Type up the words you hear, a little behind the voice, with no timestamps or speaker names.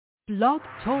Blog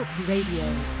Talk Radio.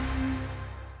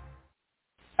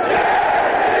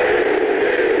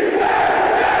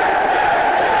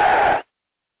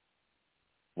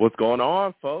 What's going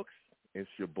on, folks? It's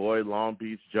your boy Long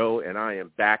Beach Joe, and I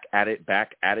am back at it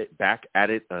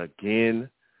again.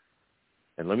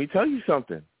 And let me tell you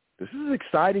something. This is an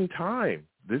exciting time.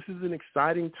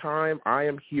 I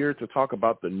am here to talk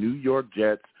about the New York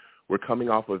Jets. We're coming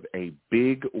off of a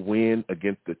big win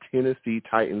against the Tennessee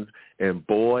Titans, and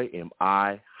boy, am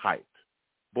I hyped.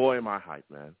 Boy, am I hyped,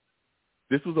 man.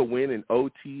 This was a win in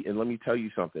OT, and let me tell you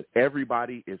something.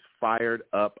 Everybody is fired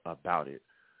up about it.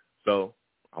 So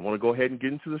I want to go ahead and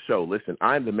get into the show. Listen,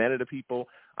 I am the man of the people.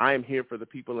 I am here for the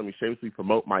people. Let me shamelessly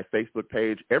promote my Facebook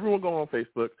page. Everyone go on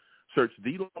Facebook, search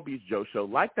The Long Beach Joe Show.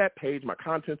 Like that page. My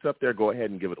content's up there. Go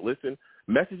ahead and give it a listen.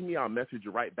 Message me. I'll message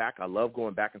you right back. I love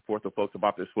going back and forth with folks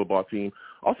about this football team.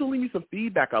 Also, leave me some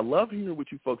feedback. I love hearing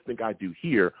what you folks think I do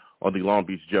here on The Long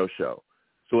Beach Joe Show.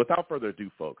 So without further ado,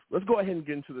 folks, let's go ahead and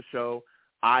get into the show.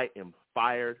 I am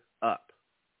fired up.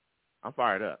 I'm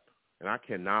fired up. And I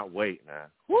cannot wait, man.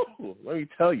 Woo, let me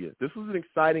tell you, this was an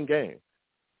exciting game.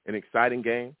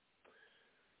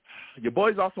 Your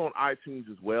boy's also on iTunes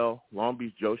as well, Long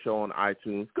Beach Joe Show on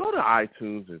iTunes. Go to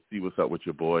iTunes and see what's up with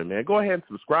your boy, man. Go ahead and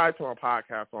subscribe to our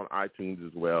podcast on iTunes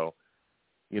as well.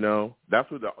 You know,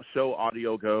 that's where the show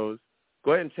audio goes.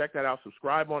 Go ahead and check that out.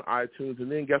 Subscribe on iTunes.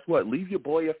 And then guess what? Leave your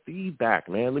boy a feedback,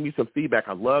 man. Leave me some feedback.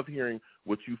 I love hearing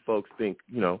what you folks think,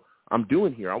 you know, I'm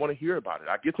doing here. I want to hear about it.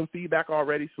 I get some feedback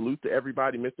already. Salute to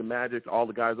everybody, Mr. Magic, all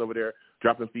the guys over there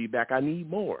dropping feedback. I need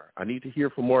more. I need to hear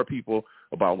from more people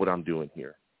about what I'm doing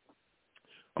here.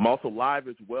 I'm also live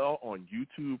as well on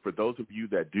YouTube for those of you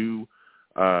that do,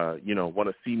 want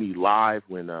to see me live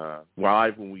when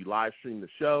we live stream the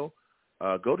show.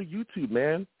 Go to YouTube,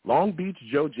 man. Long Beach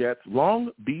Joe Jets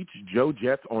on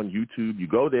YouTube. You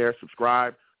go there,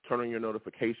 subscribe, turn on your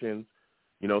notifications.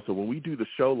 You know, so when we do the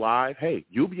show live, hey,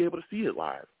 you'll be able to see it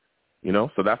live. You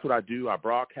know, so that's what I do. I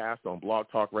broadcast on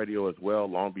Blog Talk Radio as well,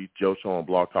 Long Beach Joe Show on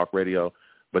Blog Talk Radio.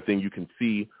 But then you can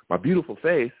see my beautiful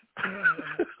face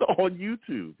on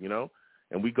YouTube, you know,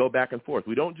 and we go back and forth.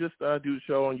 We don't just do the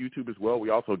show on YouTube as well. We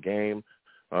also game.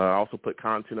 I also put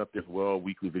content up there as well,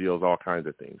 weekly videos, all kinds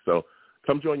of things. So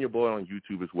come join your boy on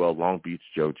YouTube as well, Long Beach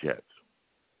Joe Jets.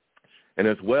 And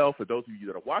as well, for those of you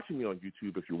that are watching me on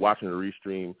YouTube, if you're watching the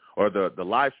restream or the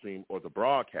live stream or the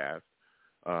broadcast,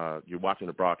 you're watching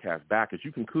the broadcast back, as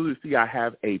you can clearly see, I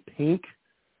have a pink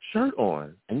shirt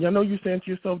on. And I know you're saying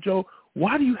to yourself, Joe,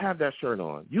 why do you have that shirt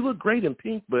on? You look great in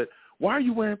pink, but why are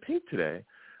you wearing pink today?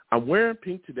 I'm wearing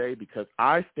pink today because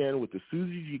I stand with the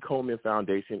Susie G. Komen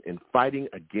Foundation in fighting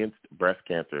against breast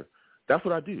cancer. That's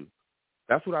what I do.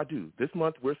 This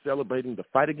month, we're celebrating the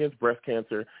fight against breast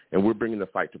cancer, and we're bringing the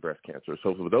fight to breast cancer.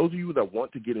 So for those of you that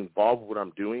want to get involved with what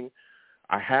I'm doing,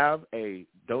 I have a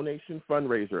donation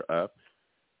fundraiser up.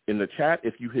 In the chat,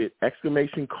 if you hit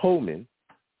exclamation point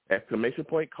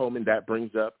Komen, that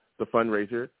brings up the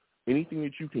fundraiser. Anything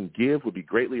that you can give would be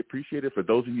greatly appreciated. For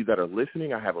those of you that are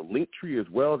listening, I have a link tree as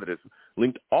well that is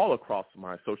linked all across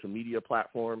my social media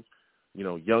platforms. You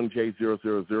know,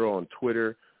 YoungJ000 on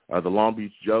Twitter. The Long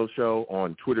Beach Joe Show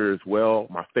on Twitter as well,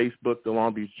 my Facebook, The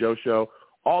Long Beach Joe Show,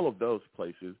 all of those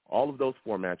places, all of those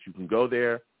formats. You can go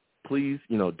there. Please,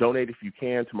 donate if you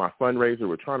can to my fundraiser.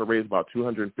 We're trying to raise about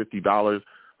 $250.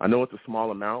 I know it's a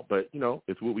small amount, but,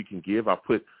 it's what we can give. I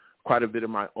put quite a bit of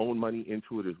my own money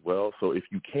into it as well. So if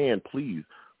you can, please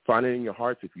find it in your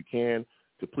hearts, if you can,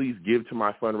 to please give to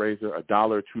my fundraiser,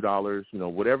 $1,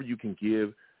 $2, whatever you can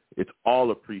give. It's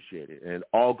all appreciated, and it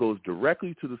all goes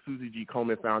directly to the Susie G.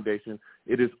 Komen Foundation.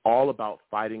 It is all about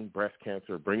fighting breast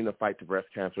cancer, bringing the fight to breast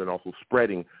cancer, and also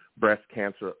spreading breast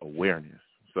cancer awareness.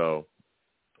 So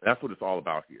that's what it's all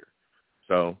about here.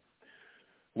 So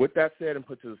with that said and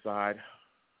put to the side,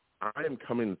 I am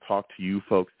coming to talk to you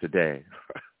folks today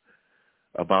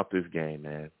about this game,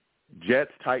 man.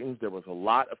 Jets, Titans, there was a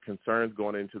lot of concerns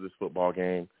going into this football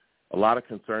game, a lot of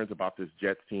concerns about this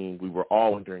Jets team. We were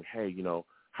all wondering, hey,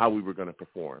 how we were going to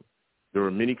perform. There were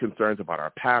many concerns about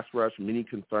our pass rush, many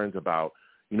concerns about,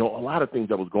 a lot of things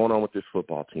that was going on with this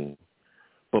football team.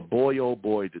 But boy, oh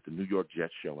boy, did the New York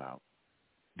Jets show out.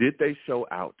 Did they show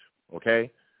out,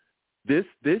 okay? This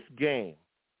game,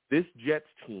 this Jets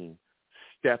team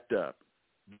stepped up.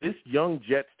 This young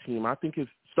Jets team, I think, is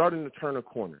starting to turn a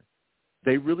corner.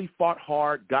 They really fought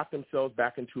hard, got themselves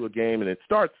back into a game, and it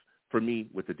starts, for me,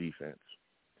 with the defense.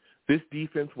 This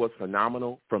defense was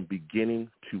phenomenal from beginning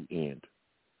to end.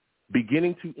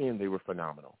 Beginning to end, they were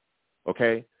phenomenal,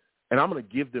 okay? And I'm going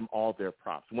to give them all their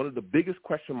props. One of the biggest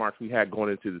question marks we had going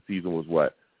into the season was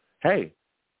what? Hey,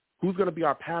 who's going to be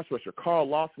our pass rusher? Carl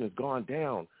Lawson has gone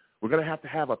down. We're going to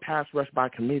have a pass rush by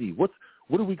committee. What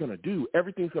are we going to do?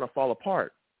 Everything's going to fall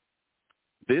apart.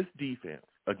 This defense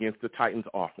against the Titans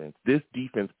offense, this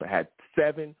defense had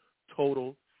 7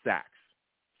 total sacks.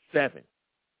 7.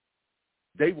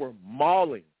 They were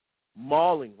mauling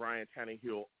Ryan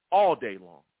Tannehill all day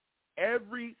long.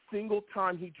 Every single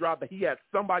time he dropped, he had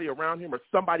somebody around him or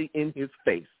somebody in his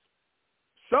face.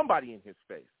 Somebody in his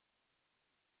face.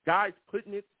 Guys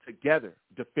putting it together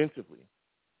defensively.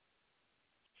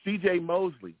 C.J.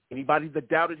 Mosley, anybody that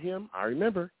doubted him, I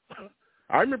remember.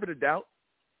 I remember the doubt.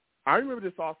 I remember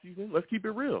this offseason. Let's keep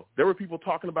it real. There were people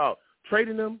talking about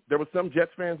trading him. There were some Jets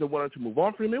fans that wanted to move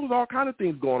on from him. It was all kind of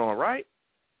things going on, right?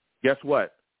 Guess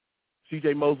what?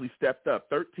 C.J. Mosley stepped up.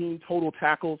 13 total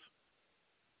tackles.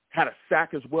 Had a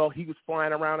sack as well. He was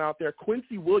flying around out there.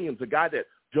 Quincy Williams, the guy that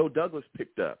Joe Douglas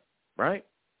picked up, right?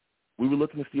 We were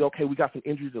looking to see, okay, we got some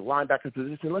injuries at linebacker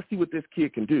position. Let's see what this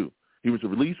kid can do. He was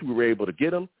released. We were able to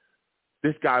get him.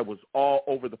 This guy was all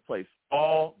over the place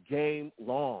all game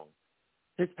long.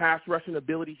 His pass rushing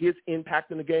ability, his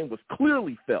impact in the game was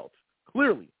clearly felt.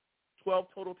 Clearly. 12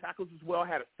 total tackles as well,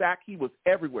 had a sack. He was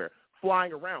everywhere,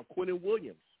 flying around. Quentin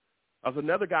Williams. That was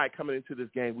another guy coming into this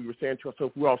game. We were saying to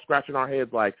ourselves, we were all scratching our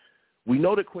heads like, we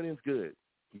know that Quentin's good.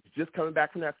 He's just coming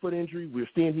back from that foot injury. We're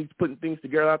seeing he's putting things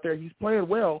together out there. He's playing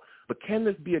well, but can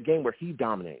this be a game where he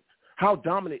dominates? How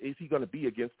dominant is he going to be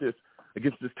against this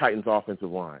Titans offensive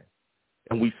line?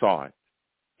 And we saw it.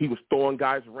 He was throwing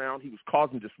guys around. He was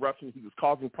causing disruption. He was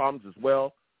causing problems as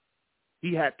well.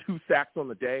 He had 2 sacks on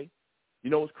the day.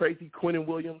 You know what's crazy? Quincy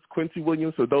Williams,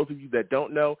 for those of you that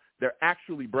don't know, they're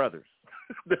actually brothers.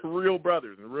 They're real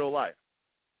brothers in real life.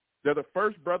 They're the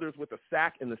first brothers with a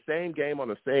sack in the same game on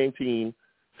the same team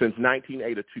since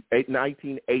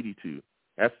 1982.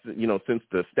 That's, since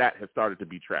the stat has started to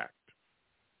be tracked.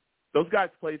 Those guys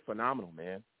played phenomenal,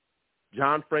 man.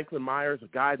 John Franklin Myers, a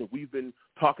guy that we've been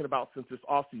talking about since this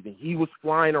offseason, he was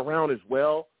flying around as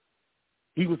well.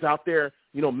 He was out there,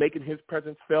 making his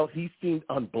presence felt. He seemed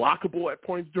unblockable at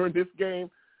points during this game.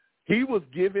 He was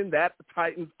giving that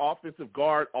Titans offensive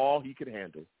guard all he could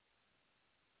handle.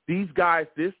 These guys,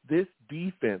 this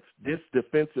defense, this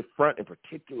defensive front in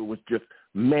particular was just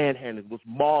manhandling, was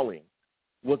mauling,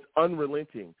 was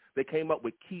unrelenting. They came up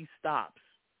with key stops.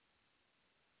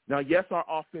 Now, yes, our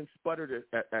offense sputtered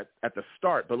at the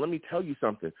start, but let me tell you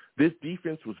something. This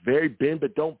defense was very bend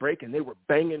but don't break, and they were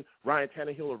banging Ryan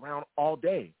Tannehill around all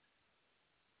day.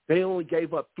 They only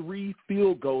gave up 3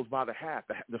 field goals by the half.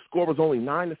 The score was only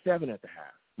 9-7 at the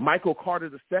half. Michael Carter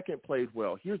II played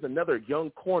well. Here's another young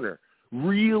corner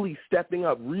really stepping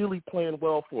up, really playing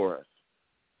well for us.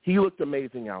 He looked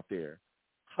amazing out there.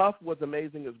 Huff was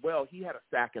amazing as well. He had a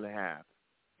sack and a half.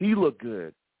 He looked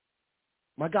good.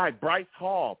 My guy Bryce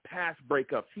Hall, pass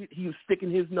breakups. He was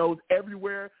sticking his nose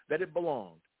everywhere that it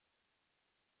belonged.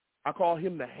 I call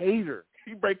him the hater.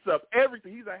 He breaks up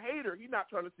everything. He's a hater. He's not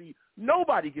trying to see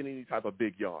nobody get any type of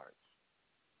big yards.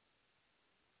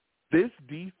 This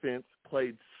defense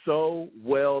played so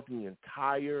well the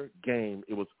entire game.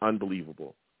 It was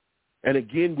unbelievable. And,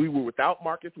 again, we were without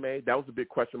Marcus Maye. That was a big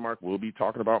question mark. We'll be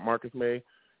talking about Marcus Maye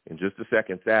in just a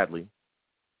second, sadly.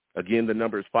 Again, the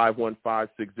number is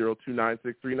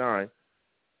 515-602-9639.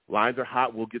 Lines are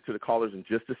hot. We'll get to the callers in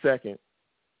just a second.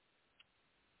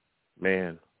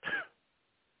 Man.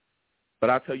 But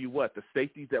I'll tell you what, the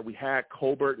safeties that we had,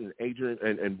 Colbert and Adrian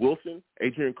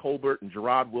Colbert and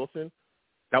Gerard Wilson,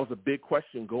 that was a big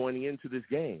question going into this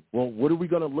game. Well, what are we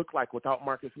going to look like without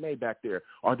Marcus Maye back there?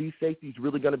 Are these safeties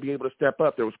really going to be able to step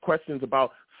up? There was questions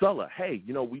about Sulla. Hey,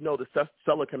 we know that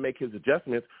Sulla can make his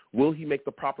adjustments. Will he make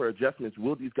the proper adjustments?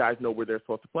 Will these guys know where they're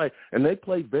supposed to play? And they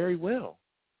played very well.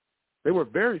 They were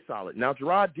very solid. Now,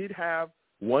 Gerard did have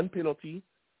 1 penalty,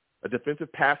 a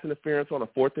defensive pass interference on a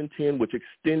 4th and 10, which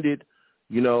extended,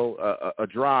 a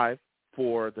drive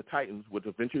for the Titans, which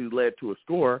eventually led to a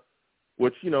score,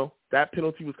 which, that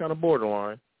penalty was kind of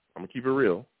borderline. I'm going to keep it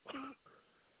real.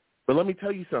 But let me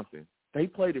tell you something. They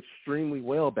played extremely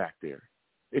well back there.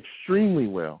 Extremely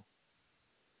well.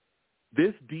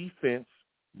 This defense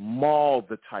mauled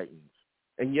the Titans.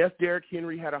 And, yes, Derrick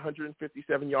Henry had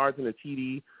 157 yards and a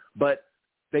TD, but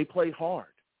they played hard.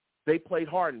 They played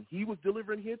hard, and he was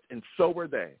delivering hits, and so were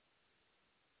they.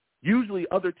 Usually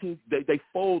other teams, they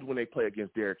fold when they play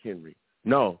against Derrick Henry.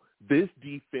 No, this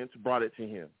defense brought it to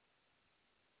him.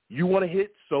 You want to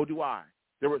hit? So do I.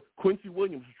 Quincy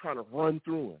Williams was trying to run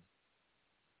through him.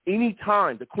 Any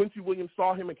time that Quincy Williams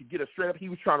saw him and could get a straight up, he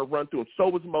was trying to run through him. So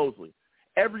was Mosley.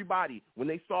 Everybody, when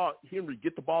they saw Henry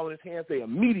get the ball in his hands, they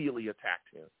immediately attacked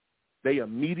him. They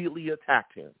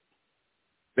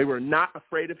were not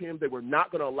afraid of him. They were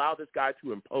not going to allow this guy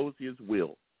to impose his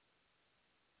will.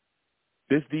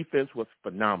 This defense was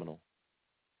phenomenal.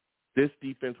 This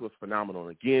defense was phenomenal.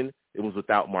 And again, it was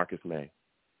without Marcus Maye.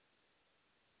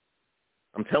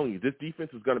 I'm telling you, this defense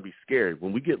is going to be scary.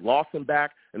 When we get Lawson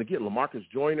back, and again, LaMarcus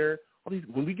Joyner,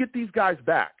 when we get these guys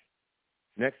back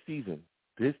next season,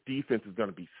 this defense is going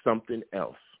to be something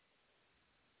else.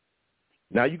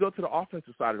 Now you go to the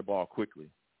offensive side of the ball quickly.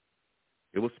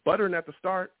 It was sputtering at the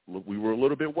start. We were a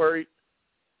little bit worried.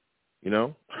 You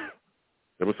know,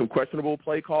 there were some questionable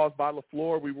play calls by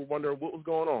LaFleur. We were wondering what was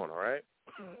going on, all right?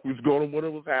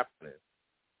 What was happening.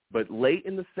 But late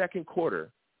in the second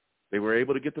quarter, they were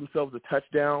able to get themselves a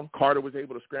touchdown. Carter was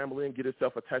able to scramble in, get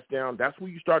himself a touchdown. That's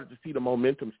where you started to see the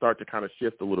momentum start to kind of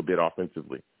shift a little bit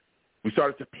offensively. We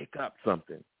started to pick up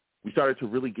something. We started to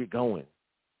really get going.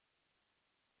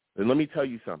 And let me tell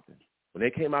you something. When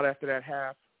they came out after that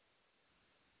half,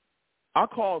 I'll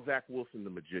call Zach Wilson the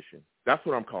magician. That's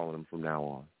what I'm calling him from now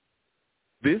on.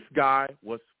 This guy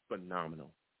was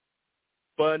phenomenal.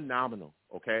 Phenomenal,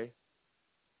 okay?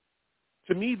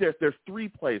 To me, there's three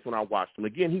plays when I watched him.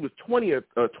 Again, he was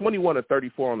 21 of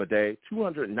 34 on the day,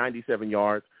 297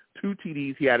 yards, 2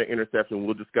 TDs. He had an interception.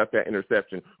 We'll discuss that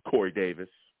interception, Corey Davis.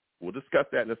 We'll discuss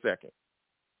that in a second.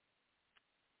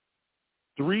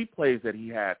 3 plays that he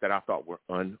had that I thought were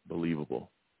unbelievable.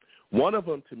 One of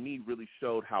them, to me, really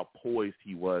showed how poised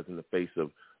he was in the face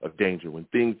of danger,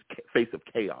 face of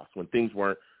chaos, when things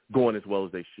weren't going as well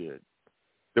as they should.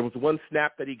 There was one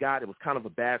snap that he got. It was kind of a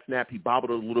bad snap. He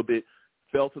bobbled it a little bit,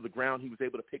 fell to the ground. He was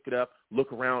able to pick it up,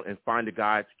 look around, and find a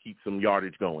guy to keep some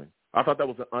yardage going. I thought that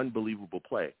was an unbelievable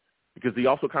play because he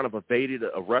also kind of evaded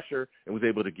a rusher and was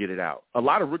able to get it out. A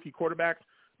lot of rookie quarterbacks,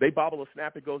 they bobble a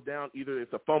snap, it goes down. Either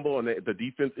it's a fumble and the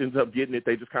defense ends up getting it.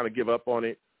 They just kind of give up on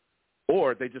it,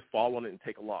 or they just fall on it and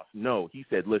take a loss. No, he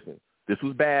said, listen, this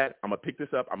was bad. I'm going to pick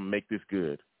this up. I'm going to make this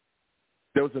good.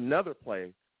 There was another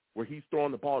play where he's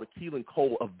throwing the ball to Keelan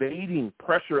Cole, evading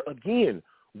pressure again.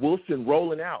 Wilson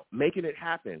rolling out, making it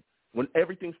happen. When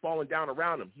everything's falling down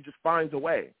around him, he just finds a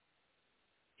way.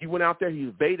 He went out there, he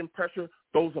evaded pressure,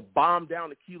 throws a bomb down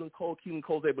to Keelan Cole. Keelan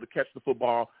Cole's able to catch the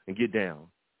football and get down.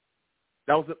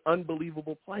 That was an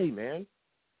unbelievable play, man.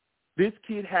 This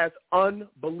kid has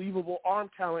unbelievable arm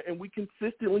talent, and we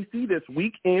consistently see this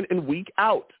week in and week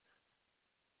out.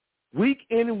 Week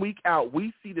in and week out,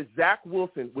 we see that Zach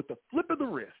Wilson, with the flip of the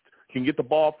wrist, can get the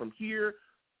ball from here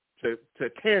to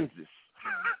Kansas.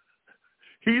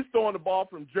 He's throwing the ball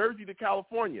from Jersey to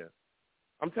California.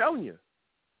 I'm telling you.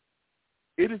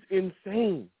 It is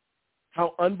insane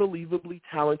how unbelievably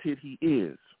talented he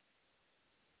is.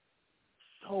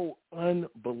 So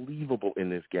unbelievable in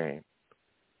this game.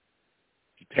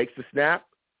 He takes the snap.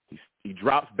 He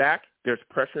drops back. There's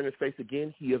pressure in his face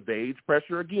again. He evades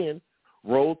pressure again.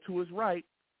 Rolled to his right.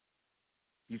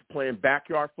 He's playing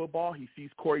backyard football. He sees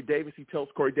Corey Davis. He tells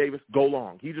Corey Davis, go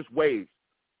long. He just waves.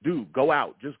 Dude, go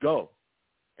out. Just go.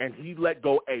 And he let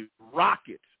go a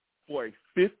rocket for a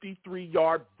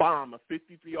 53-yard bomb, a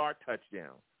 53-yard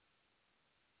touchdown.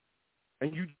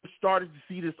 And you started to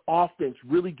see this offense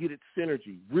really get its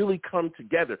synergy, really come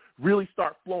together, really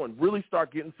start flowing, really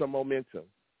start getting some momentum.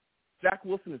 Zach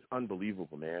Wilson is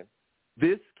unbelievable, man.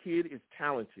 This kid is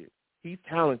talented. He's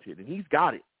talented, and he's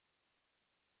got it.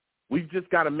 We've just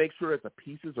got to make sure that the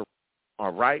pieces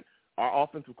are right. Our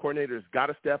offensive coordinator has got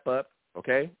to step up,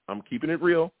 okay? I'm keeping it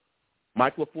real.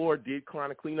 Mike LaFleur did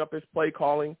kind of clean up his play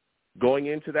calling going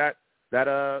into that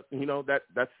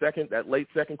late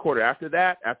second quarter. After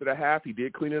the half, he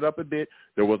did clean it up a bit.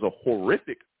 There was a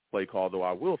horrific play call, though,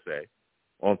 I will say.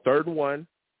 On 3rd and 1,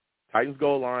 Titans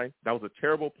goal line, that was a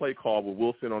terrible play call with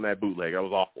Wilson on that bootleg. That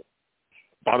was awful.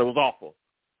 Thought it was awful.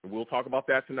 And we'll talk about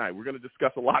that tonight. We're going to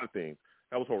discuss a lot of things.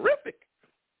 That was horrific,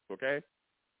 okay?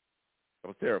 That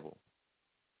was terrible.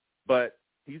 But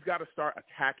he's got to start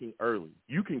attacking early.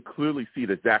 You can clearly see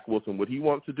that Zach Wilson, what he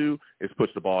wants to do is push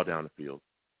the ball down the field.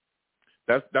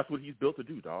 That's what he's built to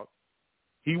do, dog.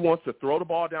 He wants to throw the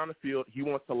ball down the field. He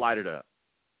wants to light it up.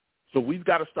 So we've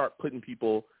got to start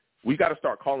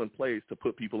calling plays to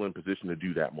put people in position to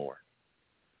do that more.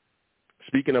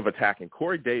 Speaking of attacking,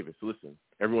 Corey Davis, listen,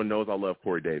 everyone knows I love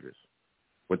Corey Davis.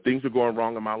 When things are going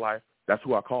wrong in my life, that's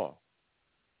who I call.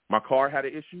 My car had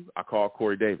an issue, I called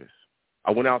Corey Davis.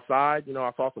 I went outside,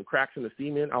 I saw some cracks in the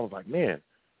cement. I was like, man,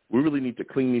 we really need to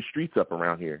clean these streets up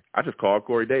around here. I just called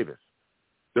Corey Davis.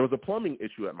 There was a plumbing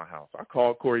issue at my house. I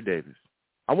called Corey Davis.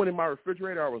 I went in my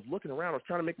refrigerator. I was looking around. I was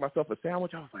trying to make myself a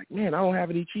sandwich. I was like, man, I don't have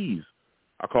any cheese.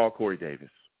 I called Corey Davis.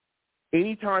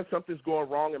 Anytime something's going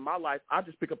wrong in my life, I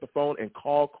just pick up the phone and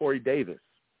call Corey Davis.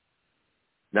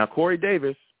 Now, Corey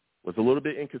Davis was a little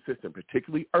bit inconsistent,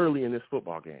 particularly early in this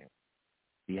football game.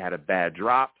 He had a bad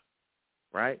drop.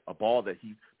 right? A ball that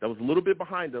was a little bit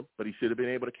behind him, but he should have been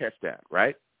able to catch that,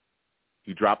 right?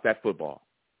 He dropped that football.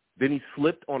 Then he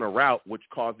slipped on a route, which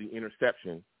caused the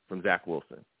interception from Zach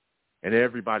Wilson. And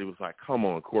everybody was like, come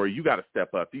on, Corey, you got to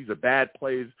step up. These are bad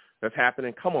plays that's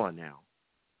happening. Come on now.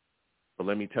 But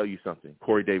let me tell you something.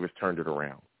 Corey Davis turned it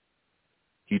around.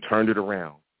 He turned it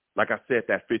around. Like I said,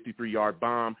 that 53-yard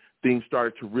bomb, things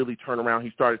started to really turn around. He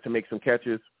started to make some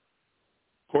catches.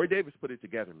 Corey Davis put it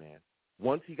together, man.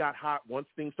 Once he got hot, once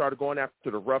things started going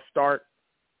after the rough start,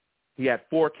 he had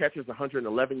 4 catches,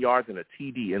 111 yards, and a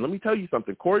TD. And let me tell you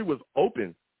something. Corey was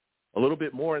open a little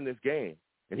bit more in this game,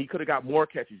 and he could have got more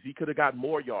catches. He could have got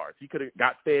more yards. He could have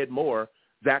got fed more.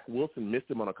 Zach Wilson missed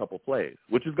him on a couple plays,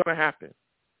 which is going to happen.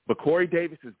 But Corey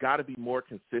Davis has got to be more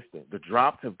consistent. The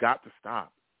drops have got to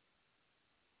stop.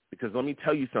 Because let me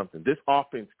tell you something. This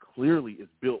offense clearly is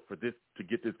built for this to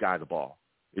get this guy the ball.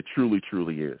 It truly,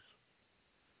 truly is.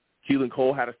 Keelan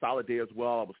Cole had a solid day as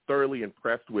well. I was thoroughly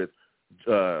impressed with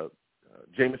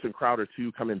Jamison Crowder,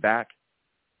 too, coming back.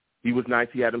 He was nice.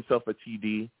 He had himself a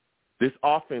TD. This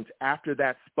offense, after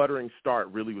that sputtering start,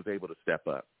 really was able to step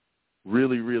up.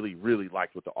 Really, really, really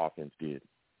liked what the offense did.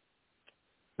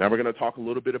 Now we're going to talk a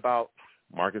little bit about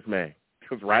Marcus Maye.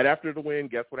 Because right after the win,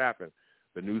 guess what happened?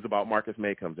 The news about Marcus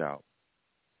Maye comes out.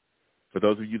 For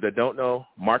those of you that don't know,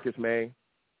 Marcus Maye,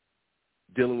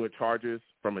 dealing with charges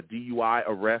from a DUI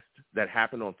arrest that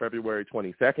happened on February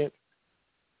 22nd.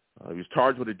 He was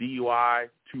charged with a DUI,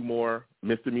 2 more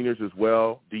misdemeanors as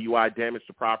well, DUI damage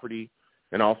to property,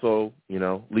 and also,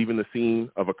 leaving the scene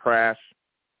of a crash.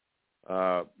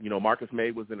 Marcus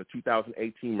Maye was in a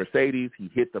 2018 Mercedes. He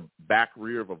hit the back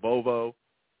rear of a Volvo.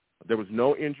 There was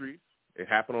no injuries. It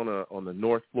happened on the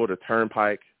North Florida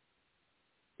Turnpike.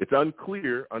 It's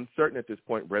unclear, uncertain at this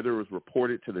point whether it was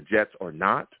reported to the Jets or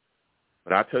not.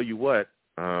 But I tell you what,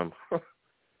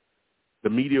 the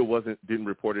media didn't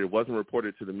report it. It wasn't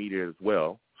reported to the media as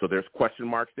well. So there's question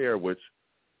marks there, which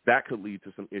that could lead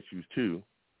to some issues too.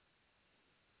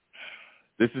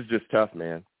 This is just tough,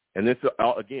 man. And this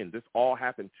all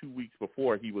happened 2 weeks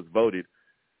before he was voted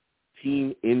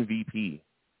team MVP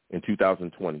in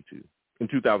 2020.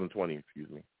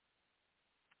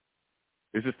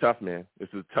 This is tough, man. This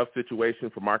is a tough situation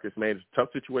for Marcus Maye. It's a tough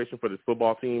situation for this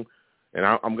football team, and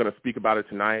I'm going to speak about it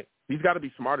tonight. He's got to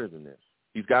be smarter than this.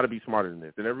 He's got to be smarter than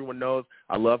this. And everyone knows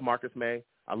I love Marcus Maye.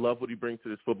 I love what he brings to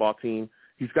this football team.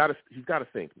 He's got to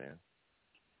think, man.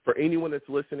 For anyone that's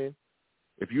listening,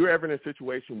 if you're ever in a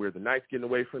situation where the night's getting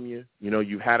away from you,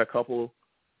 you've had a couple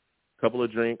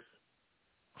of drinks,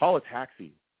 call a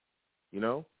taxi,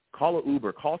 call an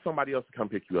Uber, call somebody else to come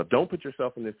pick you up. Don't put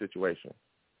yourself in this situation.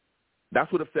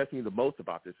 That's what upsets me the most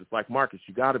about this. It's like, Marcus,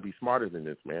 you got to be smarter than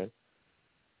this, man.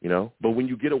 But when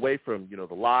you get away from,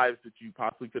 the lives that you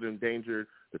possibly could have endangered,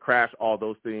 the crash, all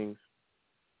those things,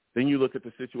 then you look at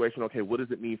the situation, okay, what does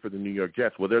it mean for the New York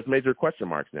Jets? Well, there's major question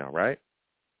marks now, right?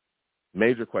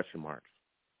 Major question marks.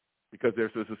 Because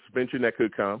there's a suspension that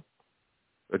could come.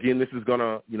 Again, this is going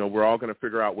to, we're all going to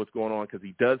figure out what's going on because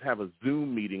he does have a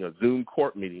Zoom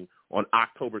court meeting on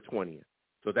October 20th.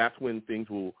 So that's when things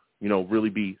will, really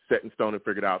be set in stone and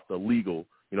figured out the legal,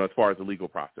 as far as the legal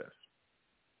process.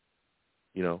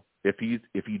 If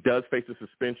he does face a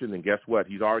suspension, then guess what?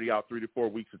 He's already out 3 to 4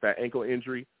 weeks with that ankle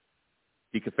injury.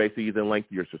 He could face an even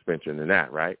lengthier suspension than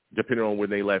that, right? Depending on when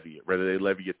they levy it, whether they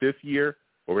levy it this year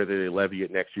or whether they levy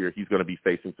it next year, he's going to be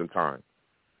facing some time.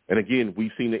 And again,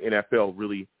 we've seen the NFL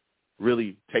really,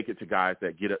 really take it to guys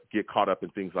that get caught up in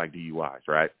things like DUIs,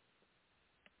 right?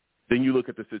 Then you look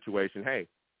at the situation, hey,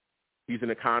 he's in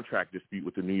a contract dispute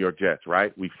with the New York Jets,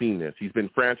 right? We've seen this. He's been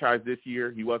franchised this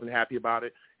year. He wasn't happy about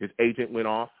it. His agent went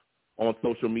off on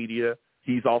social media.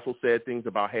 He's also said things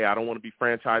about, hey, I don't want to be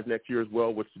franchised next year as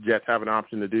well, which the Jets have an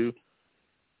option to do.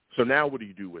 So now what do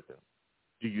you do with him?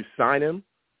 Do you sign him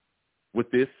with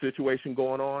this situation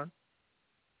going on?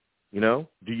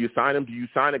 Do you sign him? Do you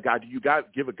sign a guy? Do you guys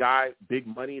give a guy big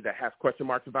money that has question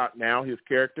marks about now his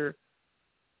character?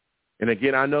 And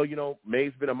again, I know,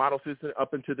 Maye's been a model citizen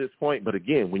up until this point. But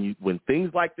again, when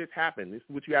things like this happen, this is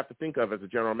what you have to think of as a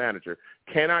general manager.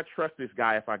 Can I trust this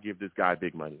guy if I give this guy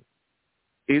big money?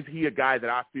 Is he a guy that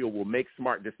I feel will make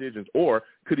smart decisions, or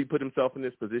could he put himself in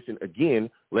this position again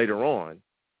later on,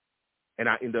 and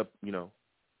I end up,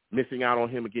 missing out on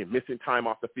him again, missing time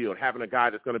off the field, having a guy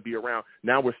that's going to be around.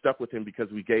 Now we're stuck with him because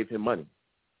we gave him money.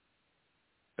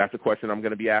 That's a question I'm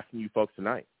going to be asking you folks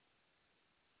tonight.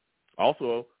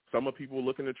 Also, some of people were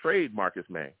looking to trade Marcus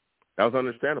Maye. That was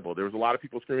understandable. There was a lot of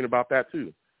people screaming about that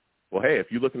too. Well, hey, if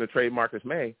you're looking to trade Marcus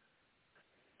Maye,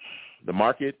 the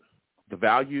market, the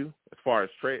value as far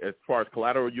as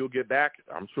collateral you'll get back,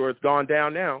 I'm sure it's gone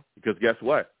down now because guess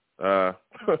what?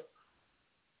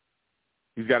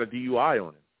 He's got a DUI on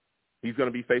him. He's going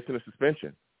to be facing a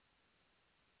suspension.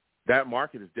 That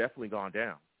market has definitely gone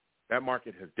down. That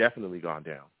market has definitely gone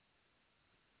down.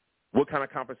 What kind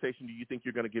of compensation do you think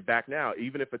you're going to get back now?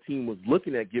 Even if a team was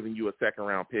looking at giving you a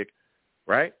second-round pick,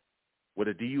 right, with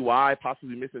a DUI,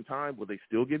 possibly missing time, will they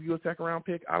still give you a second-round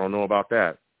pick? I don't know about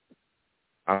that.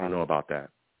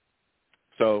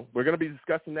 So we're going to be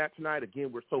discussing that tonight.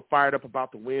 Again, we're so fired up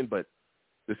about the win, but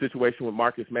the situation with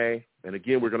Marcus Maye. And,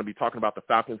 again, we're going to be talking about the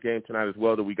Falcons game tonight as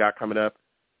well that we got coming up.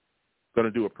 Going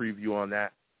to do a preview on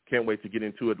that. Can't wait to get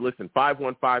into it. Listen,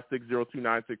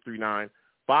 515-602-9639.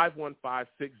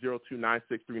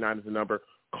 515-602-9639 is the number.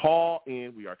 Call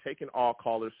in. We are taking all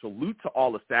callers. Salute to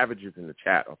all the savages in the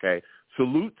chat, okay?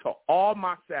 Salute to all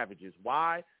my savages.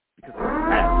 Why? Because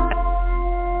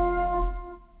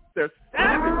they're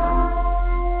savage.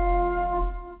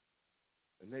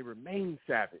 And they remain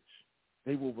savage.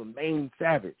 They will remain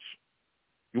savage.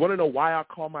 You want to know why I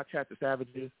call my chat the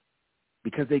savages?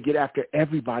 Because they get after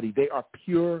everybody. They are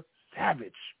pure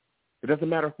savage. It doesn't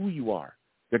matter who you are.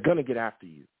 They're going to get after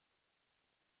you.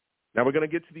 Now, we're going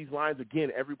to get to these lines.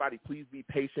 Again, everybody, please be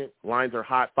patient. Lines are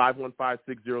hot.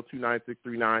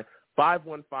 515-602-9639.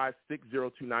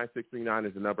 515-602-9639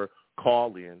 is the number.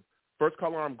 Call in. First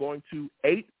caller I'm going to,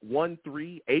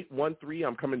 813.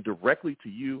 I'm coming directly to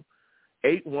you.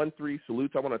 813,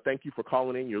 salutes. I want to thank you for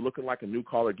calling in. You're looking like a new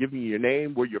caller. Give me your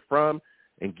name, where you're from,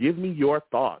 and give me your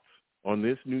thoughts on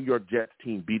this New York Jets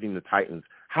team beating the Titans.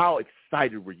 How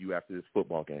excited were you after this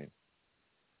football game?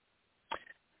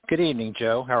 Good evening,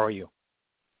 Joe. How are you?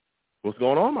 What's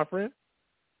going on, my friend?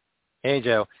 Hey,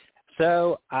 Joe.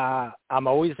 So I'm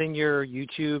always in your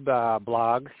YouTube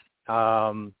blogs,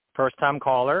 first-time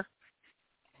caller.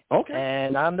 Okay.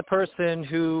 And I'm the person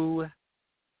who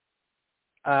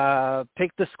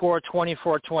picked the score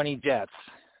 24-20 Jets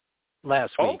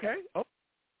last week. Okay.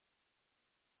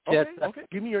 Jets, okay.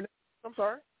 Give me your name. I'm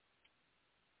sorry.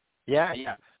 Yeah.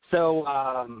 So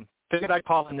figured I'd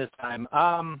call in this time.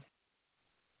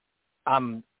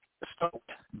 I'm stoked,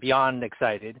 beyond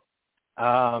excited.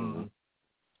 I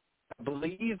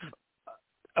believe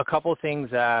a couple of things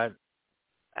that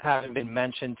haven't been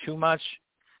mentioned too much.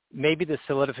 Maybe the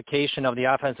solidification of the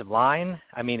offensive line.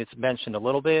 I mean, it's mentioned a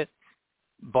little bit,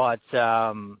 but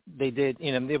they did,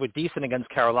 they were decent against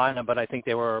Carolina, but I think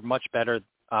they were much better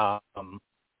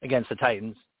against the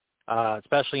Titans,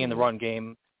 especially in the run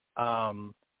game.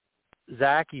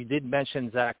 Zach, you did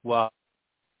mention Zach well,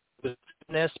 but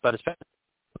especially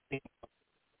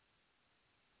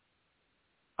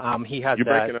he has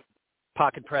that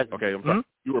pocket presence. Okay, I'm sorry.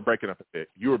 You were breaking up a bit.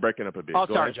 Oh,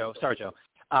 sorry, Joe.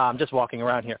 I'm just walking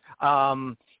around here.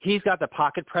 He's got the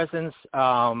pocket presence,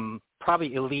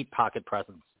 probably elite pocket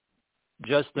presence.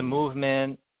 Just the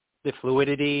movement, the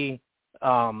fluidity,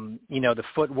 the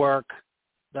footwork,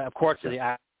 of course,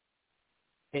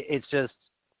 it's just,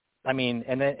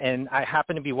 and I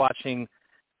happen to be watching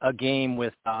a game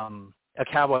with a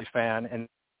Cowboys fan, and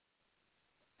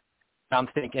I'm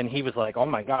thinking, he was like, oh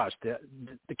my gosh, the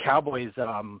Cowboys,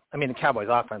 the Cowboys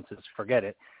offenses, forget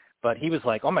it. But he was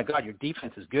like, oh my God, your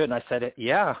defense is good. And I said,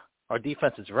 yeah, our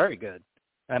defense is very good.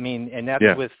 And that's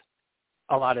with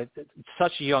a lot of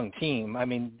such a young team.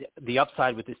 The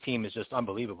upside with this team is just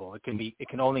unbelievable. It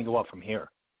can only go up from here.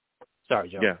 Sorry,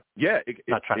 Joe. Yeah.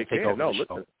 Not trying to take over the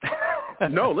show.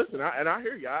 No, listen, I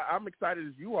hear you. I'm excited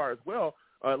as you are as well.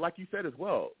 Like you said as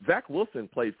well, Zach Wilson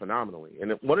played phenomenally.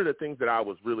 And one of the things that I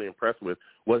was really impressed with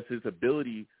was his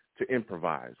ability to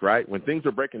improvise, right? When things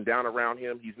are breaking down around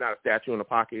him, he's not a statue in the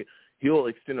pocket. He'll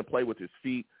extend a play with his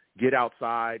feet, get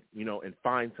outside, and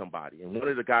find somebody. And one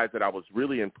of the guys that I was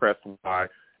really impressed by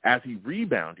as he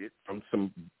rebounded from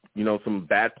some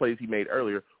bad plays he made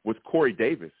earlier was Corey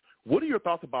Davis. What are your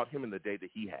thoughts about him in the day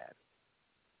that he had?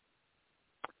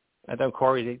 I thought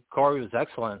Corey was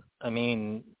excellent.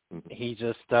 He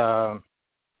just,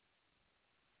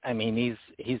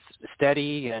 he's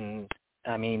steady, and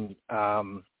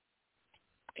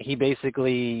he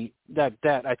basically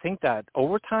I think that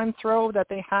overtime throw that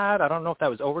they had. I don't know if that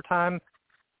was overtime.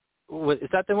 Is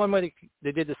that the one where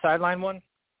they did the sideline one?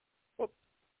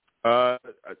 Yeah,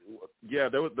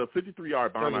 there was the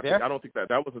 53-yard bomb. I don't think that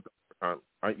was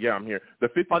yeah, I'm here. The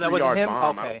 53-yard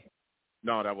bomb. Okay.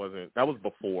 No, that wasn't. That was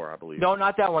before, I believe. No,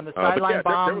 not that one. The sideline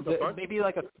bomb, maybe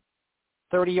like a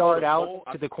 30-yard out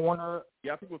to the corner.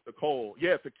 Yeah, I think it was the Cole.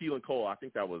 Yeah, it's Keelan Cole. I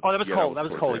think that was. Oh, that was Cole. That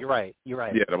was Cole. You're right. Yeah,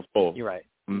 that was Cole. You're right.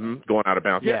 Mm-hmm. Going out of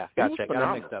bounds. Yeah, gotcha.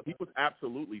 Got it mixed up. He was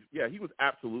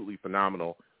absolutely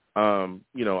phenomenal.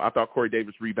 I thought Corey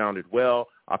Davis rebounded well.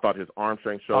 I thought his arm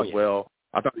strength showed well.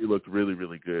 I thought he looked really,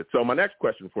 really good. So my next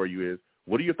question for you is,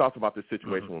 What are your thoughts about this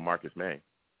situation with Marcus Maye?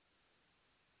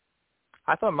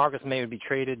 I thought Marcus Maye would be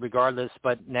traded regardless,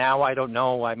 but now I don't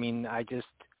know. I mean, I just,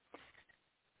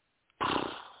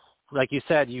 like you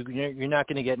said, you're not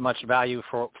going to get much value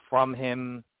from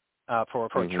him for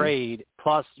a trade.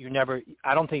 Plus,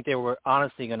 I don't think they were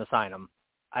honestly going to sign him.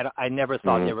 I never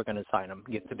thought they were going to sign him,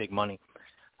 get the big money.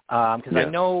 Because I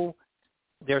know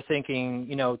they're thinking,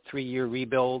 3-year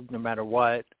rebuild no matter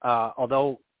what.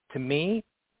 Although, to me,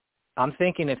 I'm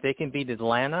thinking if they can beat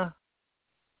Atlanta,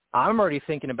 I'm already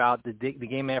thinking about the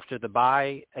game after the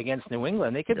bye against New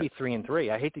England. They could be 3-3.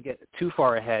 I hate to get too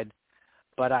far ahead,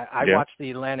 but I watched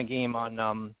the Atlanta game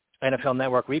on NFL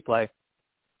Network replay,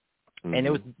 and it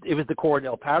was the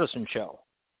Cordell Patterson show.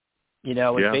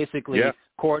 It's basically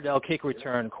Cordell kick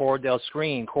return, Cordell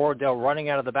screen, Cordell running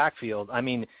out of the backfield. I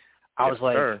mean, I was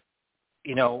like,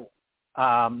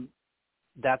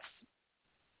 that's.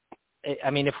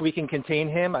 I mean, if we can contain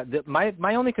him,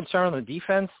 my only concern on the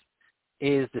defense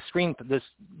is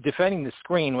defending the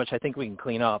screen, which I think we can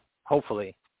clean up,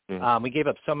 hopefully. We gave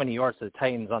up so many yards to the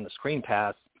Titans on the screen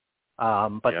pass.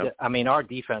 But our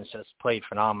defense just played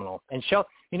phenomenal. And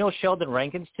Sheldon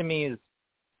Rankins to me is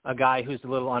a guy who's a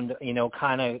little under,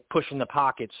 kind of pushing the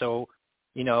pocket. So,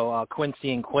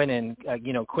 Quincy and Quinnen,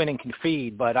 Quinnen can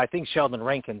feed, but I think Sheldon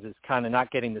Rankins is kind of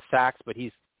not getting the sacks, but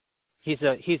he's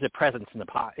a presence in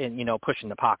the pushing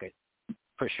the pocket.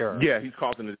 For sure. Yeah, he's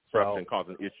causing the disruption,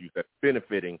 causing issues that's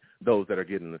benefiting those that are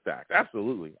getting the sack.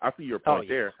 Absolutely. I see your point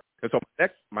there. And so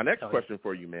my next question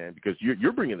for you, man, because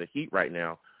you're bringing the heat right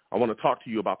now, I want to talk to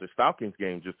you about this Falcons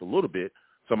game just a little bit.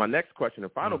 So my next question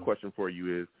and final question for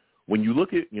you is, when you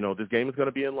look at, this game is going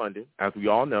to be in London, as we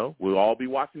all know. We'll all be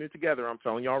watching it together. I'm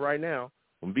telling y'all right now.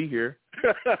 We'll be here.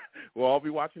 We'll all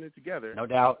be watching it together. No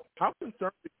doubt. How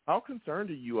concerned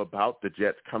are you about the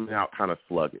Jets coming out kind of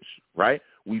sluggish, right?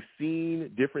 We've seen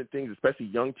different things, especially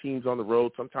young teams on the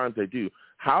road. Sometimes they do.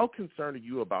 How concerned are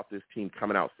you about this team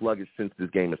coming out sluggish since this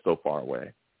game is so far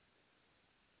away?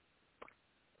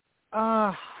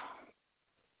 I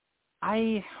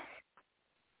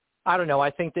don't know. I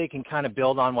think they can kind of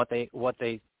build on that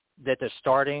they're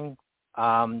starting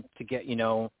to get,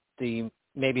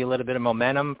 maybe a little bit of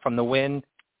momentum from the win.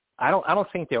 I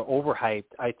don't think they're overhyped.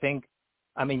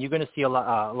 You're going to see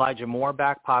Elijah Moore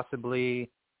back possibly.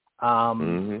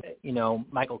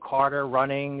 Michael Carter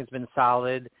running has been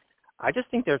solid. I just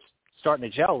think they're starting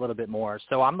to gel a little bit more.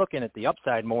 So I'm looking at the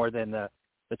upside more than the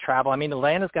travel. I mean,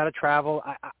 Atlanta's got to travel.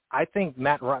 I think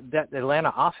that the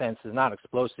Atlanta offense is not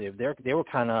explosive. They were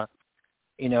kind of,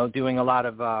 doing a lot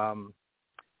of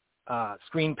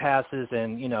screen passes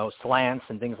and, slants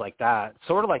and things like that,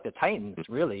 sort of like the Titans,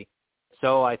 really.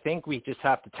 So I think we just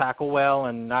have to tackle well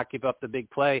and not give up the big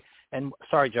play. And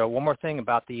sorry, Joe, one more thing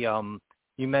about the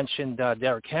you mentioned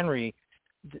Derrick Henry.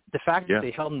 The fact that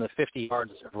they held him to 50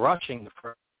 yards of rushing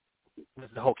was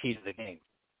the whole key to the game.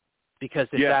 Because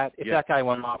if that guy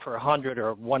went off for 100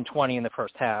 or 120 in the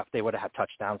first half, they would have had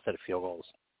touchdowns instead of field goals.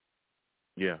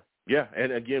 Yeah.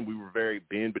 And again, we were very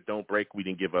bend but don't break. We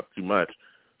didn't give up too much.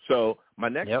 So my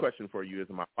next question for you is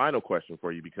my final question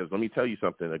for you, because let me tell you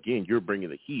something. Again, you're bringing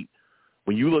the heat.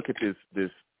 When you look at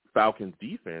this Falcons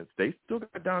defense, they still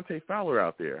got Dante Fowler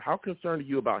out there. How concerned are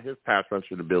you about his pass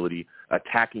rushing ability,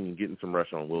 attacking and getting some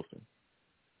rush on Wilson?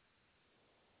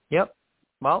 Yep.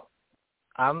 Well,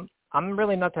 I'm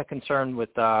really not that concerned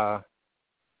with. I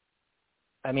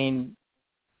think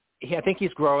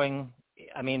he's growing.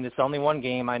 I mean, it's only one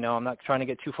game. I know I'm not trying to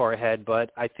get too far ahead,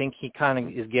 but I think he kind of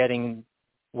is getting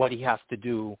what he has to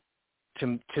do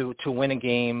to win a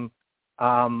game.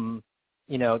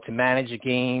 To manage a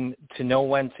game, to know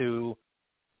when to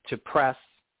press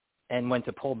and when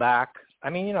to pull back. I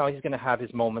mean, he's going to have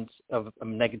his moments of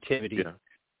negativity,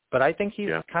 but I think he's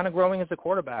kind of growing as a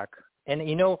quarterback. And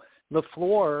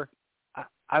LaFleur,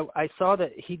 I saw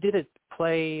that he did a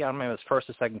play. I don't know, it was first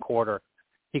or second quarter.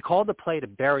 He called the play to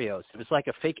Berrios. It was like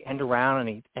a fake end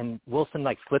around, and Wilson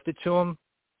flipped it to him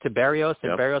to Berrios,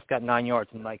 and Berrios got 9 yards.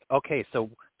 And okay, so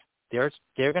they're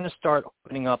going to start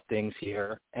opening up things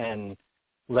here and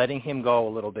letting him go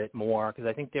a little bit more, because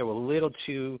I think they were a little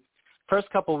too – first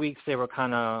couple of weeks they were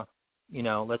kind of,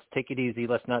 let's take it easy,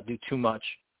 let's not do too much.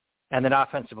 And that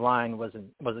offensive line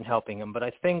wasn't helping him. But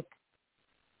I think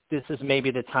this is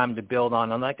maybe the time to build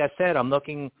on. And like I said, I'm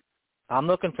looking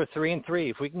for 3-3.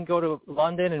 If we can go to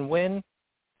London and win,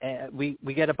 we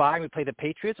get a bye, we play the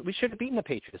Patriots, we should have beaten the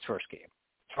Patriots first game,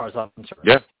 as far as I'm concerned.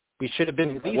 Yeah. We should have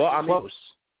been at least close.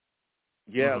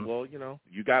 Yeah, well,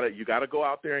 you gotta go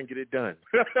out there and get it done.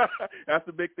 That's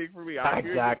the big thing for me.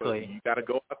 Exactly. You gotta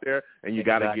go out there and you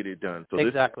gotta get it done. So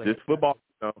this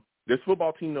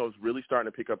football team is really starting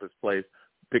to pick up its place.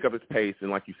 pick up his pace.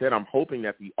 And like you said, I'm hoping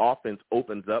that the offense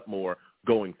opens up more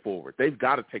going forward. They've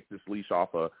got to take this leash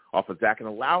off of Zach and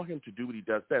allow him to do what he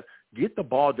does best. Get the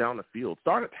ball down the field.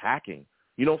 Start attacking.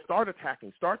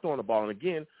 Start throwing the ball. And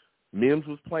again, Mims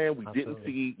was playing. We didn't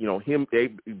see, him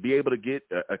be able to get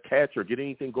a catch or get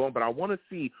anything going. But I want to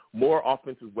see more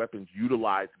offensive weapons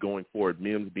utilized going forward,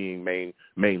 Mims being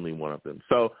mainly one of them.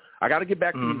 So I got to get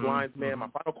back to these lines, man. My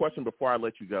final question before I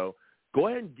let you go. Go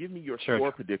ahead and give me your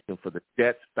score prediction for the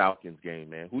Jets Falcons game,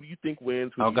 man. Who do you think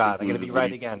wins? I'm going to be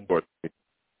right again.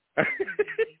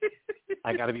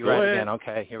 I got to be right again.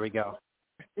 Okay, here we go.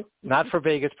 Not for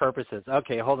Vegas purposes.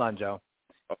 Okay, hold on, Joe.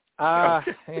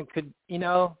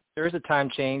 There is a time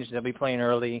change. They'll be playing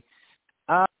early.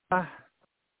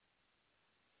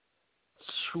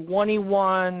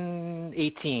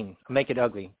 21-18. Make it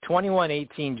ugly.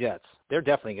 21-18 Jets. They're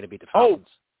definitely going to beat the Falcons.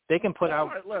 They can come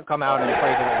out and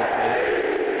play the way they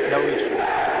play. No issue.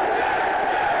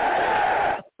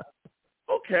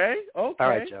 Okay. All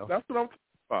right, Joe. That's what I'm talking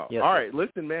about. Yes, all right,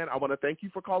 listen, man, I want to thank you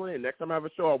for calling in. Next time I have a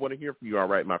show, I want to hear from you, all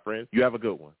right, my friend? You have a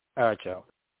good one. All right, Joe.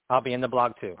 I'll be in the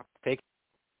blog, too. Take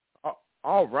care.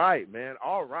 All right, man.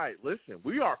 All right. Listen,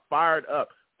 we are fired up.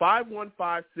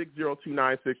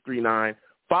 515-602-9639.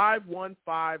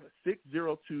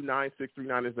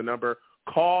 515-602-9639 is the number.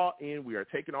 Call in. We are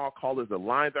taking all callers. The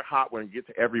lines are hot. We're going to get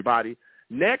to everybody.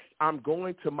 Next, I'm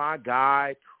going to my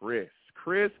guy, Chris.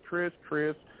 Chris,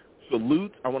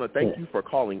 salute. I want to thank you for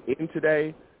calling in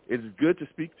today. It's good to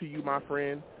speak to you, my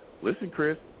friend. Listen,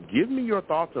 Chris, give me your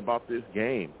thoughts about this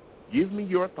game. Give me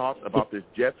your thoughts about this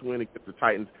Jets win against the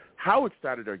Titans. How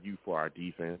excited are you for our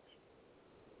defense?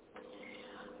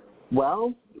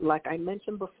 Well, like I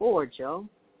mentioned before, Joe,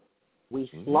 we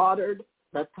slaughtered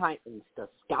the Titans. The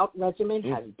scout regiment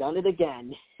has done it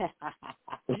again.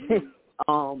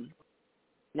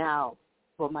 Now,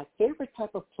 for my favorite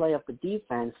type of play of the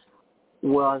defense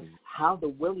was how the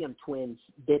Williams twins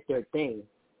did their thing.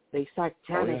 They sacked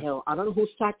Tannehill. I don't know who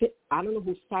sacked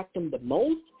them the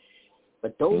most,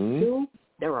 but those two,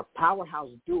 they're a powerhouse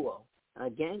duo.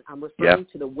 Again, I'm referring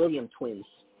to the Williams twins.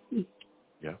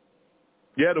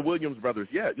 Yeah, the Williams brothers.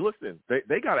 Yeah, listen,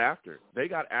 they got after it. They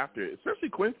got after it, especially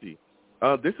Quincy.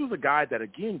 This was a guy that,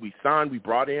 again, we signed, we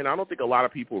brought in. I don't think a lot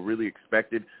of people really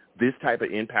expected this type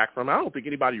of impact from him. I don't think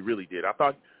anybody really did. I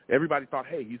thought everybody thought,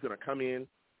 hey, he's going to come in.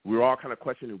 We were all kind of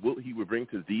questioning what he would bring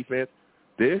to the defense.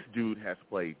 This dude has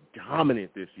played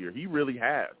dominant this year. He really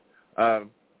has.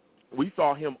 We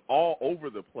saw him all over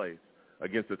the place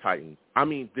against the Titans. I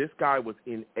mean, this guy was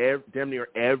in damn near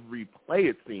every play,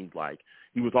 it seemed like.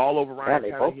 He was all over Ryan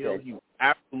Tannehill. He was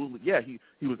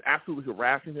absolutely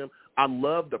harassing him. I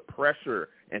love the pressure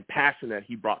and passion that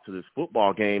he brought to this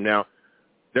football game. Now,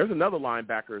 there's another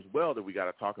linebacker as well that we got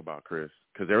to talk about, Chris,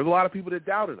 because there was a lot of people that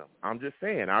doubted him. I'm just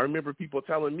saying. I remember people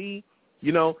telling me, he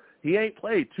ain't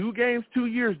played 2 games, 2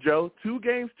 years, Joe. 2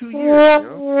 games, 2 years.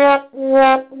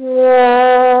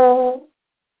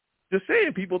 Just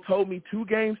saying, people told me 2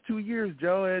 games, 2 years,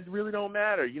 Joe. It really don't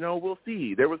matter. We'll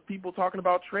see. There was people talking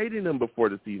about trading him before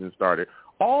the season started.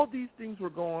 All these things were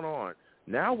going on.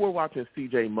 Now we're watching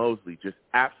C.J. Mosley just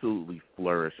absolutely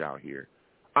flourish out here.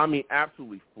 I mean,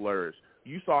 absolutely flourish.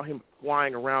 You saw him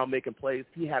flying around making plays.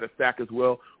 He had a sack as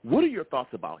well. What are your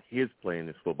thoughts about his play in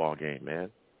this football game, man?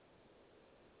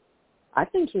 I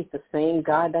think he's the same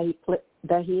guy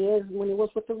that he is when he was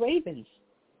with the Ravens.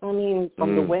 I mean,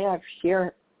 from the way I've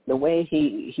shared, the way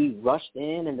he rushed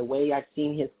in and the way I've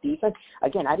seen his defense.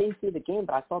 Again, I didn't see the game,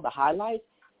 but I saw the highlights,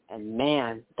 and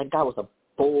man, that guy was a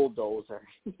bulldozer.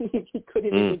 He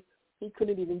couldn't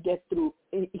even get through.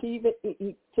 He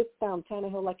took down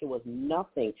Tannehill like it was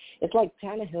nothing. It's like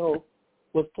Tannehill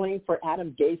was playing for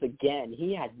Adam Gase again.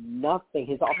 He had nothing.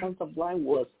 His offensive line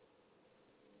was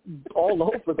all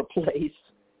over the place.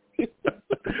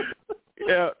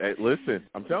 Yeah, hey, listen,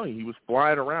 I'm telling you, he was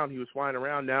flying around.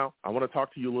 Now, I want to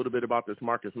talk to you a little bit about this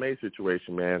Marcus Maye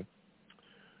situation, man.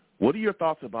 What are your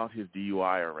thoughts about his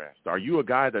DUI arrest? Are you a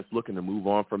guy that's looking to move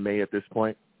on from Maye at this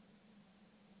point?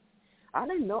 I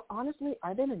didn't know. Honestly,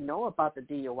 I didn't know about the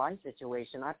DUI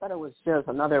situation. I thought it was just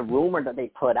another rumor that they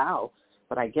put out.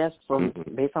 But I guess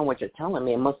based on what you're telling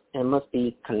me, it must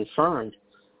be confirmed.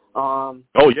 Yeah, I'm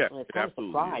absolutely.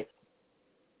 surprised.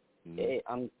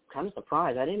 I'm kind of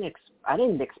surprised. I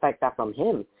didn't expect that from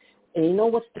him. And you know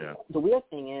what's the weird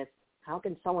thing is, how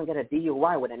can someone get a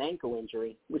DUI with an ankle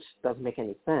injury, which doesn't make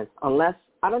any sense? Unless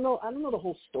I don't know the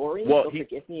whole story. Well,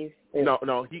 forgive me. He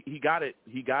got it.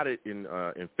 He got it in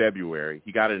February.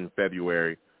 He got it in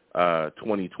February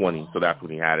 2020. So that's when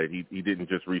he had it. He didn't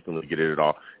just recently get it at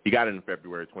all. He got it in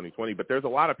February 2020. But there's a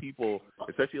lot of people,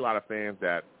 especially a lot of fans,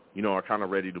 that are kind of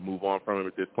ready to move on from him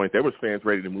at this point. There was fans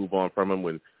ready to move on from him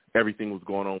when everything was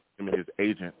going on with him and his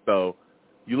agent. So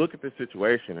you look at this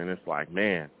situation, and it's like,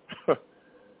 man,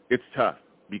 it's tough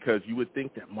because you would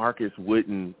think that Marcus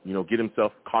wouldn't, get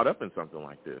himself caught up in something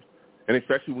like this. And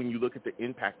especially when you look at the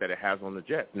impact that it has on the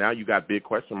Jets. Now you got big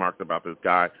question marks about this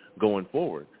guy going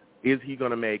forward. Is he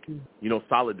going to make,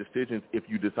 solid decisions if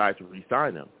you decide to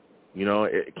re-sign him?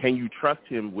 Can you trust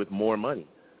him with more money?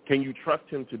 Can you trust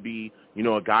him to be,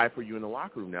 a guy for you in the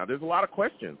locker room? Now, there's a lot of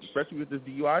questions, especially with this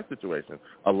DUI situation.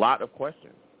 A lot of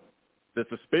questions. The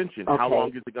suspension, how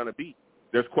long is it going to be?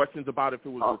 There's questions about if it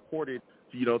was reported,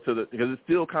 because it's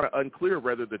still kind of unclear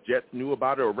whether the Jets knew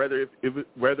about it or whether it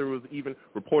was even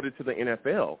reported to the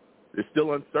NFL. It's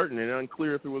still uncertain and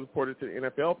unclear if it was reported to the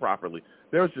NFL properly.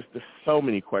 There's so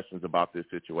many questions about this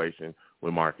situation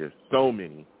with Marcus. So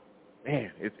many.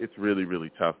 Man, it's really,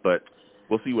 really tough. But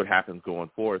we'll see what happens going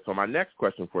forward. So my next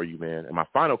question for you, man, and my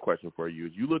final question for you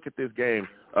is, you look at this game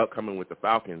upcoming with the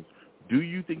Falcons, do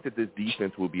you think that this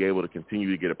defense will be able to continue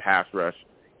to get a pass rush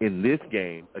in this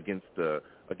game against the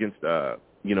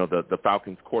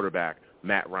Falcons quarterback,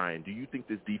 Matt Ryan? Do you think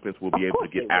this defense will be able to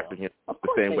get after him the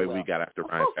same way we got after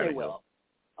Ryan? Of course they will.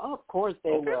 Of course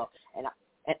they will. And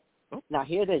now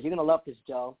here it is. You're going to love this,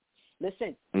 Joe.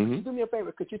 Listen, could you do me a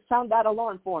favor? Could you sound that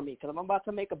alarm for me? Because I'm about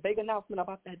to make a big announcement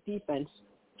about that defense.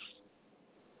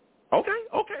 Okay.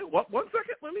 One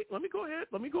second. Let me go ahead.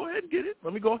 Let me go ahead and get it.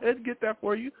 Let me go ahead and get that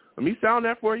for you. Let me sound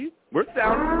that for you. We're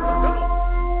sounding. Let's go.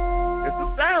 It's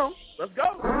a sound. Let's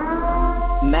go.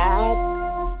 Matt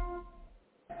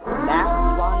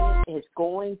Ryan is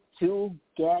going to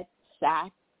get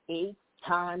sacked 8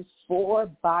 times, 4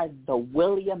 by the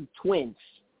Williams twins.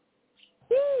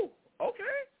 Woo!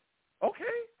 Okay.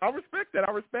 I respect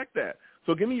that.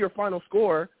 So give me your final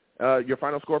score. Your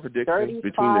final score prediction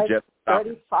between the Jets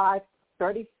and Falcons.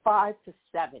 35-7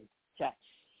 Jets.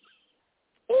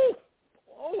 Ooh.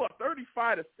 Oh, a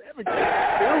 35-7.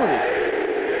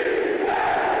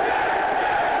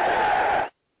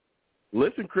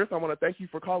 Listen, Chris, I want to thank you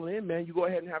for calling in, man. You go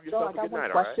ahead and have yourself a good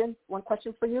night, all right? One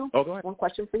question for you. Oh, go ahead. One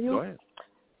question for you. Go ahead.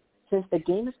 Since the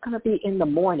game is going to be in the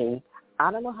morning,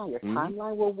 I don't know how your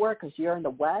timeline will work because you're in the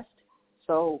West.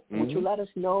 So would you let us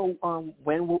know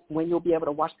when you'll be able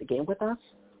to watch the game with us?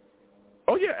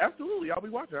 Oh, yeah, absolutely. I'll be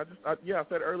watching. I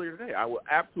said earlier today, I will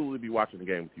absolutely be watching the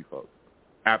game with you folks.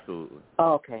 Absolutely.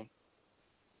 Oh, okay.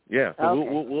 Yeah, so okay.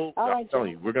 we'll All I'm right,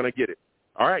 telling you, we're going to get it.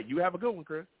 All right, you have a good one,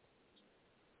 Chris.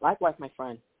 Likewise, my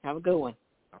friend. Have a good one.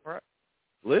 All right.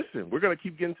 Listen, we're going to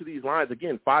keep getting to these lines.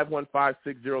 Again,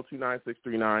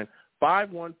 515-602-9639.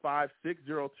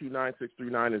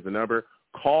 515-602-9639 is the number.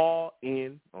 Call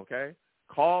in, okay?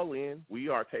 Call in. We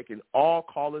are taking all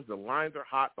callers. The lines are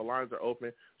hot. The lines are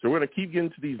open. So we're going to keep getting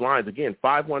to these lines. Again,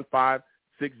 515-602-9639.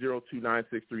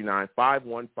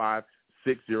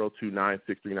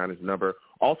 515-602-9639 is the number.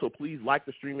 Also, please like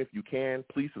the stream if you can.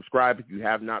 Please subscribe if you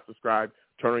have not subscribed.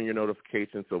 Turn on your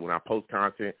notifications so when I post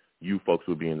content, you folks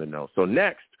will be in the know. So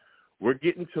next, we're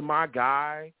getting to my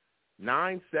guy,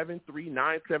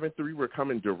 973. We're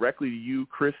coming directly to you.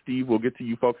 Chris, Steve, we'll get to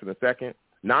you folks in a second.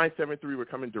 973, we're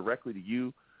coming directly to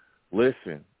you.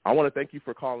 Listen, I want to thank you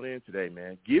for calling in today,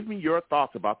 man. Give me your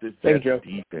thoughts about this Jets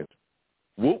defense.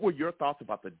 What were your thoughts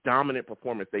about the dominant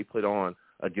performance they put on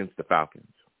against the Falcons?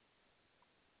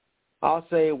 I'll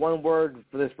say one word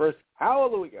for this first.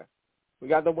 Hallelujah. We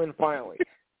got the win finally.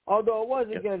 Although it was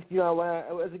against,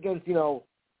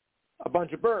 a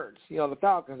bunch of birds, the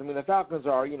Falcons. I mean, the Falcons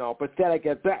are, pathetic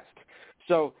at best.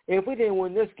 So if we didn't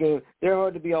win this game, there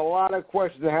had to be a lot of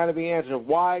questions that had to be answered.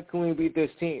 Why can we beat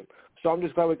this team? So I'm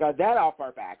just glad we got that off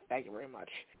our back. Thank you very much.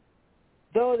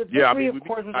 Though the victory, of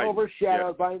course, was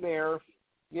overshadowed by Maye,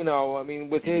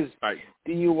 with his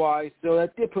DUI. So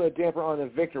that did put a damper on the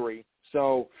victory.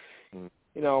 So, in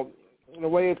a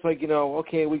way it's like,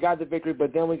 okay, we got the victory,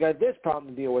 but then we got this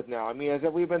problem to deal with now. I mean, as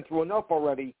if we've been through enough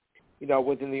already,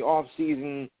 within the off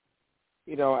season,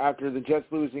 after the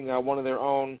Jets losing one of their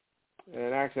own in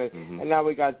an accident, and now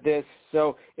we got this.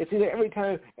 So it's either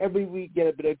every week get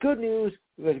a bit of good news,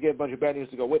 we're going to get a bunch of bad news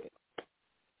to go with it.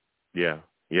 Yeah.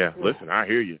 Listen, I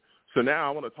hear you. So now I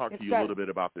want to talk to you a little bit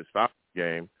about this Falcons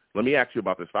game. Let me ask you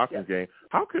about this Falcons game.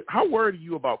 How worried are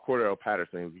you about Cordell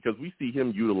Patterson? Because we see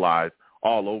him utilized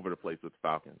all over the place with the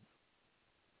Falcons.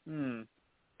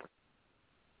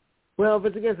 Well, if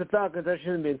it's against the Falcons, I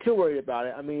shouldn't be too worried about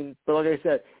it. I mean, but like I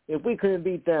said, if we couldn't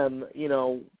beat them,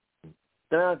 then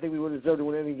I don't think we would deserve to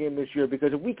win any game this year,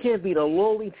 because if we can't beat a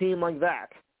lowly team like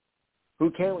that, who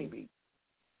can we beat?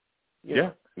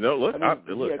 No, look, the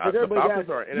Falcons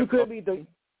are NFL. You could beat the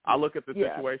I look at the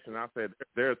situation and I said,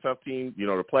 they're a tough team,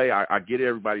 to play. I get it.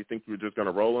 Everybody thinks we're just going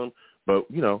to roll them. But,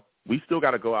 we still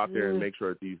got to go out there and make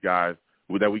sure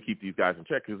that we keep these guys in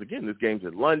check. Because, again, this game's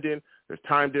in London. There's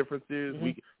time differences.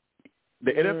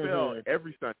 The NFL,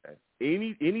 every Sunday,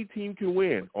 any team can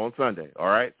win on Sunday, all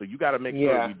right? So you got to make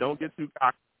sure we don't get too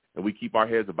cocky and we keep our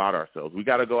heads about ourselves. We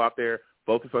got to go out there,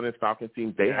 focus on this Falcons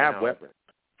team. They have weapons.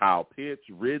 Kyle Pitts,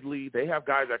 Ridley, they have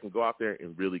guys that can go out there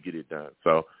and really get it done.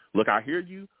 So, look, I hear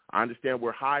you. I understand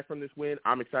we're high from this win.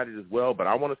 I'm excited as well, but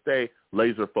I want to stay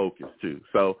laser focused too.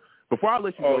 So before I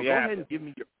let you go ahead and give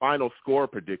me your final score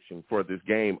prediction for this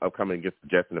game upcoming against the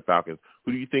Jets and the Falcons.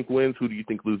 Who do you think wins? Who do you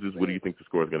think loses? What do you think the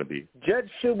score is going to be? Jets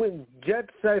should win. Jets,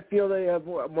 I feel they have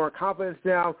more confidence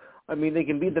now. I mean, they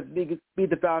can beat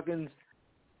the Falcons.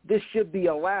 This should be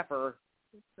a laugher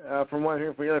from what I'm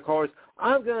hearing from the other callers.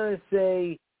 I'm going to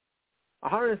say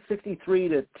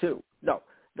 163-2. No.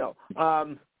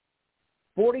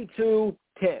 42-10.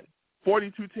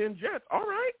 42-10 Jets. All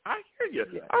right. I hear you.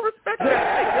 Yeah. I respect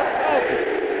that.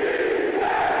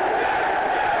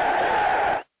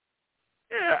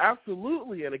 Yeah,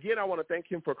 absolutely. And, again, I want to thank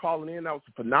him for calling in. That was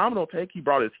a phenomenal take. He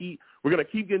brought his heat. We're going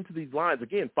to keep getting to these lines.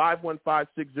 Again,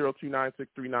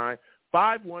 515-602-9639.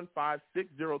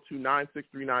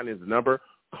 515-602-9639 is the number.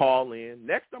 Call in.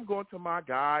 Next, I'm going to my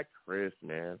guy, Chris,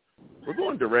 man. We're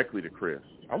going directly to Chris.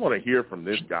 I want to hear from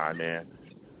this guy, man.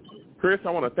 Chris,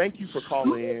 I want to thank you for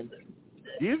calling in.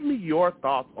 Give me your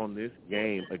thoughts on this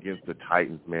game against the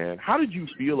Titans, man. How did you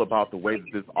feel about the way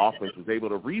that this offense was able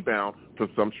to rebound from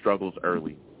some struggles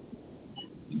early?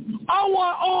 I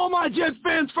want all my Jets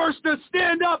fans first to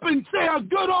stand up and say a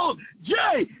good old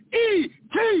Jets,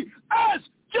 Jets,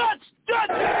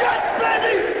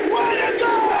 baby! Way to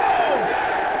go!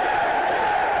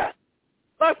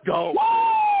 Let's go.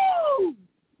 Woo!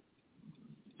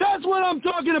 That's what I'm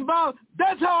talking about.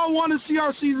 That's how I want to see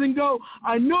our season go.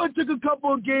 I know it took a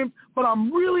couple of games, but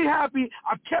I'm really happy.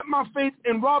 I kept my faith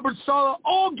in Robert Saleh.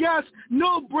 All gas,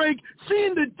 no break.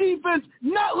 Seeing the defense,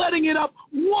 not letting it up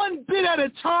one bit at a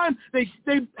time. They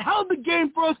held the game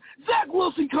for us. Zach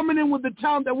Wilson coming in with the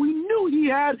talent that we knew he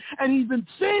had, and he's been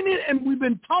saying it, and we've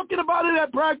been talking about it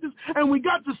at practice, and we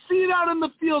got to see it out in the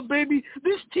field, baby.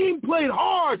 This team played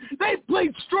hard. They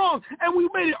played strong, and we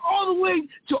made it all the way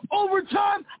to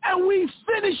overtime, and we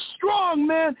finished strong,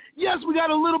 man. Yes, we got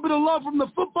a little bit of love from the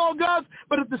football gods,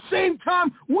 but at the same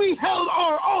time, we held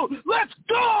our own. Let's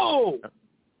go!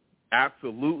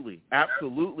 Absolutely. I'm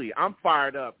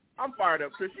fired up,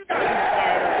 Chris. You got to be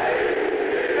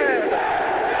fired up.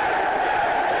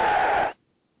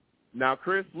 Now,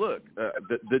 Chris, look,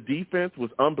 the defense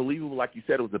was unbelievable. Like you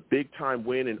said, it was a big-time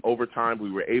win in overtime.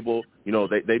 We were able,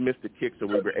 they missed a kick, so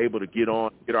we were able to get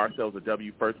ourselves a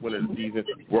W, first win of the season.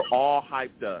 We're all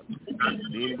hyped up.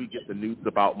 Then we get the news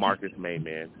about Marcus Maye,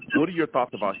 man. What are your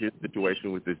thoughts about his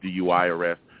situation with this DUI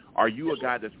arrest? Are you a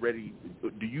guy that's ready?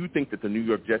 Do you think that the New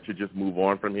York Jets should just move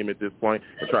on from him at this point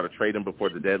and try to trade him before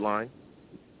the deadline?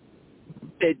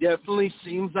 It definitely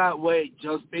seems that way,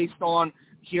 just based on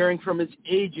hearing from his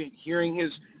agent, hearing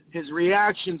his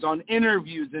reactions on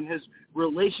interviews and his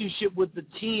relationship with the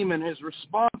team and his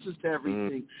responses to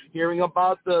everything, hearing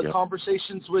about the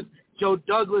conversations with Joe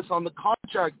Douglas on the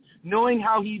contract, knowing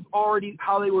how they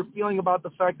were feeling about the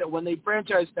fact that when they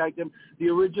franchise tagged him, the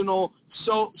original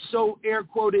so air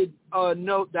quoted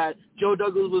note that Joe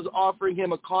Douglas was offering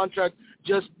him a contract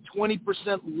just 20%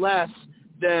 less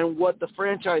than what the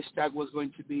franchise tag was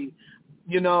going to be.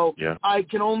 I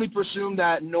can only presume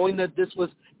that, knowing that this was,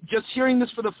 just hearing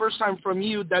this for the first time from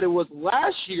you, that it was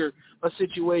last year a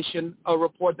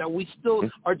report that we still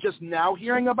are just now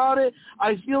hearing about it.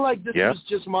 I feel like this is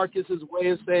just Marcus's way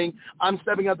of saying, I'm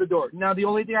stepping out the door. Now, the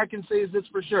only thing I can say is this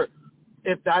for sure.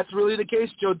 If that's really the case,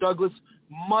 Joe Douglas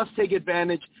must take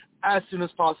advantage as soon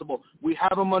as possible. We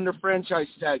have him under franchise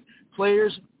tag.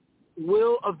 Players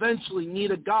will eventually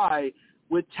need a guy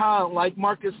with talent like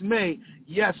Marcus Maye.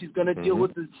 Yes, he's going to deal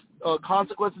with his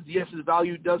consequences. Yes, his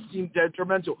value does seem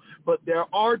detrimental. But there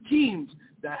are teams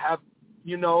that have,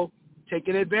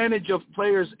 taken advantage of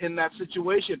players in that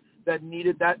situation that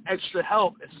needed that extra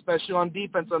help, especially on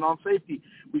defense and on safety.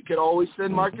 We could always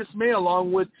send Marcus Maye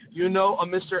along with, a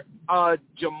Mr.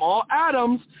 Jamal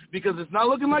Adams, because it's not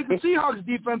looking like the Seahawks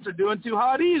defense are doing too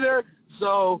hot either.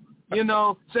 So,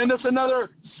 send us another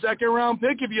second-round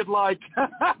pick if you'd like.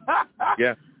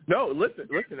 Yeah. No, listen.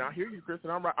 I hear you, Chris,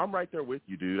 and I'm right there with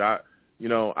you, dude. I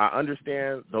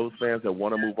understand those fans that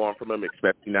want to move on from him,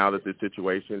 especially now that this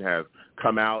situation has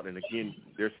come out. And again,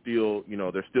 they're still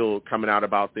coming out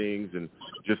about things and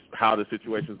just how the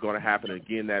situation is going to happen.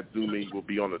 Again, that Zoom meeting will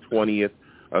be on the 20th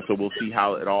So we'll see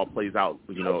how it all plays out,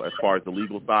 as far as the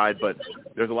legal side. But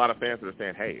there's a lot of fans that are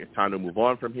saying, hey, it's time to move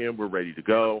on from him. We're ready to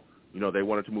go. They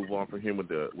wanted to move on from him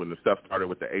when the stuff started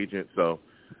with the agent. So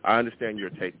I understand your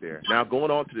take there. Now,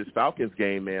 going on to this Falcons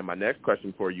game, man, my next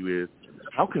question for you is,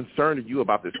 how concerned are you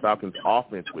about this Falcons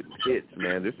offense with Pitts,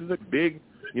 man? This is a big,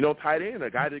 tight end, a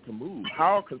guy that can move.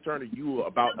 How concerned are you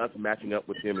about us matching up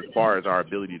with him as far as our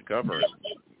ability to cover him?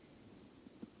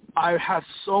 I have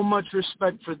so much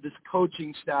respect for this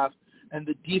coaching staff and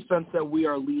the defense that we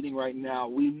are leading right now.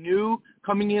 We knew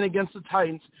coming in against the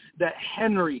Titans that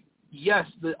Henry, yes,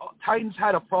 the Titans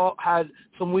had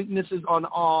some weaknesses on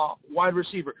wide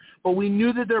receiver, but we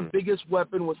knew that their biggest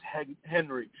weapon was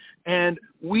Henry. And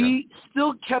we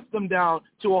still kept them down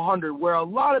to 100, where a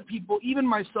lot of people, even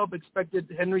myself, expected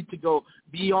Henry to go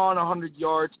beyond 100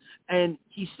 yards, and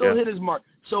he still hit his mark.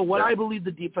 So what I believe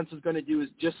the defense is going to do is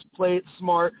just play it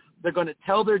smart. They're going to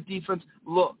tell their defense,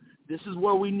 look, this is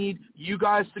where we need you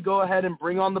guys to go ahead and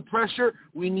bring on the pressure.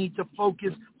 We need to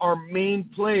focus our main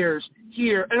players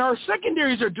here. And our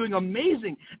secondaries are doing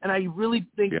amazing, and I really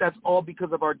think that's all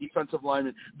because of our defensive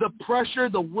linemen. The pressure,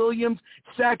 the Williams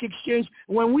sack exchange.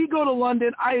 When we go to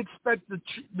London, I expect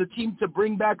the team to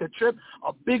bring back a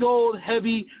big old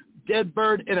heavy dead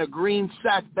bird in a green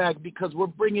sack bag, because we're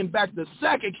bringing back the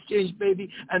sack exchange, baby,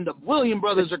 and the Williams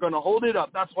brothers are going to hold it up.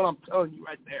 That's what I'm telling you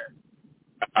right there.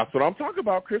 That's what I'm talking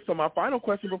about, Chris. So my final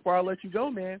question before I let you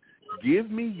go, man, give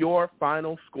me your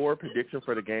final score prediction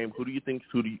for the game. Who do you think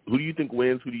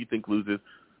wins? Who do you think loses?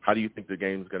 How do you think the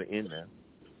game is going to end, man?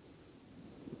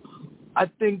 I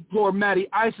think poor Matty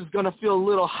Ice is going to feel a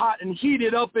little hot and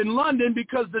heated up in London,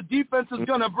 because the defense is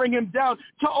going to bring him down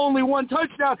to only one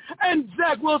touchdown, and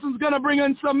Zach Wilson's going to bring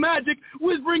in some magic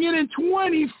with bringing in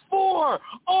 24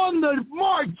 on the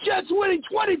mark. Jets winning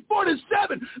 24-7.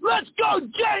 Let's go,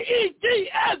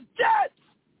 Jets! Jets!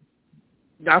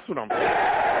 That's what I'm saying.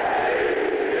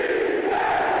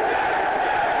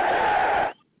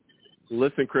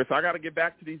 Listen, Chris, I got to get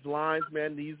back to these lines,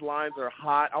 man. These lines are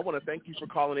hot. I want to thank you for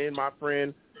calling in, my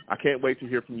friend. I can't wait to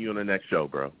hear from you on the next show,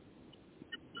 bro.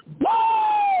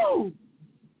 Woo!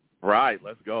 Right,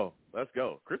 let's go.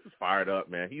 Chris is fired up,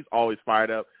 man. He's always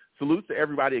fired up. Salute to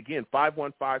everybody. Again,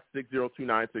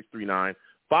 515-602-9639.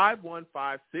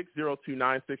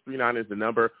 515-602-9639 is the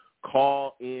number.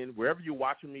 Call in wherever you're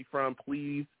watching me from.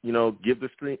 Please, give the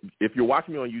stream. If you're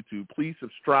watching me on YouTube, please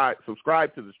subscribe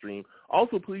to the stream.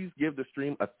 Also, please give the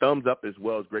stream a thumbs up as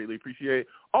well. It's greatly appreciated.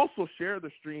 Also, share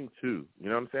the stream too. You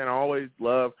know what I'm saying? I always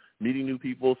love meeting new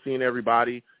people, seeing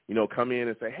everybody, come in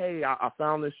and say, hey, I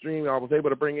found this stream I was able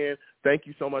to bring in. Thank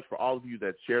you so much for all of you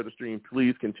that share the stream.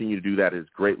 Please continue to do that. It's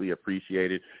greatly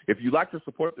appreciated. If you'd like to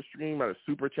support the stream, a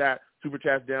super chat's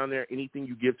down there. Anything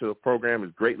you give to the program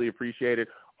is greatly appreciated.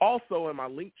 Also, in my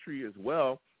link tree as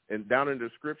well, and down in the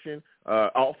description,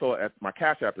 also at my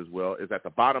Cash App as well, is at the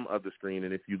bottom of the screen.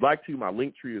 And if you'd like to, my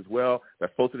link tree as well,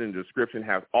 that's posted in the description,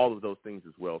 has all of those things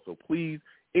as well. So please,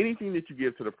 anything that you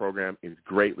give to the program is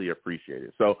greatly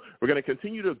appreciated. So we're going to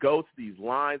continue to go to these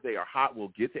lines. They are hot.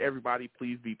 We'll get to everybody.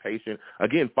 Please be patient.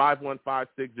 Again,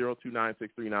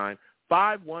 515-602-9639.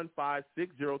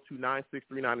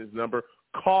 515-602-9639 is the number.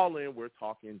 Call in. We're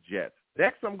talking Jets.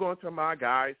 Next, I'm going to my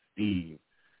guy, Steve.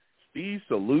 Steve,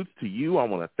 salutes to you. I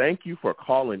want to thank you for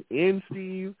calling in,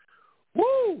 Steve.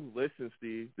 Woo! Listen,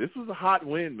 Steve, this was a hot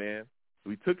win, man.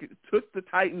 We took the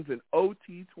Titans in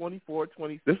OT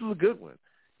 24-20. This was a good one.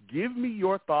 Give me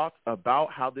your thoughts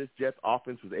about how this Jets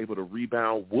offense was able to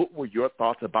rebound. What were your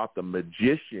thoughts about the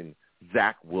magician,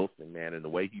 Zach Wilson, man, and the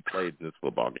way he played in this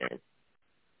football game?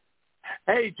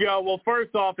 Hey, Joe. Well,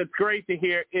 first off, it's great to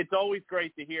hear. It's always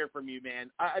great to hear from you,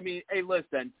 man. I mean, hey,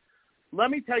 listen. Let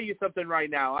me tell you something right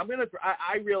now. I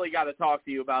really got to talk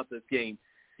to you about this game.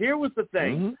 Here was the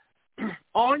thing. Mm-hmm.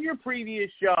 On your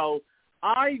previous show,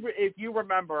 if you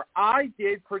remember, I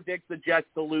did predict the Jets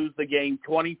to lose the game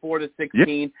 24-16,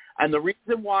 yep. And the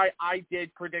reason why I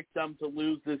did predict them to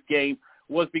lose this game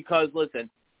was because, listen,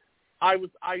 I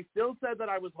still said that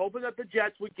I was hoping that the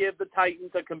Jets would give the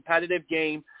Titans a competitive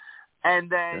game, and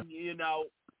then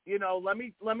let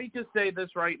me just say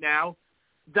this right now,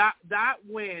 that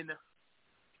win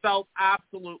felt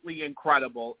absolutely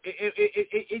incredible.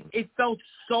 It felt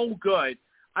so good.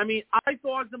 I mean, I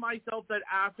thought to myself that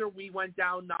after we went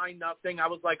down 9-0, I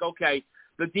was like, okay,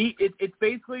 it's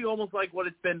basically almost like what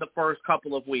it's been the first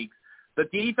couple of weeks. The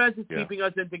defense is keeping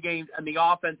us into games, and the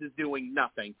offense is doing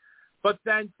nothing. But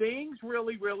then things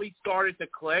really, really started to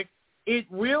click. It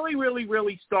really, really,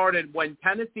 really started when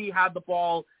Tennessee had the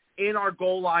ball in our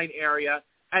goal line area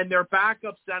and their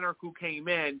backup center who came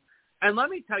in. And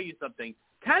let me tell you something.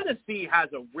 Tennessee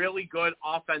has a really good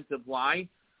offensive line.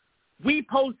 We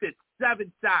posted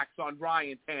 7 sacks on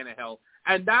Ryan Tannehill,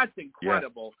 and that's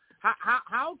incredible. Yeah.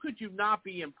 How could you not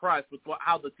be impressed with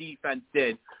how the defense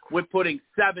did with putting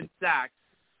 7 sacks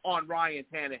on Ryan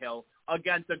Tannehill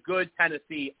against a good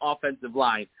Tennessee offensive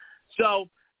line? So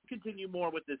continue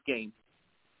more with this game.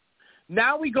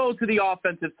 Now we go to the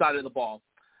offensive side of the ball.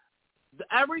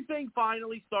 Everything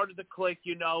finally started to click,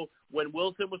 when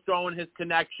Wilson was throwing his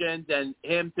connections and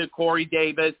him to Corey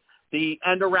Davis. The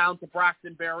end around to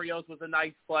Braxton Berrios was a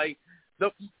nice play.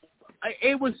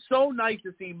 It was so nice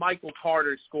to see Michael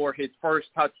Carter score his first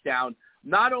touchdown,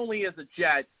 not only as a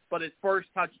Jet, but his first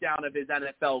touchdown of his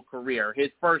NFL career, his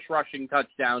first rushing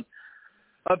touchdown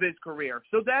of his career.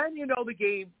 So then, the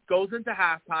game goes into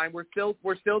halftime. We're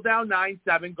still down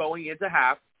 9-7 going into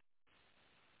half.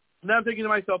 And I'm thinking to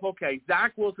myself, okay,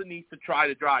 Zach Wilson needs to try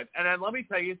to drive. And then let me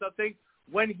tell you something.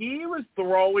 When he was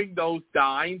throwing those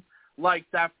dimes, like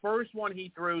that first one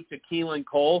he threw to Keelan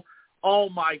Cole, oh,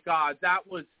 my God, that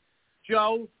was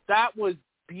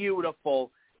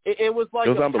beautiful. It was like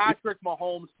a Patrick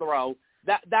Mahomes throw.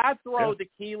 That throw to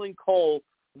Keelan Cole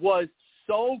was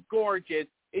so gorgeous.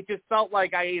 It just felt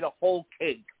like I ate a whole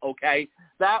cake, okay?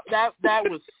 That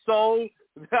was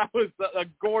a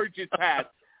gorgeous pass.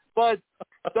 But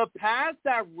the pass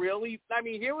that really,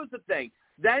 here was the thing.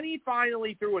 Then he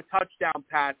finally threw a touchdown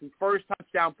pass, his first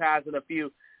touchdown pass in a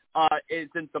few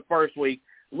since the first week.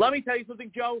 Let me tell you something,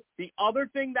 Joe. The other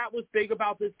thing that was big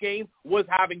about this game was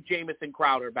having Jamison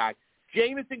Crowder back.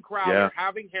 Jamison Crowder,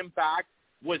 having him back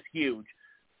was huge.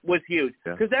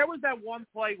 Because there was that one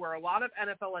play where a lot of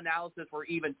NFL analysis were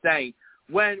even saying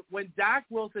when Zach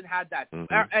Wilson had that,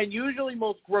 and usually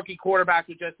most rookie quarterbacks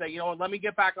would just say, let me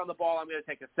get back on the ball, I'm going to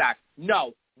take a sack.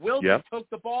 No, Wilson took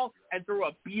the ball and threw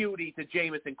a beauty to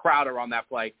Jamison Crowder on that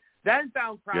play. Then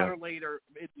found Crowder later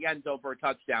at the end zone for a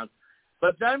touchdown.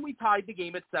 But then we tied the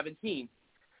game at 17.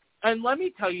 And let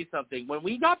me tell you something. When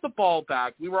we got the ball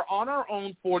back, we were on our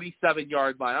own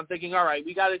 47-yard line. I'm thinking, all right,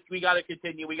 we got to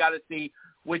continue. We got to see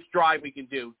which drive we can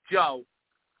do. Joe,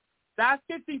 that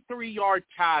 53-yard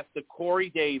pass to Corey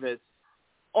Davis,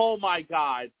 oh, my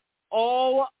God.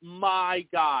 Oh, my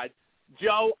God.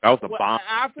 Joe, that was a bomb.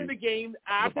 After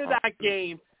that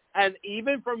game, and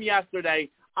even from yesterday,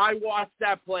 I watched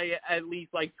that play at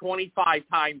least like 25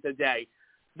 times a day.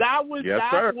 That was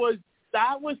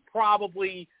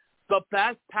probably the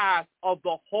best pass of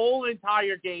the whole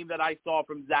entire game that I saw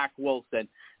from Zach Wilson.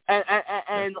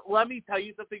 And let me tell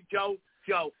you something, Joe,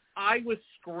 I was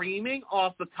screaming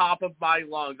off the top of my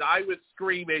lungs. I was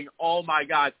screaming, oh, my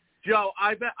God. Joe,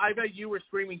 I bet you were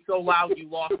screaming so loud you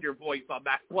lost your voice on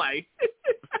that play.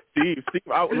 Steve,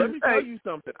 let me tell you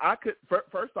something.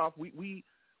 First off,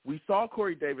 we saw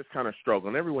Corey Davis kind of struggle,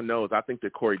 and everyone knows I think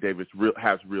that Corey Davis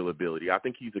has real ability. I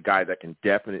think he's a guy that can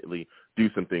definitely do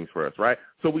some things for us, right?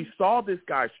 So we saw this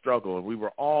guy struggle, and we were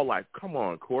all like, come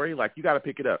on, Corey, like you got to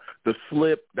pick it up. The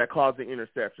slip that caused the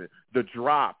interception, the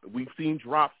drop. We've seen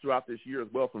drops throughout this year as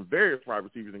well from various wide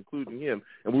receivers, including him,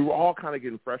 and we were all kind of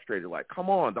getting frustrated, like, come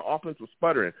on, the offense was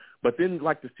sputtering. But then,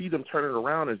 like, to see them turn it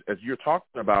around as you're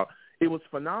talking about, it was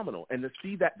phenomenal. And to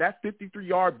see that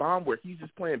 53-yard bomb where he's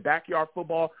just playing backyard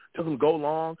football, doesn't go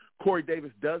long, Corey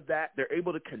Davis does that. They're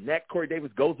able to connect. Corey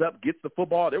Davis goes up, gets the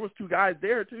football. There was 2 guys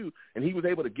there, too, and he was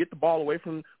able to get the ball away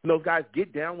from those guys,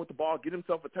 get down with the ball, get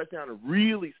himself a touchdown, and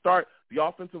really start the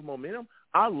offensive momentum.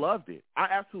 I loved it. I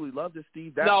absolutely loved it,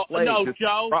 Steve. That play just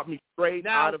Joe, brought me straight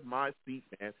out of my seat,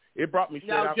 man. It brought me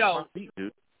straight out of my seat,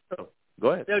 dude. So,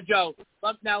 go ahead. No, Joe,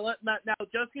 now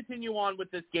just continue on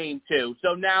with this game, too.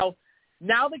 So now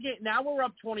we're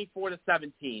up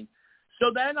 24-17.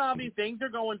 So then, obviously, things are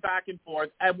going back and forth.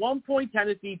 At one point,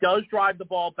 Tennessee does drive the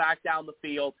ball back down the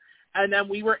field, and then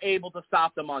we were able to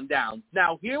stop them on downs.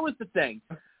 Now, here was the thing.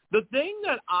 The thing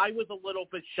that I was a little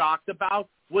bit shocked about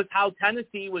was how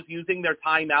Tennessee was using their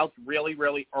timeouts really,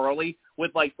 really early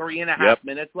with like 3.5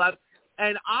 minutes left.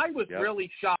 And I was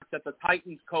really shocked that the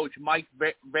Titans coach, Mike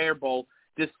Vrabel,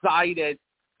 decided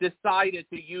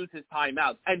to use his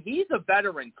timeouts. And he's a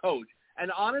veteran coach.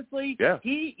 And honestly,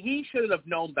 he should have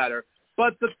known better.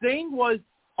 But the thing was,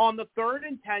 on the 3rd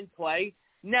and 10 play,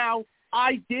 now,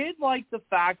 I did like the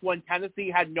fact when Tennessee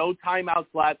had no timeouts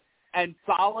left and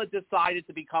Saleh decided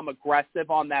to become aggressive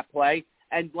on that play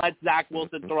and let Zach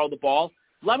Wilson throw the ball.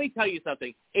 Let me tell you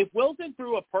something. If Wilson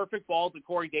threw a perfect ball to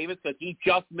Corey Davis because he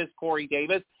just missed Corey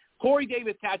Davis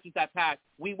catches that pass,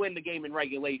 we win the game in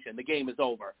regulation. The game is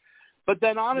over. But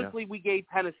then, honestly, we gave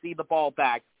Tennessee the ball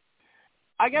back.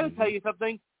 I got to tell you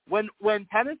something. When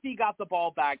Tennessee got the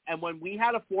ball back and when we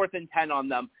had a 4th and 10 on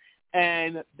them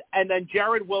and then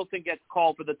Jared Wilson gets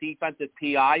called for the defensive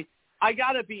PI, I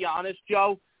got to be honest,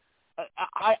 Joe,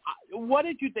 what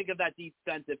did you think of that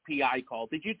defensive PI call?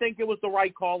 Did you think it was the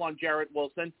right call on Jarrett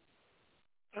Wilson?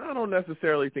 I don't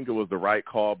necessarily think it was the right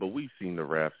call, but we've seen the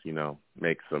refs,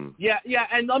 make some. Yeah,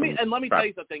 and let me tell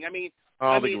you something.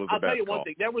 I'll tell you one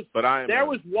thing. There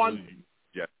was one.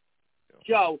 Yeah.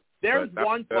 Joe, there's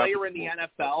one player in the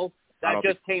NFL that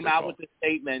just came out with a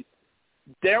statement.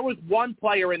 There was one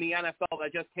player in the NFL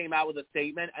that just came out with a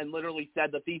statement and literally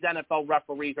said that these NFL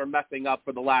referees are messing up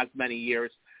for the last many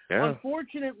years. Yeah.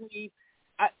 Unfortunately,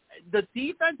 the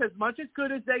defense, as much as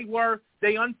good as they were,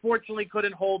 they unfortunately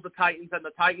couldn't hold the Titans, and the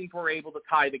Titans were able to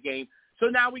tie the game. So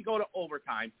now we go to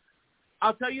overtime.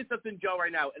 I'll tell you something, Joe,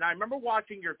 right now, and I remember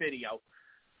watching your video.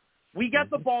 We get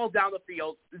the ball down the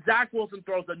field. Zach Wilson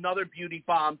throws another beauty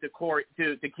bomb to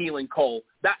Keelan Cole.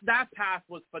 That pass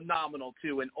was phenomenal,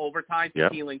 too, in overtime to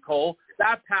Keelan Cole.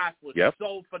 That pass was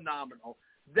so phenomenal.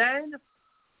 Then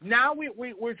now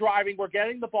we're driving. We're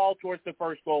getting the ball towards the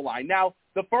first goal line. Now,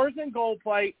 the first and goal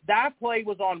play, that play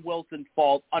was on Wilson's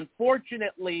fault.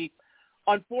 Unfortunately,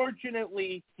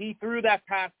 he threw that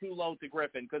pass too low to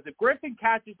Griffin, because if Griffin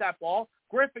catches that ball,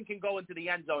 Griffin can go into the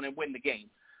end zone and win the game.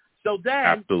 So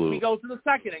then we go to the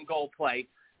second and goal play,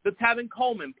 the Tevin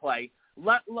Coleman play.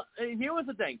 Here was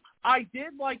the thing. I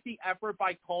did like the effort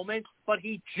by Coleman, but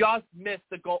he just missed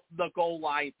the goal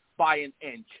line by an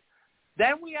inch.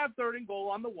 Then we have third and goal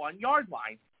on the 1-yard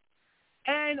line.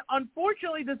 And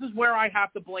unfortunately, this is where I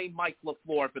have to blame Mike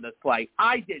LaFleur for this play.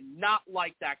 I did not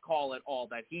like that call at all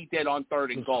that he did on third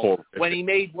and goal when he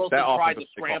made Wilson try to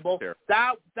scramble.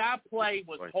 That play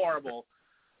was horrible.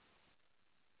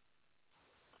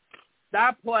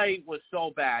 That play was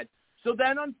so bad. So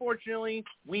then, unfortunately,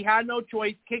 we had no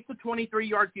choice. Kick the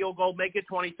 23-yard field goal, make it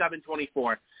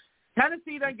 27-24.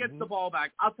 Tennessee then gets the ball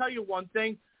back. I'll tell you one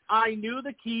thing. I knew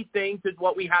the key things is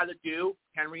what we had to do,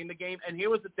 Henry, in the game. And here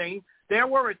was the thing. There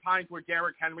were times where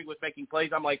Derrick Henry was making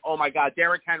plays. I'm like, oh, my God,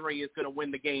 Derrick Henry is going to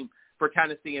win the game for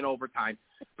Tennessee in overtime.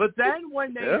 But then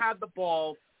when they had the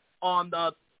ball on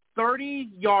the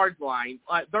 30-yard line,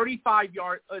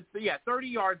 35-yard,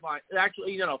 30-yard line,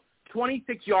 actually,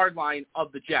 26-yard line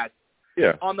of the Jets.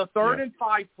 Yeah. On the 3rd and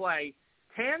 5 play,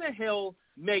 Tannehill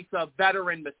makes a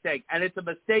veteran mistake, and it's a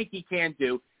mistake he can't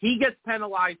do. He gets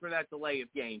penalized for that delay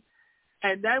of game.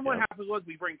 And then what happens was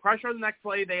we bring pressure on the next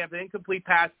play. They have an incomplete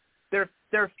pass.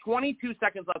 There's 22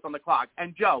 seconds left on the clock.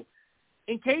 And, Joe,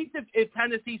 in case if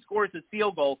Tennessee scores a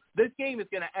field goal, this game is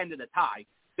going to end in a tie.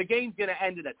 The game's going to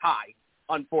end in a tie,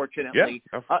 unfortunately.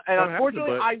 Yeah, and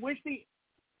unfortunately, I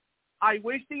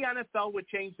wish the NFL would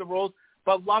change the rules,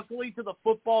 but luckily to the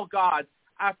football gods,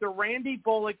 after Randy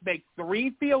Bullock makes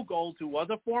 3 field goals, who was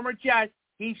a former Jet,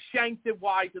 he shanked it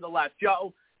wide to the left.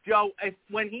 Joe,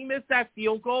 when he missed that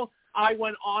field goal, I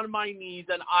went on my knees,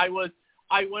 and I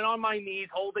went on my knees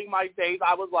holding my face.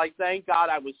 I was like, thank God.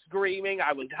 I was screaming.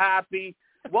 I was happy.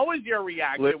 What was your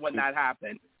reaction when that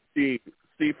happened? Steve,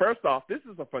 first off, this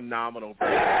is a phenomenal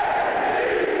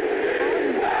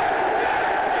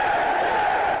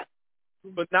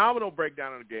phenomenal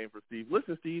breakdown of the game for Steve.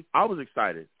 Listen, Steve, I was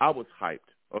excited. I was hyped,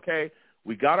 okay?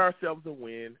 We got ourselves a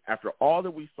win. After all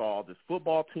that we saw, this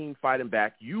football team fighting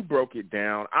back, you broke it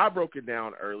down. I broke it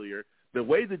down earlier. The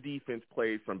way the defense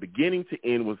played from beginning to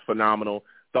end was phenomenal.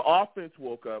 The offense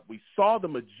woke up. We saw the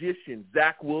magician,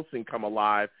 Zach Wilson, come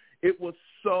alive. It was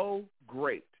so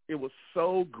great. It was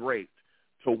so great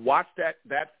to watch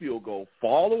that field goal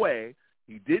fall away.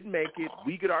 He didn't make it.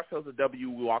 We get ourselves a W.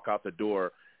 We walk out the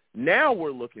door. Now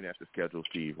we're looking at the schedule,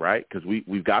 Steve, right? Because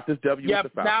we've got this W with the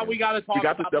Falcons. Now we got to talk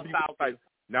about the Falcons.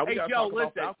 Now we got to talk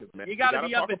about Falcons, man. You got to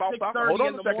be up at 6:30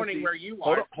 in the morning where you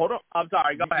are. Hold on. I'm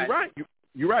sorry. Go ahead. You're right.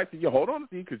 You're right. So hold on,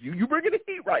 Steve, because you bringing the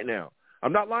heat right now.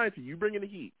 I'm not lying to you. You bringing the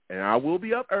heat. And I will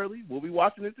be up early. We'll be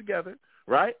watching it together,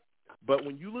 right? But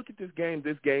when you look at this game's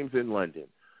in London.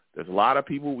 There's a lot of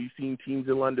people, we've seen teams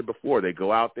in London before. They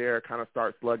go out there, kind of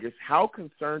start sluggish. How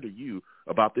concerned are you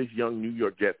about this young New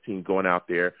York Jets team going out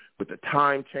there with the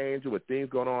time change and with things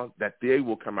going on, that they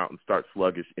will come out and start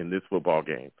sluggish in this football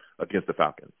game against the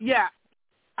Falcons? Yeah,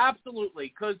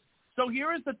 absolutely. So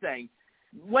here is the thing.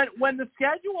 When the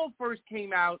schedule first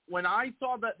came out, when I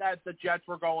saw that the Jets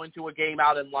were going to a game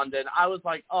out in London, I was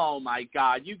like, oh, my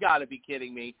God, you got to be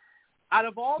kidding me. Out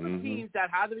of all the teams that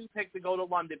had to be picked to go to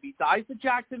London, besides the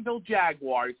Jacksonville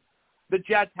Jaguars, the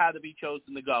Jets had to be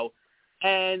chosen to go.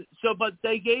 And so, but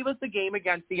they gave us the game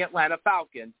against the Atlanta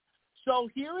Falcons. So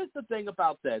here is the thing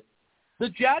about this. The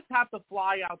Jets have to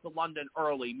fly out to London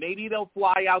early. Maybe they'll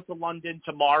fly out to London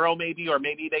tomorrow, or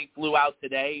maybe they flew out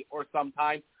today or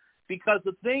sometime. Because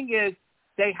the thing is,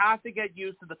 they have to get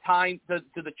used to the time, to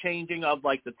the changing of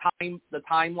like the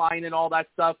timeline and all that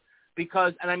stuff.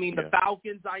 because, and I mean, the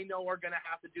Falcons I know are going to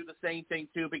have to do the same thing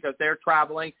too because they're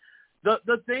traveling.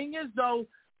 The thing is, though,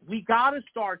 we got to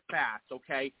start fast,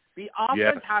 okay? The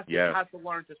offense has to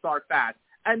learn to start fast.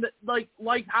 And like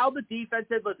how the defense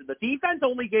did, listen, the defense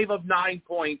only gave up 9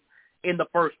 points in the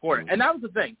first quarter. And that was the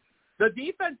thing. The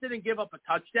defense didn't give up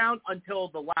a touchdown until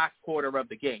the last quarter of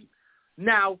the game.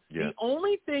 Now, the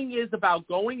only thing is about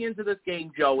going into this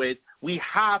game, Joe, is we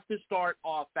have to start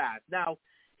off fast. Now,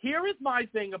 here is my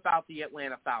thing about the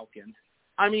Atlanta Falcons.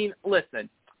 I mean, listen,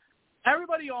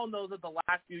 everybody all knows that the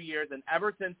last few years and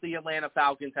ever since the Atlanta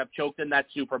Falcons have choked in that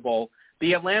Super Bowl,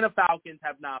 the Atlanta Falcons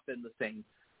have not been the same.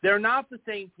 They're not the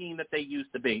same team that they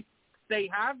used to be. They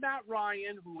have Matt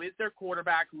Ryan, who is their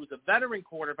quarterback, who is a veteran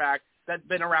quarterback that's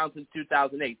been around since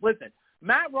 2008. Listen,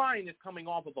 Matt Ryan is coming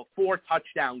off of a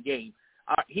 4-touchdown game.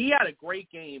 He had a great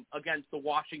game against the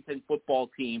Washington football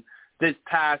team this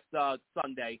past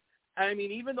Sunday. I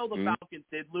mean, even though the Falcons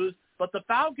did lose, but the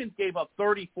Falcons gave up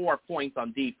 34 points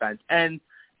on defense, and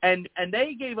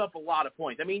they gave up a lot of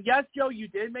points. I mean, yes, Joe, you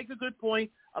did make a good point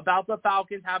about the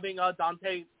Falcons having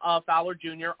Dante Fowler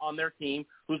Jr. on their team,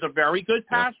 who's a very good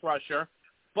pass rusher.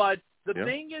 But the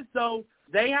thing is, though,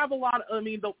 they have a lot – I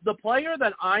mean, the player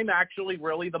that I'm actually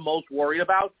really the most worried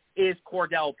about is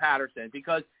Cordell Patterson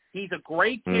because he's a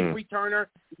great kick returner.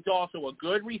 He's also a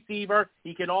good receiver.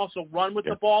 He can also run with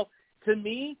the ball. To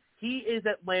me, he is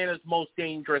Atlanta's most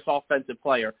dangerous offensive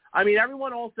player. I mean,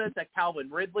 everyone all says that Calvin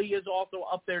Ridley is also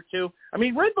up there too. I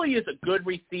mean, Ridley is a good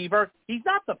receiver. He's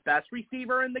not the best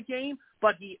receiver in the game,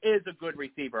 but he is a good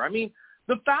receiver. I mean,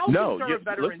 the Falcons are a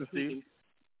veteran team.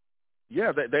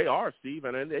 Yeah, they are, Steve,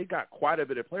 and they got quite a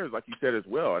bit of players, like you said as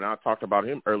well, and I talked about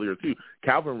him earlier too.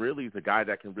 Calvin Ridley is a guy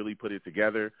that can really put it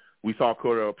together. We saw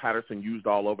Cordell Patterson used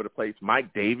all over the place.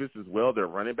 Mike Davis as well, their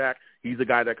running back. He's a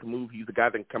guy that can move. He's a guy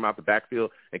that can come out the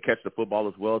backfield and catch the football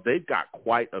as well. They've got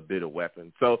quite a bit of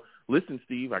weapons. So, listen,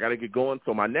 Steve, I got to get going.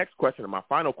 So my next question and my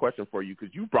final question for you,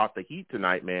 because you brought the heat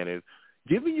tonight, man, is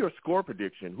give me your score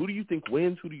prediction. Who do you think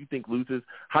wins? Who do you think loses?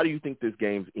 How do you think this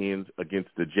game ends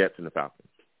against the Jets and the Falcons?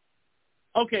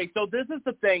 Okay, so this is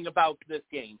the thing about this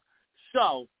game.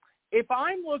 So if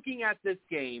I'm looking at this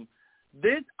game,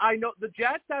 I know the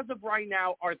Jets as of right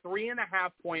now are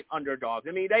 3.5-point underdogs.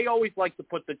 I mean, they always like to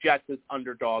put the Jets as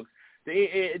underdogs,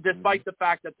 despite the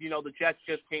fact that, you know, the Jets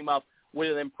just came up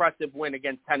with an impressive win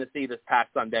against Tennessee this past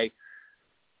Sunday.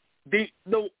 The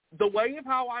way of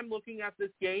how I'm looking at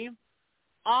this game,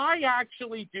 I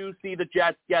actually do see the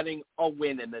Jets getting a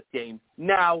win in this game.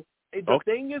 Now, the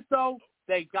thing is, though,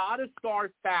 they got to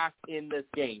start fast in this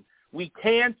game. We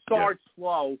can't start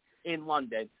slow in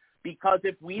London because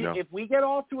if we get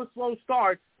off to a slow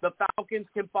start, the Falcons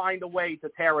can find a way to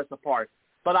tear us apart.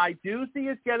 But I do see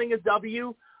us getting a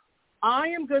W. I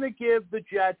am going to give the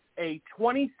Jets a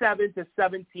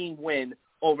 27-17 win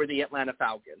over the Atlanta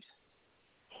Falcons.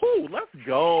 Ooh, let's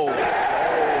go.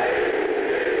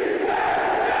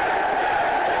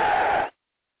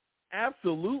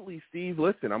 Absolutely, Steve.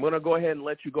 Listen, I'm going to go ahead and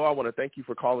let you go. I want to thank you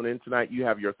for calling in tonight. You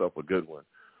have yourself a good one.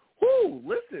 Whoo,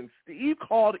 listen, Steve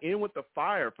called in with the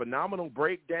fire. Phenomenal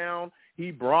breakdown.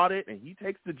 He brought it, and he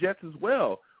takes the Jets as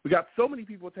well. We got so many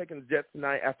people taking the Jets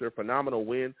tonight after a phenomenal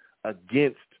win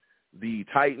against the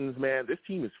Titans, man. This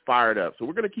team is fired up. So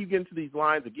we're going to keep getting to these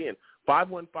lines again.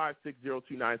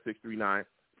 515-602-9639.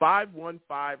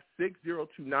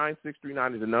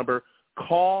 515-602-9639 is the number.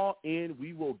 Call in.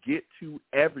 We will get to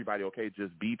everybody, okay?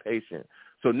 Just be patient.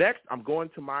 So next, I'm going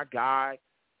to my guy,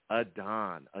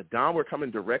 Adon. Adon, we're coming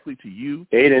directly to you.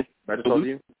 Aiden, I just told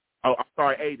you. Oh, I'm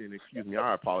sorry, Aiden. Excuse me.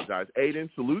 I apologize.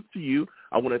 Aiden, salute to you.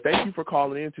 I want to thank you for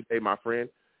calling in today, my friend.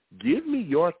 Give me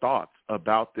your thoughts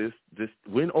about this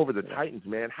win over the Titans,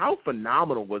 man. How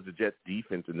phenomenal was the Jets'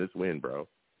 defense in this win, bro?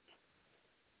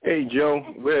 Hey, Joe,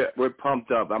 we're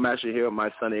pumped up. I'm actually here with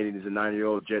my son, Aiden. He's a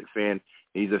 9-year-old Jet fan.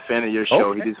 He's a fan of your show.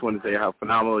 Okay. He just wanted to say how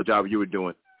phenomenal a job you were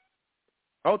doing.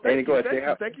 Oh, thank you. Go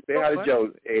ahead. Say hi to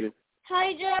Joe, Aiden.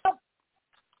 Hi, Joe.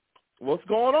 What's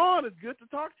going on? It's good to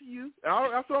talk to you.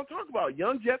 That's what I'm talking about.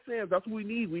 Young Jets fans, that's what we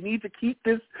need. We need to keep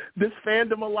this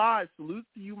fandom alive. Salute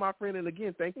to you, my friend. And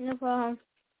again, thank you. No problem.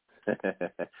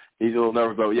 He's a little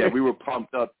nervous, but yeah, we were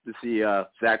pumped up to see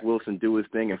Zach Wilson do his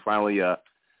thing and finally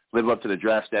live up to the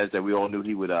draft stats that we all knew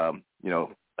he would, live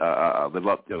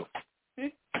up to.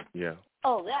 Yeah.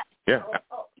 Oh, that. Yeah.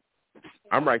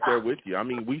 I'm right there with you. I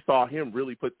mean, we saw him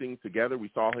really put things together.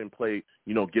 We saw him play,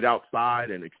 get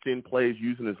outside and extend plays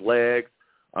using his legs.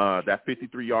 That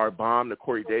 53-yard bomb to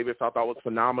Corey Davis I thought was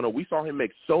phenomenal. We saw him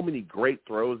make so many great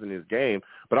throws in his game,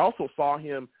 but also saw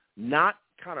him not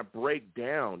kind of break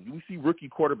down. You see rookie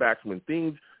quarterbacks when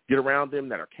things get around them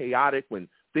that are chaotic, when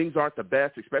things aren't the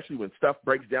best, especially when stuff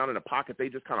breaks down in the pocket, they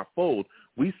just kind of fold.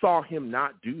 We saw him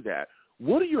not do that.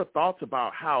 What are your thoughts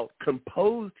about how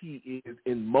composed he is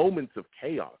in moments of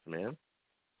chaos, man?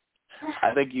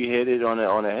 I think you hit it on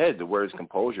the head. The word is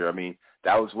composure. I mean,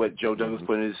 that was what Joe Douglas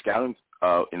put in his scouting,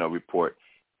 report,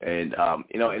 and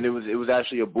and it was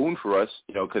actually a boon for us,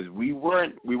 because we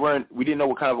didn't know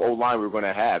what kind of O-line we were going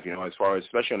to have, as far as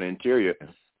especially on the interior.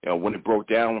 When it broke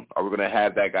down, are we going to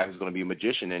have that guy who's going to be a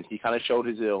magician? And he kind of showed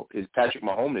his Patrick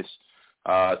Mahomes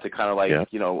to kind of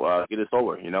get us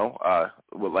over. I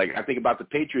think about the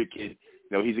Patriot kid.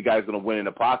 He's a guy who's going to win in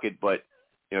the pocket, but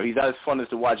he's not as fun as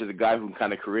to watch as a guy who can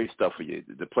kind of create stuff for you,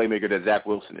 the playmaker that Zach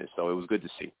Wilson is. So it was good to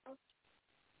see.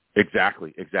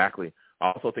 Exactly.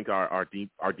 I also think our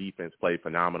defense played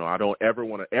phenomenal. I don't ever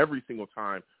want to, every single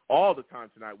time, all the time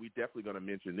tonight, we're definitely going to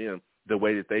mention them. The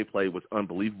way that they played was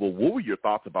unbelievable. What were your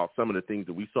thoughts about some of the things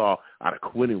that we saw out of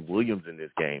Quinnen Williams in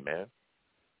this game, man?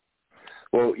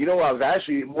 Well, I was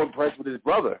actually more impressed with his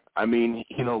brother. I mean,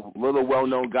 little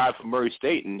well-known guy from Murray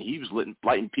State, and he was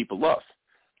lighting people up.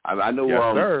 I know.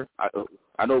 Yes, sir.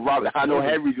 I know Robert. I know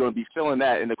Henry's going to be filling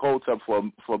that in the cold tub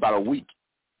for about a week.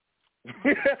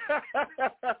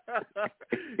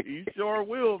 He sure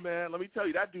will, man. Let me tell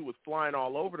you, that dude was flying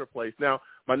all over the place. Now,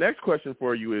 my next question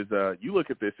for you is, you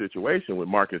look at this situation with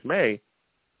Marcus Maye.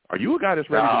 Are you a guy that's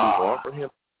ready to move on from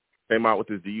him? Came out with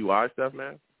his DUI stuff,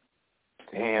 man.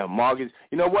 Damn, Marcus.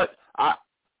 You know what?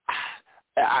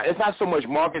 It's not so much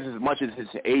Marcus as much as his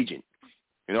agent.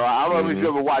 I don't know if you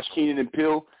ever watched Keenan and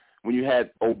Peele when you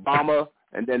had Obama,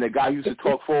 and then the guy who used to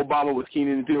talk for Obama was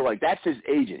Keenan and Peele. Like, that's his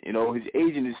agent. His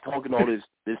agent is talking all this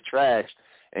trash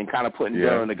and kind of putting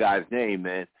down the guy's name,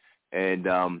 man. And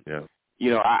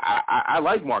I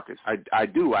like Marcus. I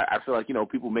do. I feel like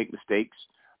people make mistakes.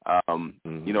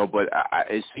 But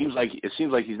it seems like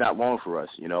he's not long for us.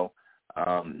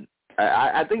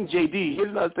 I think JD.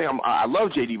 Here's another thing. I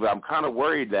love JD, but I'm kind of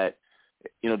worried that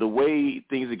the way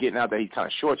things are getting out, that he's kind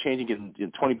of shortchanging,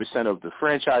 getting 20% of the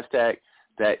franchise tag.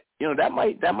 That that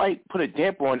might put a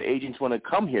damper on agents when they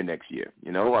come here next year.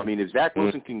 I mean, if Zach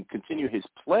Wilson can continue his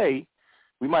play,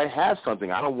 we might have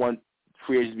something. I don't want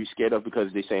free agents to be scared of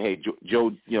because they say, hey,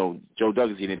 Joe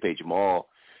Douglas, he didn't pay Jamal.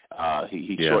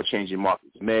 He shortchanging Marcus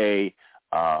Maye.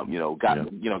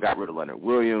 Got rid of Leonard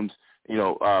Williams.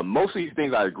 Most of these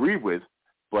things I agree with,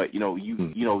 but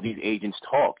these agents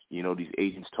talk. These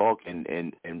agents talk,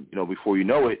 and before you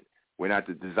know it, we're not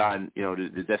the design.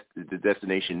 The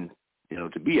destination.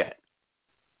 To be at.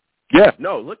 Yeah,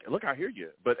 no, look, I hear you.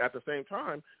 But at the same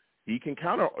time, he can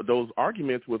counter those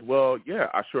arguments with, well, yeah,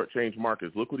 I shortchanged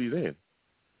Marcus. Look what he's in.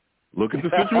 Look at the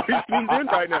situation he's in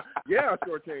right now. Yeah, I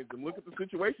shortchanged him. Look at the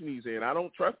situation he's in. I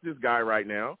don't trust this guy right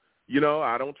now.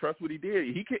 I don't trust what he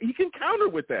did. He can counter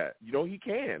with that. He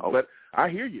can. Oh. But I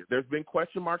hear you. There's been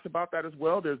question marks about that as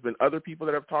well. There's been other people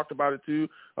that have talked about it too,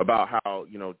 about how,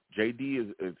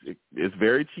 JD is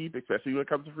very cheap, especially when it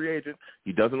comes to free agents.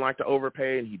 He doesn't like to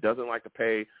overpay, and he doesn't like to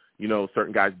pay,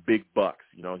 certain guys big bucks.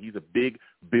 He's a big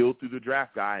build through the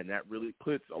draft guy, and that really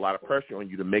puts a lot of pressure on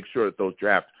you to make sure that those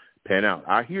drafts pan out.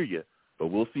 I hear you, but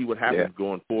we'll see what happens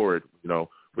going forward,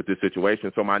 with this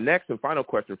situation. So my next and final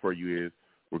question for you is,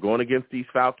 we're going against these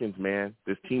Falcons, man.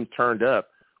 This team turned up.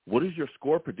 What is your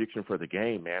score prediction for the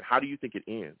game, man? How do you think it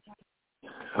ends?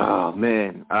 Oh,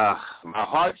 man. My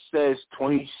heart says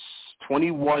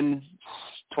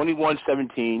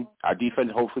 21-17. Our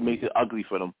defense hopefully makes it ugly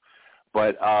for them.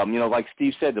 But, like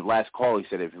Steve said, the last call, he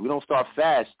said, if we don't start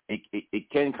fast, it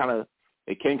can kind of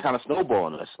snowball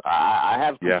on us. I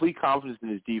have complete confidence in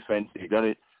his defense. They've done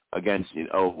it against,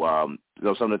 some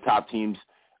of the top teams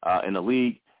in the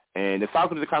league. And the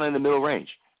Falcons are kind of in the middle range.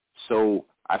 So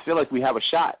I feel like we have a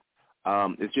shot.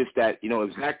 It's just that,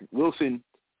 if Zach Wilson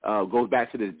goes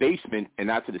back to the basement and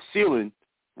not to the ceiling,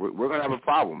 we're going to have a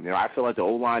problem. I feel like the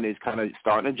O-line is kind of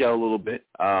starting to gel a little bit.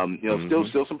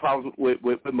 Still some problems with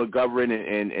McGovern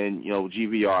and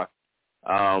GVR.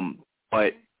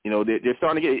 But, they're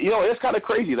starting to get, it's kind of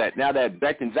crazy that now that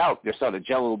Becton's out, they're starting to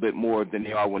gel a little bit more than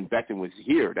they are when Becton was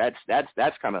here. That's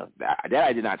kind of, that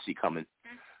I did not see coming.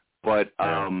 But,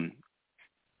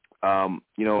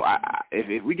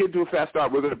 if we get to a fast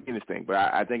start, we're going to be in this thing. But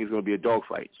I think it's going to be a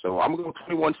dogfight. So I'm going to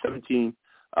go 21-17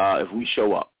 if we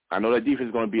show up. I know that defense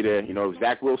is going to be there. If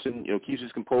Zach Wilson, keeps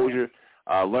his composure,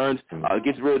 learns,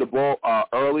 gets rid of the ball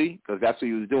early, because that's what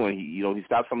he was doing. He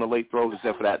stopped some of the late throws,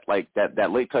 except for that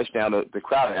late touchdown to the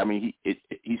crowd. I mean,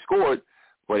 he scored,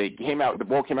 but the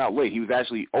ball came out late. He was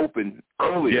actually open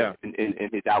early in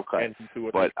his outcut.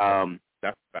 But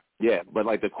but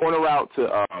like the corner route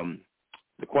to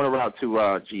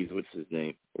what's his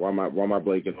name? Why am I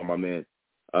blanking on my man?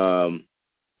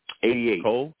 88.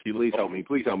 Cole? Please help me.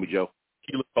 Please help me, Joe.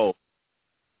 Keelan Cole.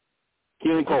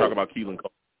 Keelan Cole. Talk about Keelan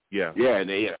Cole. Yeah. Yeah, and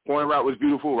the point route was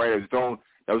beautiful, right?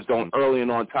 That was thrown early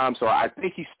and on time. So I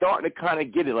think he's starting to kind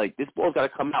of get it. Like, this ball's got to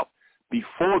come out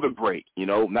before the break,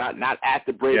 not at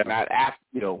the break, not after,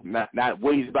 not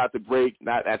when he's about to break,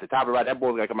 not at the top of the route. That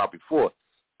ball's got to come out before,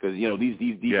 because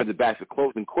these defensive backs are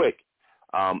closing quick.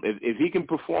 If he can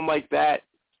perform like that,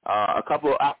 a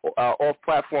couple of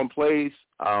off-platform plays,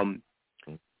 I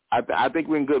think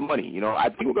we're in good money. I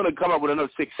think we're going to come up with another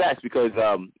 6 sacks because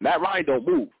Matt Ryan don't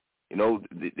move.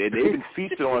 They've been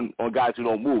feasted on guys who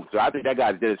don't move. So I think that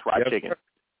guy's dead as fried chicken.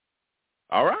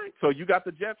 All right. So you got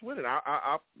the Jets winning.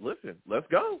 I listen, let's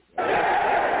go.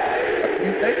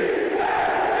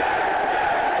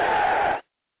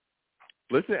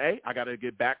 Listen, hey, I got to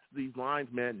get back to these lines,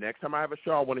 man. Next time I have a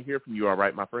show, I want to hear from you. All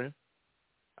right, my friend?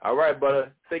 All right,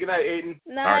 brother. Say good night, Aiden.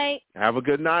 Night. Right. Have a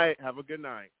good night. Have a good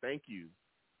night. Thank you.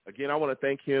 Again, I want to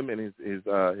thank him and his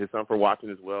son for watching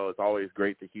as well. It's always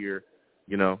great to hear,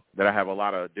 that I have a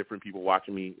lot of different people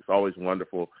watching me. It's always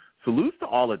wonderful. Salutes to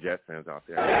all the Jets fans out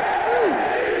there.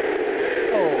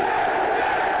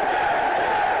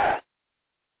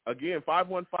 Again,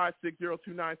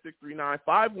 515-602-9639.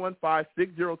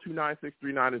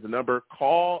 515-602-9639 is the number.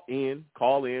 Call in.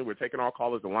 We're taking all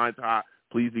callers. The line's hot.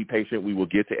 Please be patient. We will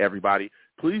get to everybody.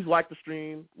 Please like the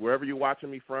stream wherever you're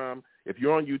watching me from. If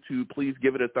you're on YouTube, please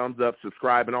give it a thumbs up,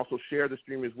 subscribe, and also share the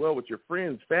stream as well with your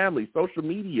friends, family, social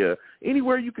media,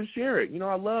 anywhere you can share it.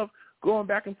 I love going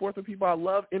back and forth with people. I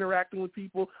love interacting with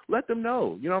people. Let them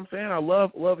know. You know what I'm saying? I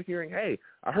love hearing, hey,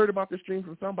 I heard about this stream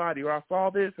from somebody, or I saw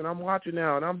this, and I'm watching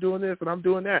now, and I'm doing this, and I'm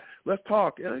doing that. Let's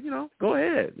talk. Go ahead. You know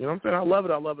what I'm saying? I love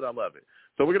it.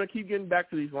 So we're going to keep getting back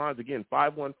to these lines. Again,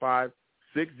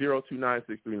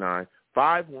 515-602-9639.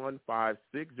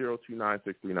 515-602-9639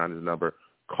 is the number.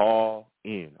 Call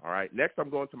in. All right. Next, I'm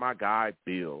going to my guy,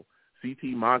 Bill. CT,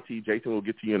 Monty, Jason will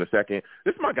get to you in a second.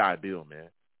 This is my guy, Bill, man.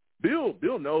 Bill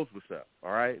knows what's up,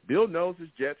 all right? Bill knows his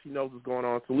Jets. He knows what's going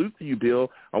on. Salute to you, Bill.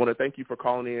 I want to thank you for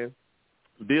calling in.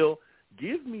 Bill,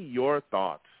 give me your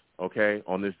thoughts, okay,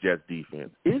 on this Jets defense.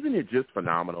 Isn't it just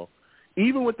phenomenal?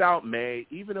 Even without Maye,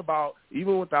 even without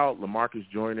LaMarcus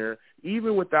Joyner,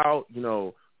 even without,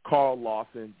 Carl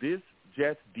Lawson, this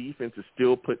Jets defense is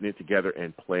still putting it together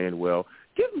and playing well.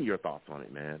 Give me your thoughts on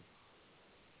it, man.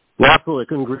 Yeah, absolutely. I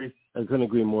couldn't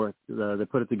agree more. They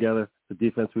put it together. The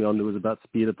defense we all knew was about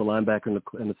speed at the linebacker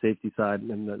and the safety side,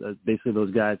 and basically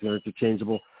those guys are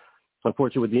interchangeable.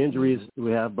 Unfortunately, with the injuries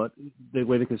we have, but the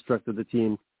way they constructed the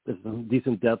team, there's some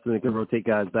decent depth, and they can rotate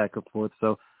guys back and forth.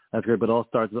 So that's great. But it all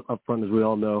starts up front, as we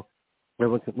all know.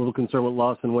 Everyone's a little concerned with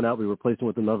Lawson. Went out. We replaced him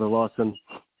with another Lawson.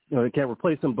 They can't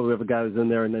replace him, but we have a guy who's in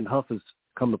there, and then Huff has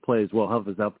come to play as well. Huff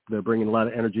is out there bringing a lot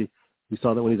of energy. We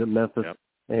saw that when he's at Memphis,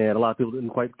 and a lot of people didn't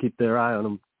quite keep their eye on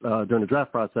him during the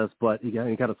draft process, but he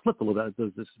kind of slipped a little bit. It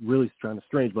was just really kind of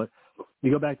strange, but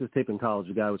you go back to his tape in college,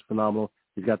 the guy was phenomenal.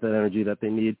 He's got that energy that they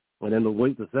need. And then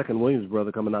the second Williams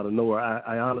brother coming out of nowhere,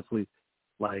 I honestly,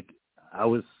 I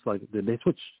was like, did they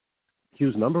switch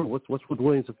Hughes' number? What's with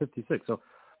Williams at 56? So,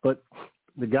 but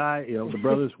the guy, the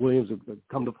brothers Williams have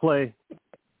come to play,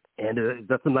 and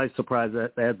that's a nice surprise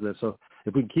that adds there. So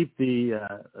if we can keep the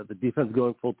defense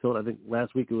going full tilt, I think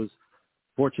last week it was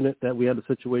fortunate that we had a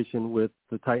situation with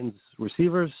the Titans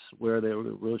receivers where they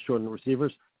were really short on the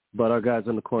receivers, but our guys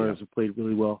in the corners have played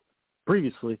really well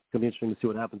previously. It's going to be interesting to see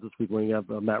what happens this week when you have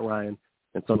Matt Ryan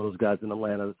and some of those guys in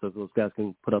Atlanta, so those guys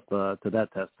can put up to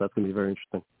that test. That's going to be very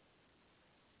interesting.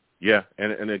 Yeah,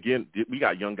 and again, we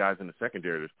got young guys in the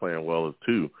secondary that's playing well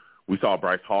too. We saw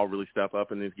Bryce Hall really step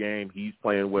up in this game. He's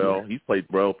playing well. Yeah. He's played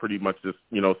well pretty much this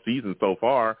season so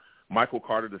far. Michael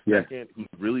Carter II, who's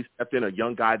really stepped in, a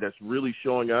young guy that's really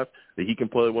showing us that he can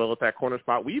play well at that corner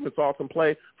spot. We even saw some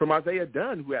play from Isaiah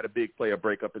Dunn, who had a big play, a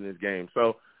breakup in this game.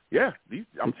 So, yeah,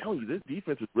 I'm telling you, this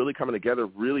defense is really coming together,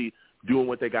 really doing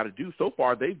what they got to do. So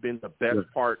far, they've been the best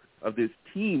part of this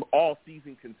team all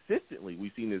season consistently.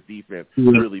 We've seen this defense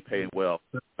really pay well.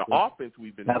 The offense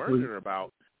we've been learning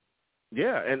about.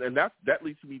 Yeah, and that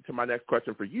leads me to my next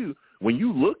question for you. When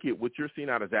you look at what you're seeing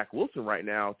out of Zach Wilson right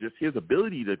now, just his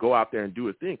ability to go out there and do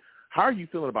a thing, how are you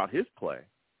feeling about his play?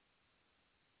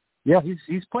 Yeah,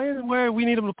 he's playing where we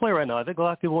need him to play right now. I think a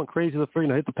lot of people went crazy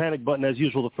hit the panic button as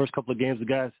usual the first couple of games. The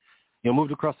guys,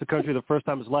 moved across the country the first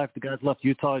time in his life. The guy's left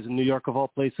Utah. He's in New York of all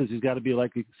places. He's got to be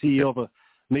like a CEO of a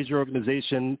major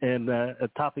organization and a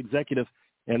top executive.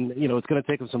 And, it's going to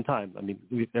take him some time. I mean,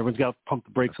 everyone's got to pump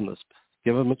the brakes on this.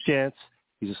 Give him a chance.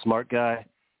 He's a smart guy.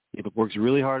 He works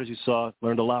really hard, as you saw.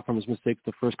 Learned a lot from his mistakes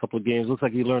the first couple of games. Looks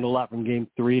like he learned a lot from Game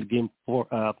 3 to Game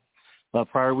 4.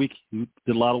 Prior week, he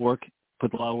did a lot of work,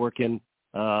 put a lot of work in.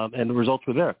 and the results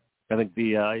were there. I think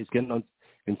he's getting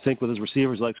in sync with his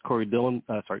receivers, likes Corey Davis.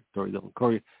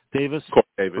 Corey Davis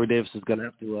is going to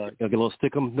have to get a little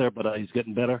stick-em there, but he's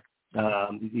getting better.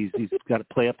 He's got to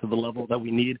play up to the level that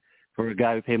we need for a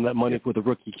guy who paid him that money with a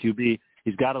rookie QB.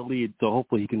 He's got a lead, so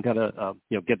hopefully he can kind of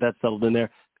get that settled in there.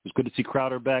 It was good to see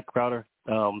Crowder back. Crowder,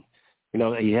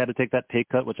 he had to take that pay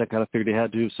cut, which I kind of figured he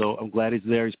had to. So I'm glad he's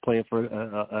there. He's playing for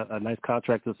a nice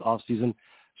contract this offseason.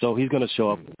 So he's going to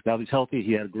show up. Now he's healthy.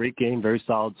 He had a great game, very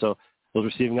solid. So those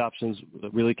receiving options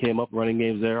really came up, running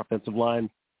games there, offensive line.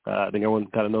 I think everyone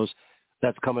kind of knows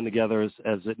that's coming together as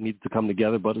it needs to come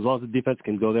together. But as long as the defense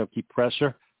can go there and keep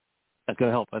pressure, that's going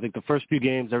to help. I think the first few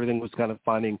games, everything was kind of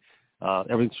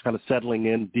everything's kind of settling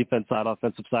in, defense side,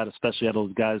 offensive side, especially had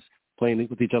those guys playing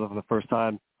with each other for the first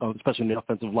time, especially in the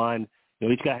offensive line.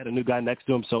 Each guy had a new guy next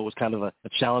to him, so it was kind of a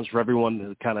challenge for everyone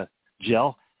to kind of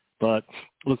gel. But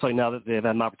it looks like now that they've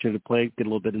had an opportunity to play, get a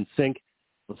little bit in sync,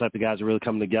 looks like the guys are really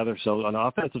coming together. So on the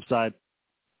offensive side,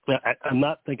 I'm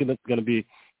not thinking it's going to be,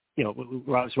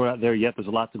 we're not there yet. There's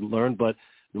a lot to learn, but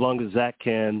as long as Zach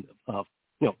can,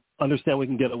 understand what we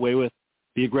can get away with,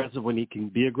 be aggressive when he can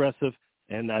be aggressive.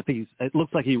 And I think it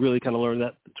looks like he really kind of learned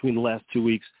that between the last 2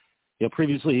 weeks.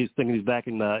 Previously he's thinking he's back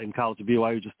in college at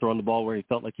BYU, just throwing the ball where he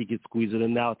felt like he could squeeze it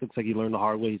in. Now it looks like he learned the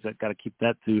hard way. He's got to keep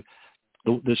that to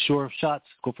the short shots,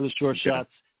 go for the short shots,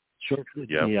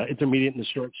 the intermediate and the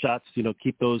short shots,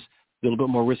 keep those a little bit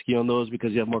more risky on those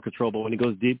because you have more control. But when he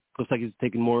goes deep, it looks like he's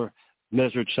taking more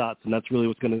measured shots, and that's really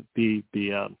what's going to be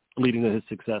leading to his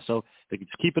success. So they can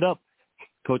just keep it up.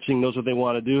 Coaching knows what they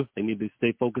want to do. They need to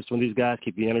stay focused on these guys,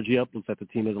 keep the energy up. Looks like the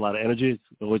team has a lot of energy. It's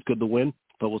always good to win,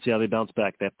 but we'll see how they bounce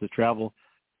back. They have to travel,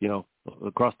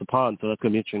 across the pond, so that's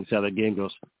going to be interesting to see how that game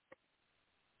goes.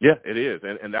 Yeah, it is.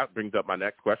 And that brings up my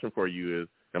next question for you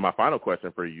and my final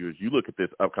question for you is, you look at this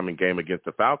upcoming game against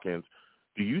the Falcons,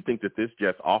 do you think that this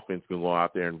Jets offense can go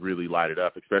out there and really light it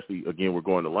up, especially, again, we're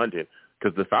going to London,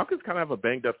 because the Falcons kind of have a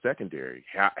banged-up secondary.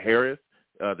 Harris,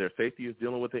 their safety, is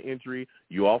dealing with an injury.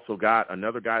 You also got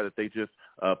another guy that they just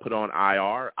put on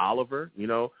IR, Oliver.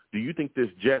 Do you think this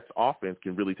Jets offense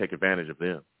can really take advantage of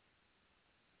them?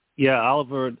 Yeah,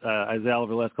 Isaiah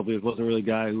Oliver, last couple of years wasn't really a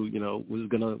guy who, was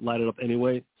going to light it up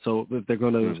anyway. So if they're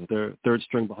going to their third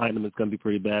string behind him, it's going to be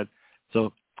pretty bad.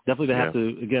 So definitely they have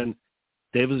to, again,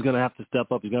 Davis is going to have to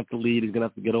step up. He's going to have to lead. He's going to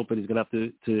have to get open. He's going to have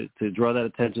to draw that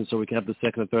attention so we can have the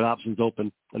second and third options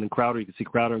open. And then Crowder, you can see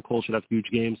Crowder and Cole should have huge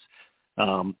games.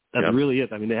 That's really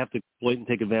it. I mean, they have to exploit and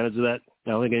take advantage of that.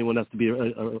 I don't think anyone has to be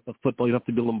a football. You don't have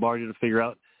to be Lombardi to figure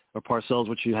out, or Parcells,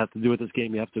 what you have to do with this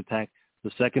game. You have to attack the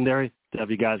secondary to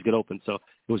have you guys get open. So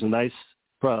it was a nice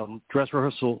dress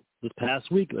rehearsal this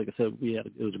past week. Like I said,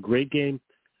 it was a great game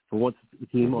for once. The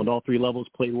team on all three levels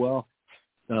played well.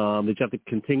 They just have to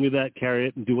continue that, carry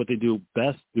it, and do what they do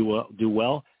best, do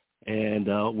well. And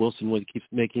Wilson, when he keeps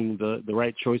making the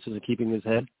right choices and keeping his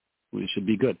head, we should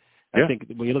be good. I think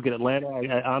when you look at Atlanta,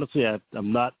 I honestly,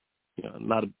 I'm not, I'm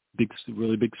not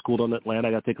really big schooled on Atlanta.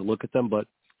 I got to take a look at them, but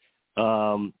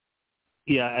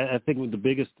I think the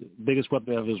biggest weapon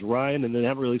they have is Ryan, and they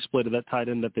haven't really exploited that tight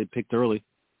end that they picked early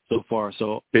so far.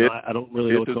 So I don't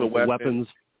really know what weapons.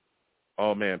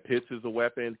 Oh, man, Pitts is a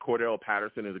weapon. Cordell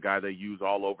Patterson is a guy they use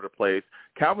all over the place.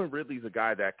 Calvin Ridley's a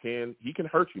guy that can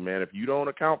hurt you, man. If you don't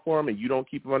account for him and you don't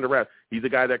keep him under wraps, he's a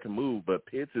guy that can move. But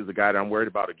Pitts is a guy that I'm worried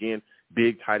about. Again,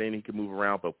 big tight end, he can move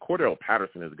around. But Cordell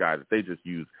Patterson is a guy that they just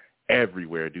use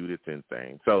everywhere, dude. It's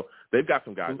insane. So they've got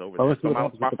some guys over there. So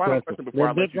my final question before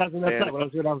I let you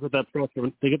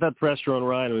they get that pressure on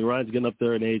Ryan. I mean, Ryan's getting up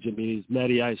there in age. I mean, he's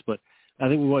Matty Ice, but I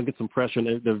think we want to get some pressure.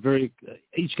 And they're very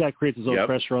each guy creates his own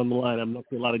pressure on the line. I'm not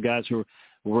seeing a lot of guys who are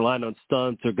relying on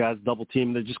stunts or guys double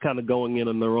team. They're just kind of going in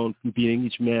on their own, beating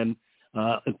each man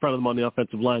in front of them on the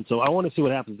offensive line. So I want to see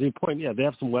what happens. At any point, they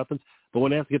have some weapons, but when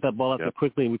they have to get that ball out there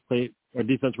quickly and we play our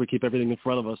defense, we keep everything in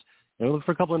front of us. And we look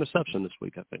for a couple of interceptions this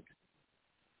week, I think.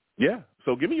 Yeah.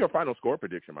 So give me your final score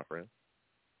prediction, my friend.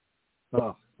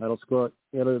 Oh, final score.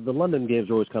 The London games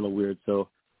are always kind of weird. So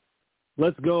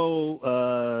let's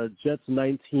go Jets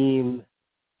 19,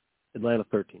 Atlanta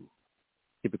 13.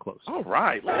 Keep it close. All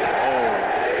right. Let's go.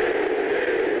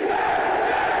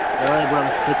 All right,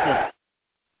 brother.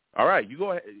 All right. You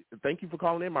go ahead. Thank you for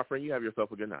calling in, my friend. You have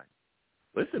yourself a good night.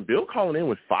 Listen, Bill calling in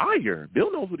with fire.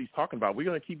 Bill knows what he's talking about. We're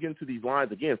going to keep getting to these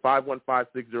lines. Again,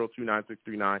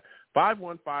 515-602-9639.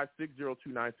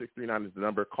 515-602-9639 is the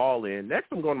number. Call in. Next,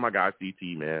 I'm going to my guy,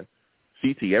 CT, man.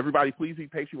 CT, everybody, please be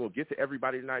patient. We'll get to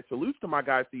everybody tonight. Salutes to my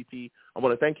guy, CT. I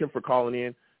want to thank him for calling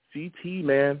in. CT,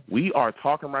 man, we are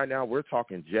talking right now. We're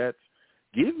talking Jets.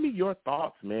 Give me your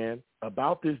thoughts, man,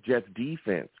 about this Jets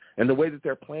defense and the way that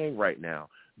they're playing right now.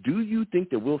 do you think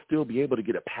that we'll still be able to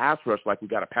get a pass rush like we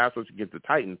got a pass rush against the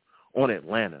Titans on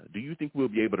Atlanta? Do you think we'll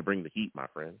be able to bring the heat, my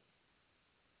friend?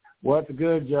 Well, it's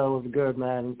good, Joe. It's good,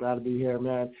 man. I'm glad to be here,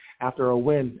 man, after a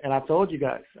win. And I told you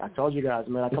guys,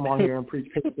 man, I come on here and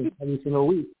preach Pistons every single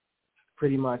week,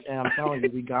 pretty much. And I'm telling you,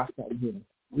 we got something here.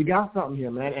 We got something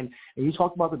here, man. And you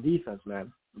talked about the defense,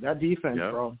 man. That defense,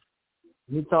 bro,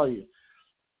 let me tell you,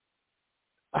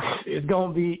 it's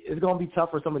gonna be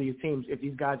tough for some of these teams if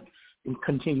these guys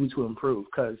continue to improve,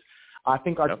 because I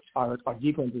think our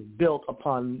defense is built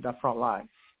upon that front line,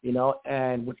 you know.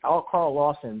 And without Carl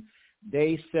Lawson,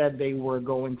 they said they were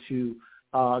going to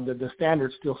the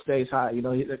standard still stays high. You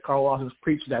know, Carl Lawson's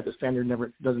preached that the standard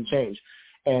never doesn't change,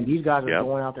 and these guys are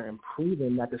going out there and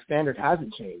proving that the standard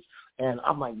hasn't changed. And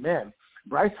I'm like, man,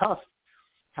 Bryce Huff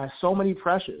has so many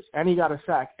pressures, and he got a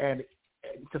sack, and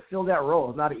to fill that role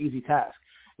is not an easy task.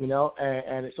 You know,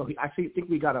 and so I think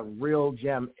we got a real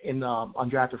gem in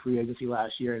undrafted free agency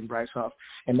last year in Bryce Huff,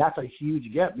 and that's a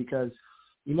huge get because,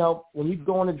 you know, when you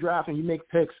go in the draft and you make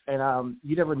picks, and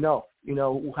you never know, you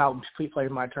know, how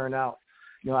players might turn out.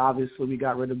 You know, obviously we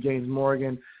got rid of James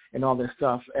Morgan and all this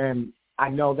stuff, and I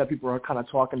know that people are kind of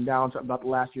talking down about the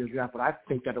last year's draft, but I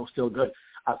think that it was still good.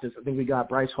 I think we got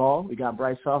Bryce Hall, we got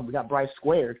Bryce Huff, we got Bryce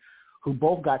Squared, who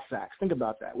both got sacks. Think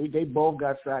about that. They both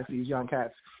got sacks, these young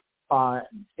cats. And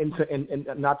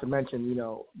not to mention, you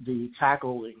know, the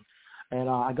tackling. And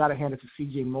I got to hand it to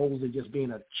C.J. Mosley just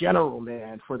being a general,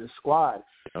 man, for the squad.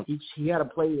 Yep. He had a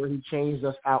play where he changed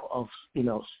us out of,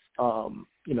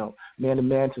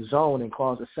 man-to-man to zone and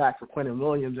caused a sack for Quentin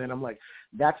Williams. And I'm like,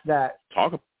 that's that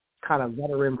kind of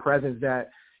veteran presence that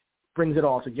brings it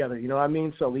all together. You know what I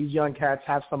mean? So these young cats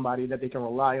have somebody that they can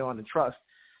rely on and trust.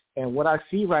 And what I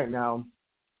see right now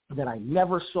that I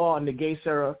never saw in the Gase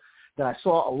era, that I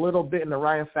saw a little bit in the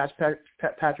Ryan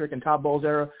Fitzpatrick and Todd Bowles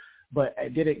era, but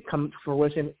it didn't come to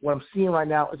fruition. What I'm seeing right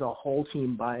now is a whole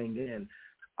team buying in.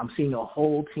 I'm seeing a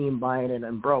whole team buying in.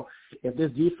 And, bro, if this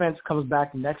defense comes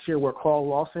back next year with Carl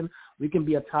Lawson, we can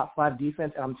be a top 5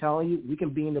 defense. And I'm telling you, we can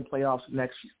be in the playoffs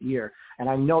next year. And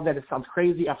I know that it sounds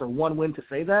crazy after one win to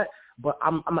say that, but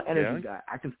I'm an energy guy.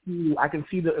 I can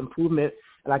see the improvement,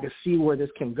 and I can see where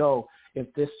this can go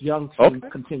if this young team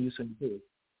continues to improve.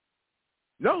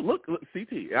 No, look,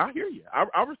 CT, I hear you.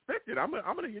 I respect it. I'm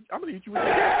gonna hit you with the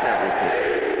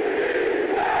gas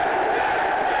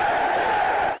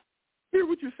hear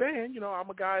what you're saying. You know, I'm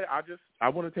a guy. I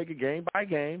want to take it game by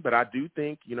game, but I do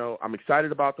think, you know, I'm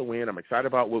excited about the win. I'm excited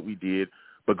about what we did.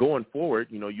 But going forward,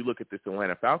 you know, you look at this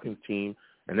Atlanta Falcons team,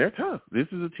 and they're tough. This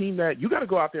is a team that you got to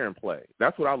go out there and play.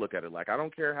 That's what I look at it like. I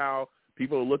don't care how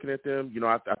people are looking at them. You know,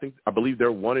 I believe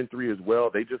they're 1-3 as well.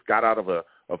 They just got out of a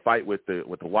fight with the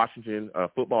Washington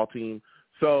football team.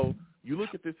 So you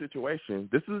look at this situation,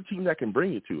 this is a team that can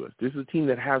bring it to us. This is a team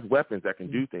that has weapons that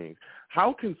can do things.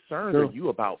 How concerned are you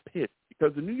about Pitt?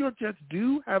 Because the New York Jets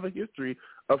do have a history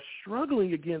of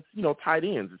struggling against, you know, tight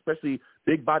ends, especially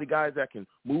big body guys that can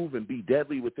move and be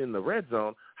deadly within the red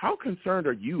zone. How concerned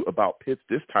are you about Pitt's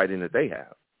this tight end that they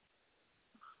have?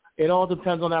 It all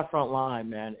depends on that front line,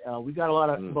 man. We got a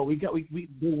lot of, but we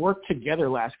worked together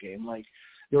last game. Like,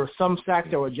 there were some sacks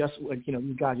that were just, like, you know,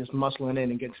 you guys just muscling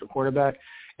in against the quarterback,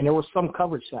 and there were some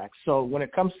coverage sacks. So when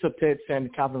it comes to Pitts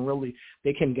and Calvin Ridley,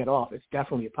 they can get off. It's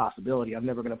definitely a possibility. I'm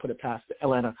never going to put it past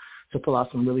Atlanta to pull out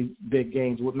some really big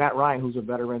games with Matt Ryan, who's a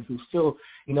veteran, who's still,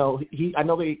 you know, I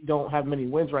know they don't have many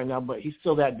wins right now, but he's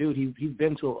still that dude. He's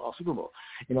been to a Super Bowl,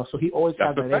 you know, so he always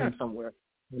has that in him somewhere.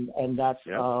 And that's,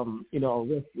 you know,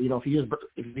 if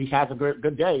he has a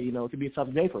good day, you know, it could be a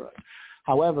tough day for us.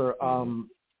 However,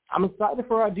 I'm excited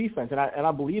for our defense, and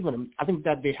I believe in them. I think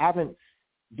that they haven't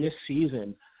this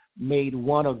season made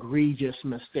one egregious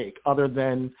mistake other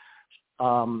than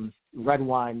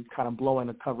Redwine kind of blowing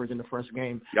the coverage in the first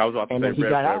game. Yeah, I was about to say he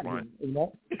got out of it, you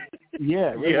know?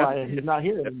 Redwine, he's not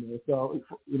here anymore. So,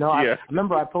 you know, I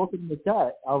remember I posted in the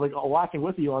chat. I was like watching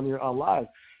with you on your live.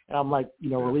 And I'm like, you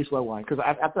know, release Redwine. Because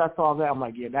after I saw that, I'm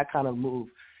like, yeah, that kind of move,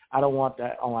 I don't want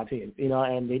that on my team, you know,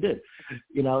 and they did,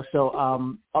 you know. So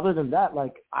other than that,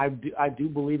 like, I do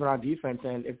believe in our defense,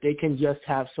 and if they can just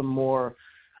have some more,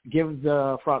 give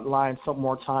the front line some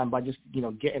more time by just, you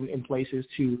know, getting in places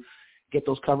to get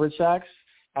those coverage sacks,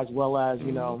 as well as,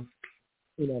 you know,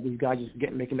 these guys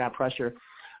just making that pressure.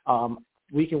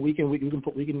 We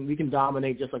can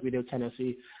dominate just like we did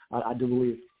Tennessee. I do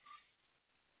believe.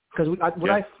 Because what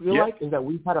I feel like is that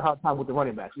we've had a hard time with the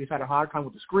running backs. We've had a hard time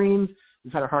with the screens.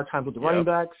 We've had a hard time with the running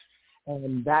backs.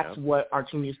 And that's what our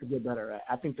team needs to get better at.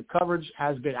 I think the coverage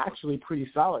has been actually pretty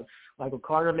solid. Michael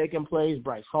Carter making plays,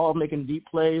 Bryce Hall making deep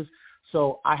plays.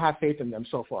 So I have faith in them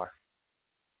so far.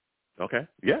 Okay.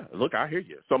 Yeah. Look, I hear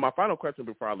you. So my final question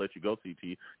before I let you go, CT,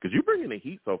 because you're bringing the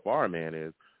heat so far, man,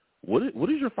 is what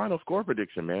is your final score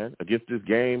prediction, man, against this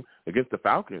game, against the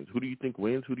Falcons? Who do you think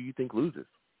wins? Who do you think loses?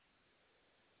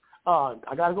 I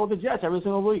got to go with the Jets every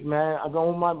single week, man. I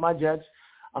go with my Jets.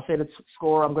 I'll say the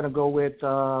score I'm going to go with,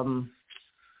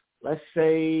 let's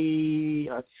say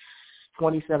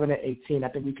 27-18. I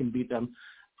think we can beat them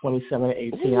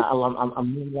 27-18.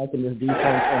 I'm really liking this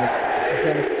defense.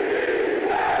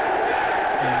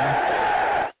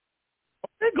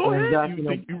 Okay, go ahead. You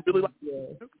think you really like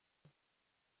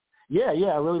Yeah,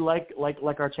 I really like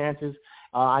our chances.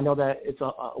 I know that it's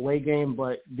a away game,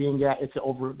 but being that it's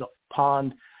over the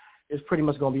pond, it's pretty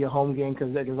much going to be a home game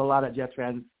because there's a lot of Jets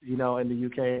fans, in the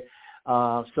UK.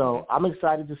 So I'm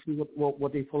excited to see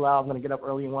what they pull out. I'm going to get up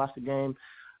early and watch the game.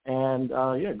 And,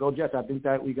 go Jets. I think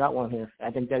that we got one here.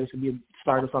 I think that this could be a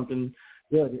start of something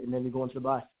good, and then we go into the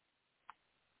bye.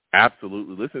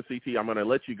 Absolutely. Listen, CT, I'm going to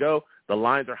let you go. The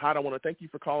lines are hot. I want to thank you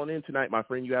for calling in tonight, my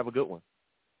friend. You have a good one.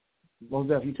 Well,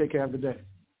 Def, you take care of the day.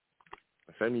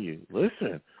 Same to you.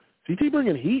 Listen, CT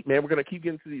bringing heat, man. We're going to keep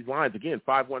getting to these lines. Again,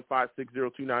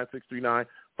 515-602-9639.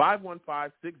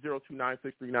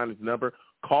 515-602-9639 is the number.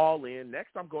 Call in.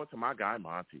 Next, I'm going to my guy,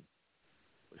 Monty.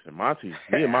 Listen, Monty,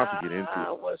 me and Monty get into it.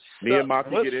 What's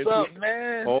up,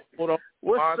 man? Hold on.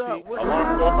 What's Monty, up? What's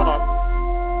alarm up? going off.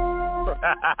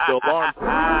 The alarm.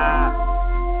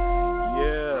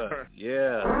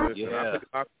 Yeah.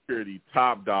 My security,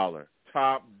 top dollar.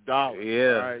 Yeah. All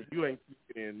right? You ain't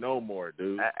keeping in no more,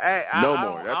 dude. more. I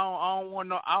don't want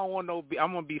no.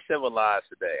 I'm gonna be civilized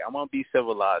today. I'm gonna be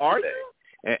civilized Are today.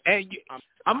 You? And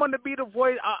I'm gonna be the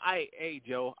voice. Hey,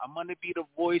 Joe. I'm gonna be the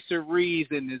voice of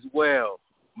reason as well.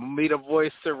 I'm gonna be the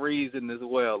voice of reason as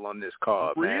well on this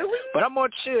call, man. Really? But I'm gonna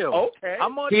chill. Okay.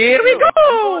 Here we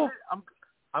go.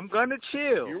 I'm gonna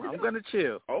chill. Gonna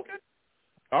chill. Okay.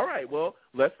 All right. Well,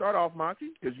 let's start off,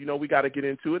 Monty, because we got to get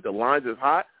into it. The lines is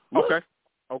hot. Look,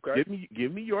 Okay.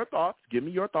 Give me your thoughts. Give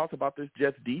me your thoughts about this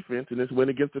Jets defense and this win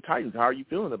against the Titans. How are you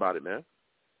feeling about it, man?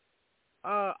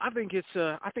 I think it's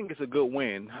a good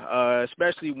win,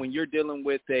 especially when you're dealing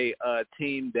with a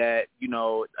team that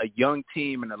a young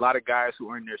team and a lot of guys who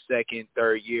are in their second,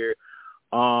 third year.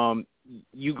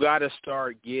 You got to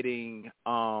start getting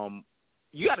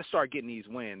these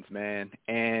wins, man.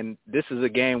 And this is a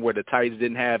game where the Titans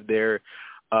didn't have their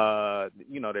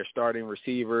their starting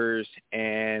receivers,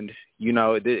 and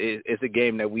it's a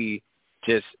game that we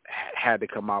just had to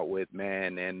come out with,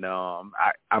 man. And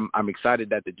I'm excited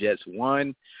that the Jets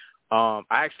won. I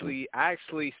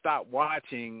actually stopped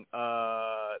watching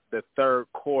the third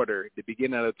quarter, the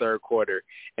beginning of the third quarter,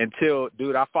 until,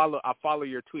 dude, I follow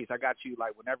your tweets. I got you,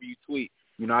 like, whenever you tweet,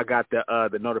 I got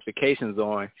the notifications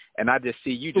on, and I just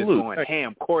see you just going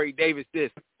ham. Corey Davis this,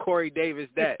 Corey Davis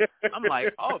that. I'm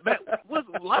like, oh man, I'm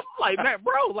like, man,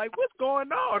 bro, like, what's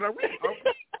going on? Are we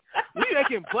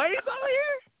making plays out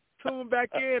here? Tune back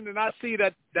in, and I see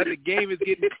that the game is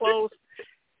getting close,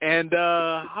 and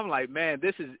I'm like, man,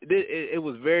 it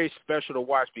was very special to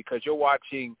watch, because you're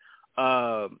watching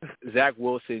Zach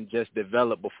Wilson just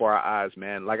develop before our eyes,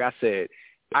 man. Like I said,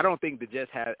 I don't think the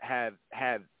Jets have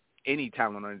any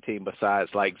talent on the team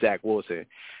besides like Zach Wilson.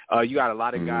 You got a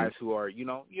lot of guys who are,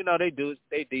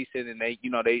 they decent and they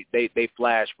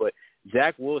flash, but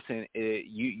Zach Wilson,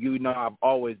 I've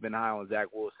always been high on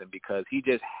Zach Wilson because he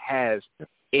just has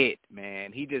it,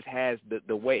 man. He just has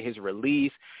the way, his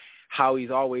release, how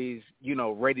he's always,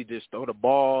 ready to just throw the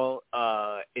ball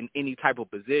in any type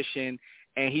of position,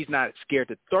 and he's not scared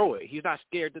to throw it. He's not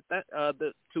scared to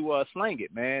sling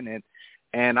it, man.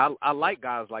 And I like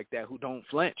guys like that who don't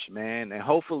flinch, man. And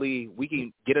hopefully we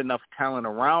can get enough talent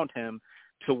around him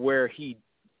to where he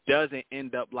doesn't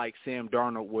end up like Sam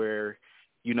Darnold, where,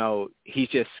 he's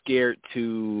just scared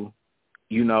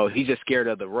he's just scared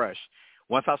of the rush.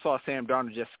 Once I saw Sam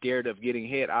Darnold just scared of getting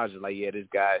hit, I was just like, yeah, this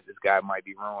guy might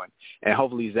be ruined. And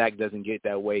hopefully Zach doesn't get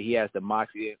that way. He has the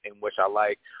moxie, in which I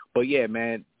like. But yeah,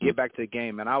 man, get back to the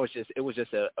game, man. It was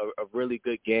just a really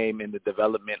good game in the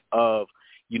development of,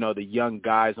 the young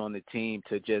guys on the team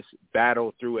to just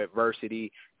battle through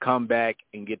adversity, come back,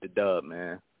 and get the dub,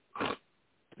 man.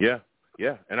 Yeah.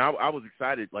 And I was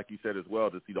excited, like you said as well,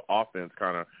 to see the offense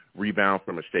kind of rebound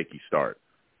from a shaky start.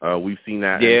 We've seen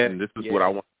that, and this is what I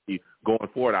want to see going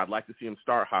forward. I'd like to see them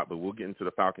start hot, but we'll get into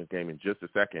the Falcons game in just a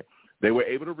second. They were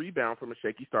able to rebound from a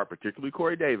shaky start, particularly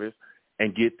Corey Davis,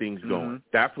 and get things going.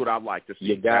 That's what I like to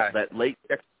see. That late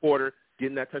second quarter,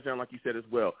 getting that touchdown, like you said as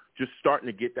well, just starting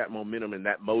to get that momentum and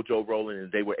that mojo rolling,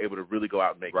 and they were able to really go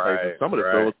out and make plays. And some of the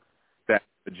throws that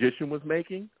Magician was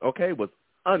making, was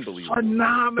unbelievable.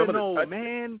 Phenomenal,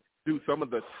 man. Dude, some of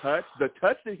the touch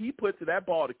that he put to that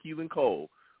ball to Keelan Cole,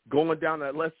 going down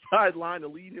that left sideline to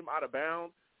lead him out of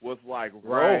bounds was like,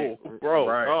 bro,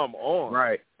 come on.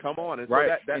 Right. Come on. And right.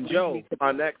 so that and leads Joe, me to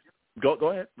my next. Go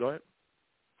ahead.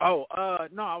 Oh,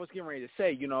 no, I was getting ready to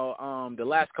say, the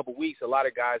last couple of weeks, a lot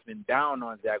of guys been down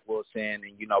on Zach Wilson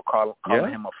and,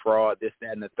 calling him a fraud, this,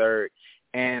 that, and the third.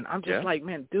 And I'm just like,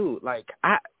 man, dude, like,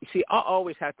 I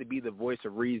always have to be the voice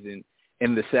of reason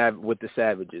with the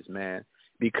Savages, man,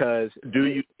 because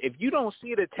if you don't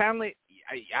see the talent,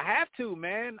 I have to,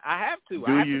 man. I have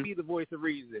to be the voice of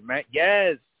reason, man.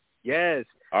 Yes.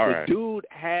 All the right. dude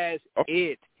has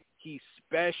it. He's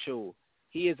special.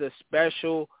 He is a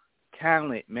special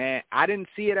talent, man. I didn't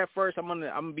see it at first. I'm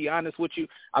gonna be honest with you.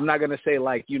 I'm not gonna say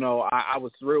like, I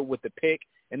was thrilled with the pick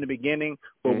in the beginning,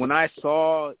 but when I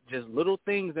saw just little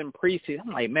things in preseason,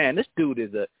 I'm like, man, this dude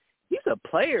he's a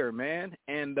player, man.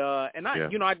 And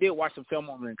I did watch some film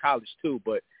on him in college too,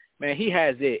 but man, he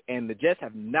has it. And the Jets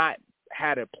have not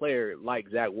had a player like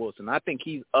Zach Wilson. I think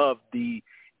he's of the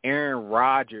Aaron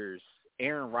Rodgers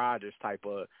type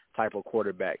of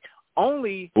quarterback.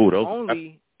 Only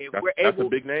if we're able. That's a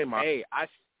big name, Mark. Hey,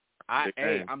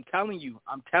 I'm telling you.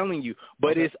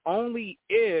 But it's only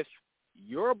if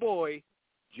your boy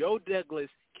Joe Douglas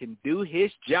can do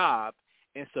his job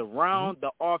and surround the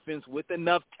offense with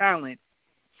enough talent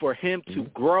for him to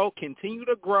grow, continue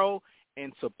to grow,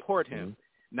 and support him.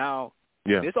 Now,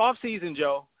 this offseason,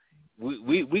 Joe,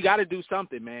 we got to do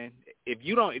something, man. If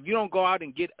you don't go out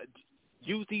and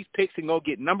use these picks and go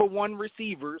get number one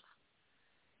receivers,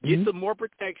 get some more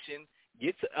protection,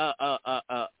 get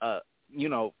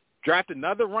draft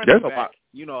another running back,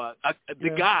 the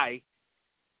guy.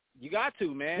 You got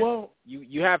to, man. Well,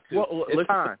 you have to. Well, it's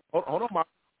time. Hold on, Mark.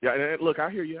 Yeah, and look,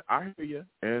 I hear you,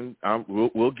 and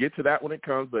we'll get to that when it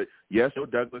comes. But yes, Joe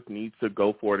Douglas needs to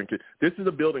go for it. And this is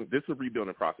a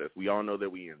rebuilding process. We all know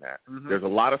that we in that. There's a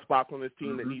lot of spots on this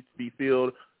team that needs to be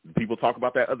filled. People talk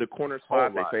about that other corner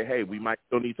spot. They say, hey, we might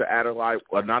still need to add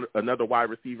another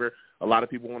wide receiver. A lot of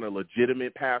people want a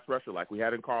legitimate pass rusher like we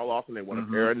had in Carl Lawson. They want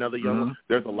to pair another young one.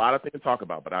 There's a lot of things to talk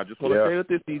about. But I just want to say that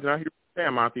this season, I hear you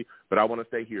saying, Monty, but I want to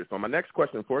stay here. So my next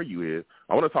question for you is,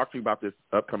 I want to talk to you about this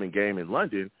upcoming game in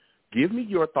London. Give me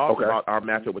your thoughts about our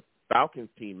matchup with the Falcons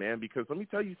team, man, because let me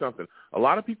tell you something. A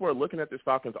lot of people are looking at this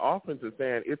Falcons offense and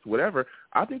saying it's whatever.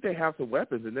 I think they have some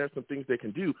weapons, and there's some things they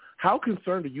can do. How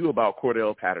concerned are you about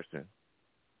Cordell Patterson?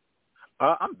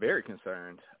 I'm very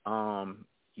concerned.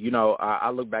 I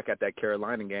look back at that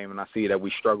Carolina game, and I see that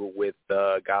we struggle with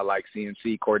a guy like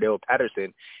CMC. Cordell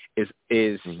Patterson is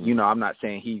I'm not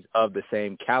saying he's of the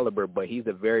same caliber, but he's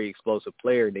a very explosive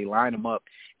player. They line him up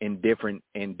in different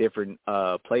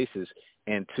places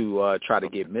and to try to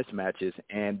get mismatches.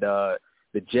 And the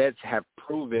Jets have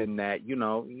proven that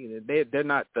they're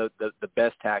not the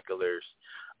best tacklers.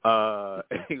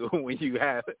 When you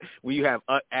have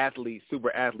athletes,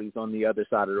 super athletes on the other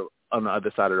side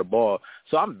of the ball.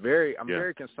 So I'm very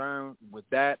concerned with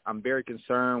that. I'm very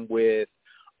concerned with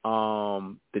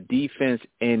the defense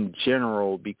in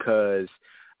general, because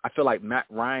I feel like Matt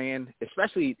Ryan,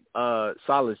 especially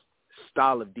solid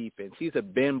style of defense. He's a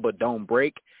bend but don't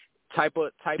break type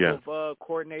of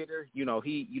coordinator.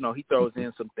 He throws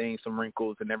in some things, some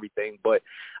wrinkles and everything. But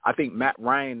I think Matt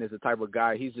Ryan is the type of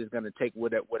guy, he's just going to take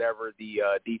whatever the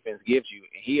defense gives you,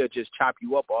 and he'll just chop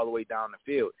you up all the way down the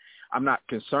field. I'm not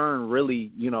concerned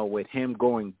really, with him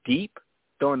going deep,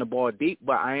 throwing the ball deep,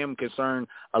 but I am concerned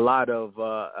a lot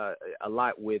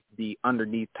with the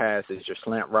underneath passes, your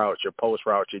slant routes, your post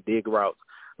routes, your dig routes.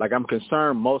 Like, I'm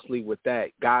concerned mostly with that,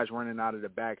 guys running out of the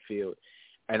backfield.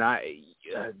 And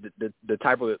the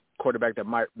type of quarterback that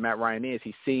Matt Ryan is,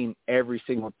 he's seen every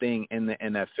single thing in the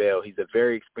NFL. He's a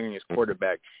very experienced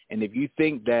quarterback. And if you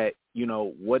think that,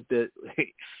 what the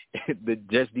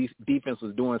Jets defense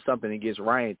was doing something against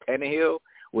Ryan Tannehill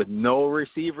with no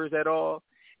receivers at all,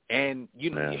 and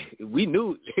we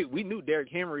knew Derrick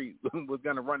Henry was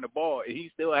going to run the ball, and he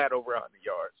still had over 100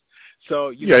 yards.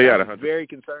 So it's very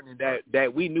concerning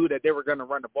that we knew that they were going to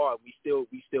run the ball. We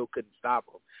still couldn't stop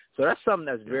them. So that's something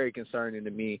that's very concerning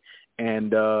to me.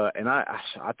 And I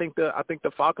think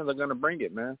the Falcons are going to bring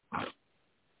it, man.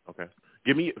 Okay.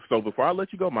 So before I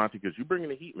let you go, Monty, because you're bringing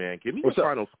the heat, man, give me the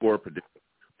final score prediction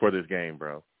for this game,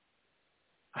 bro.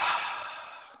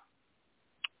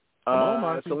 Come on,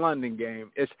 Monty. It's a London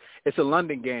game. It's a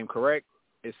London game, correct?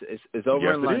 It's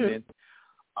over in London.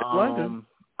 It's London.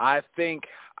 I think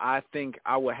I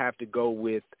would have to go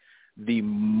with the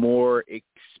more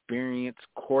experienced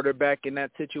quarterback in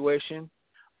that situation.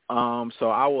 So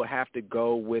I will have to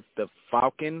go with the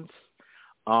Falcons.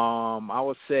 I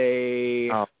would say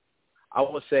I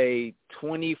would say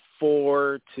 24-12.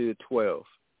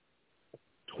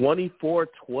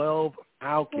 24-12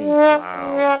 Falcons.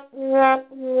 Wow.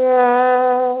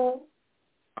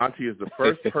 Monty is the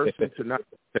first person to not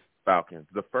pick Falcons.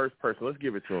 The first person. Let's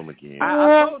give it to him again.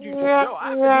 I told you, Joe.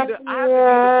 I have to be the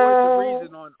voice of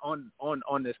reason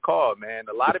on this call, man.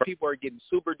 A lot of people are getting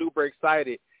super duper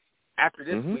excited after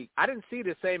this week. I didn't see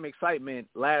the same excitement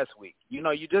last week. You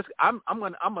know, I'm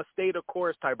a stay the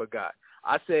course type of guy.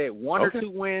 I said one or two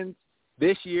wins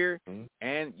this year,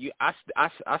 and I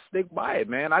stick by it,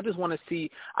 man. I just want to see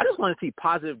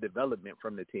positive development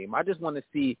from the team. I just want to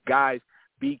see guys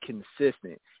be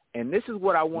consistent, and this is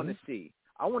what I want to see.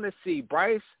 I want to see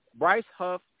Bryce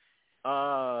Huff,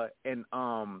 and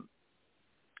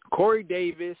Corey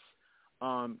Davis,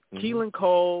 Keelan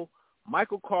Cole,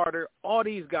 Michael Carter, all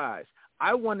these guys.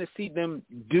 I want to see them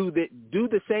do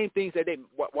the same things that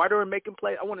while they're making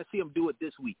plays. I want to see them do it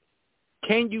this week.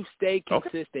 Can you stay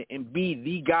consistent and be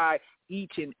the guy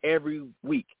each and every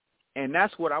week? And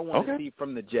that's what I want to see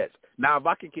from the Jets. Now, if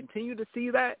I can continue to see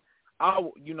that, I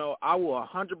will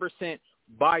 100%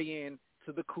 buy in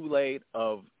to the Kool-Aid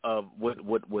of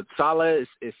what Saleh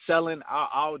is selling.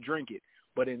 I'll drink it.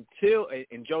 But until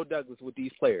and Joe Douglas with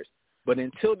these players, but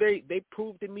until they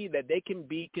prove to me that they can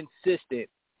be consistent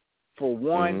for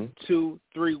 1, 2,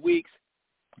 3 weeks,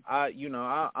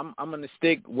 I'm gonna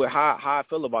stick with how I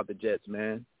feel about the Jets,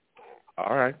 man.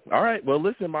 All right. Well,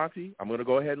 listen, Monty, I'm gonna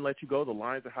go ahead and let you go. The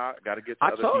lines are hot. Got to get to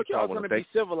other people. I told you I was gonna be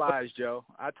civilized, Joe.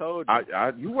 I told you.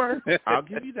 You were. I'll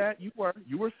give you that. You were.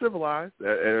 You were civilized.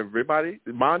 Everybody,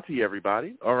 Monty,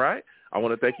 everybody. All right. I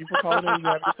want to thank you for calling in. You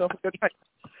have yourself a good night.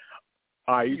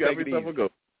 All right. You got yourself a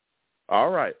good.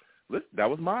 All right. Listen, that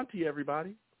was Monty,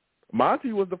 everybody.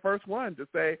 Monty was the first one to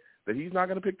say that he's not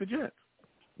going to pick the Jets.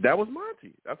 That was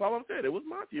Monty. That's all I'm saying. It was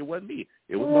Monty. It wasn't me.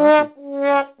 It was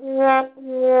Monty.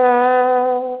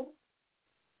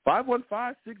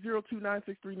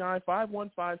 515-602-9639.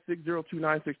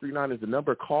 515-602-9639 is the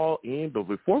number. Call in. But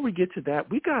before we get to that,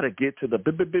 we got to get to the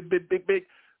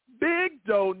big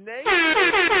donation.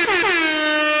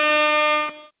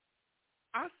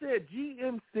 I said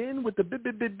GM Sin with the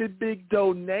big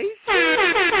donation.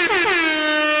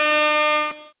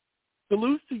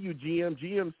 Salutes to you, GM.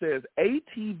 GM says,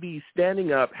 ATV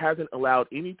standing up hasn't allowed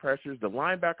any pressures. The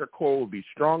linebacker core will be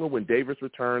stronger when Davis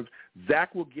returns.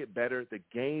 Zach will get better. The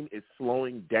game is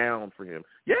slowing down for him.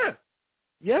 Yeah.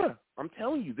 I'm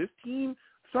telling you, this team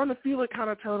starting to feel it kind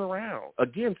of turn around.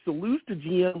 Again, salutes to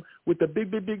GM with the big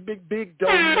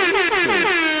donation.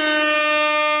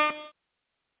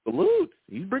 Salutes.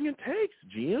 He's bringing takes.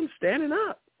 GM standing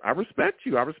up. I respect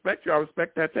you. I respect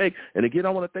that take. And again,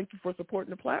 I want to thank you for supporting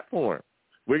the platform.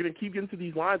 We're going to keep getting to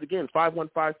these lines. Again,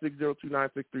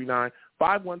 515-602-9639.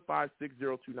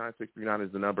 515-602-9639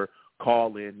 is the number.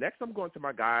 Call in. Next, I'm going to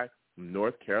my guy from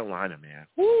North Carolina, man.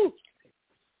 Woo!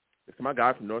 It's my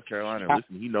guy from North Carolina.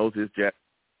 Listen, he knows his Jets.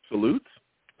 Salutes.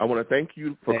 I want to thank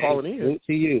you for calling in. Salute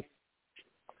to you.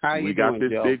 How you doing,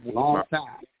 this Joe? big long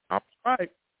time. All right.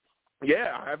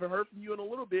 Yeah, I haven't heard from you in a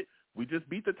little bit. We just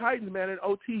beat the Titans, man, in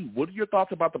OT. What are your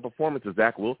thoughts about the performance of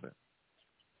Zach Wilson?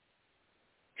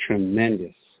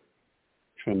 Tremendous.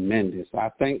 I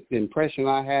think the impression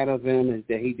I had of him is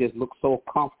that he just looked so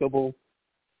comfortable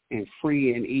and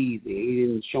free and easy. He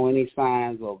didn't show any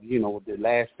signs of, the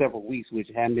last several weeks, which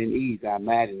haven't been easy, I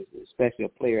imagine, especially a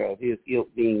player of his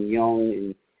ilk being young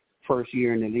and first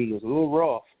year in the league. It was a little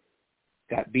rough.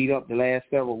 Got beat up the last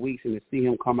several weeks, and to see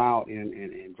him come out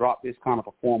and drop this kind of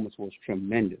performance was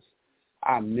tremendous.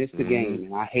 I missed the game,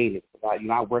 and I hate it. I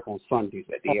work on Sundays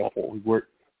at the airport. We work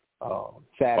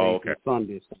Saturdays and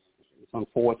Sundays. It's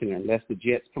unfortunate unless the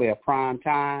Jets play a prime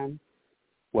time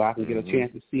where I can get a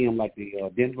chance to see them like the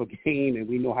Denver game, and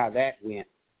we know how that went.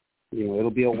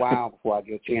 It'll be a while before I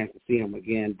get a chance to see them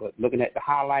again. But looking at the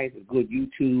highlights, a good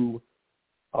YouTube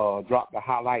dropped the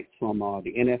highlights from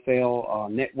the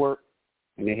NFL network,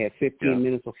 and they had 15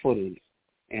 minutes of footage.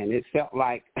 And it felt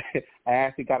like I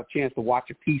actually got a chance to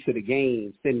watch a piece of the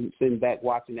game, sitting back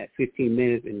watching that 15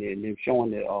 minutes and then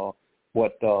showing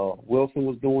what Wilson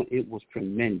was doing. It was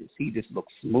tremendous. He just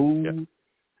looked smooth. Yep.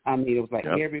 I mean, it was like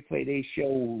every play they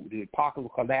showed, the pocket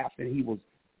would collapse, and he was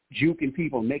juking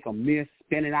people, make them miss,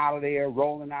 spinning out of there,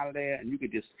 rolling out of there, and you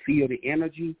could just feel the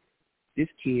energy. This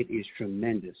kid is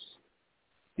tremendous.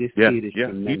 Kid is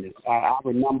tremendous. I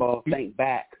think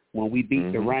back when we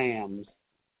beat the Rams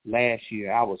last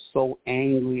year. I was so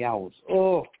angry. I was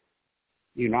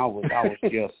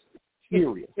just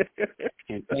furious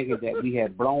and thinking that we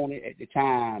had blown it at the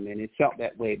time, and it felt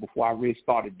that way before I really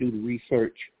started to do the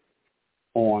research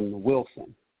on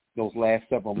Wilson those last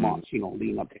several months,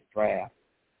 leading up to the draft.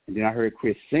 And then I heard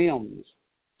Chris Sims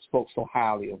spoke so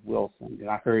highly of Wilson. And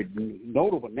I heard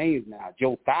notable names now.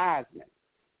 Joe Theismann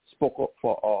spoke up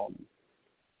for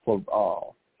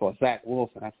Zach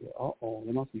Wilson. I said,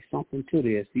 there must be something to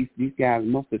this. These guys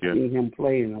must have seen him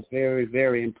play, and I was very,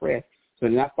 very impressed. So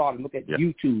then I started to look at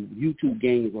YouTube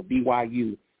games of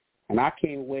BYU, and I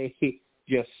came away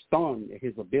just stunned at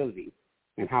his ability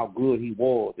and how good he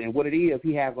was. And what it is,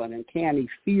 he has an uncanny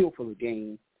feel for the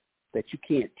game that you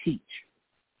can't teach.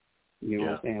 You know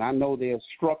what I'm saying? I know there's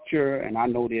structure and I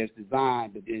know there's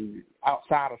design, but then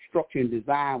outside of structure and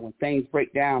design, when things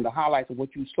break down, the highlights of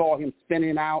what you saw him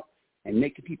spinning out and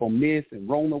making people miss and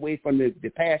rolling away from the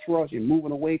pass rush and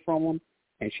moving away from them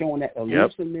and showing that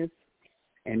elusiveness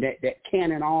and that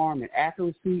cannon arm and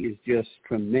accuracy is just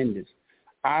tremendous.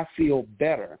 I feel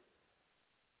better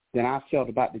than I felt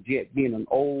about the Jets, being an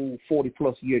old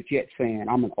 40-plus year Jets fan.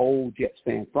 I'm an old Jets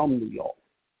fan from New York.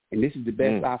 And this is the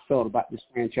best I felt about this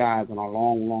franchise in a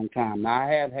long, long time. Now,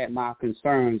 I have had my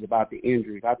concerns about the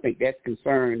injuries. I think that's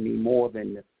concerned me more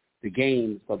than the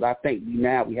games, because I think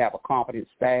now we have a competent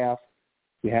staff.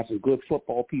 We have some good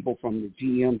football people, from the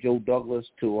GM, Joe Douglas,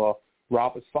 to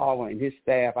Robert Saleh and his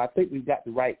staff. I think we've got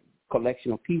the right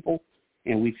collection of people,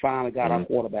 and we finally got our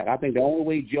quarterback. I think the only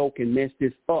way Joe can mess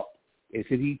this up is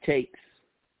if he takes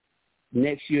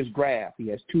next year's draft. He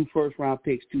has 2 first-round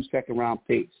picks, 2 second-round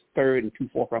picks, 3rd and 2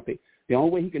 fourth-round picks. The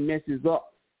only way he can mess this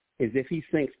up is if he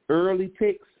sinks early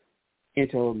picks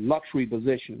into luxury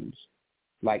positions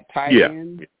like tight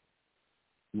end,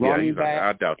 running back,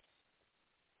 I doubt it.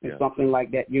 and something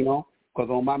like that, you know. Because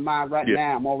on my mind right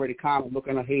now, I'm already kind of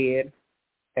looking ahead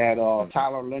at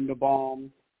Tyler Linderbaum,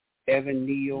 Evan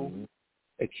Neal,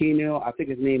 Aquino, I think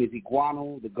his name is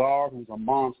Iguano, the guard, who's a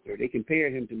monster. They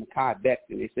compared him to Mekhi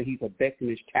Becton. They say he's a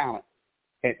Bectonish talent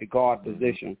at the guard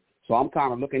position. So I'm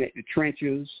kind of looking at the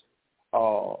trenches.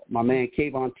 My man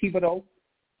Kayvon Thibodeau,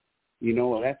 you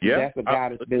know, that's a guy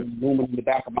that's been looming in the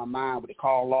back of my mind with the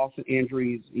Carl Lawson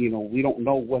injuries. You know, we don't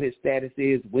know what his status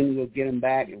is, when we'll get him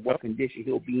back, and what condition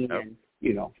he'll be in,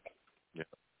 you know.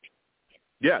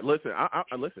 Yeah, listen,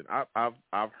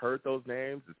 I've heard those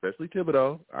names, especially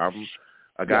Thibodeau. I'm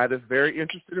a guy that's very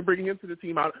interested in bringing him to the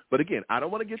team. But again, I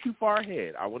don't want to get too far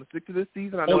ahead. I want to stick to this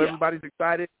season. I know everybody's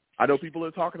excited. I know people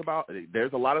are talking about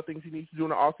there's a lot of things he needs to do in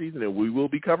the offseason, and we will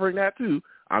be covering that too.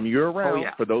 I'm year-round.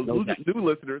 For those new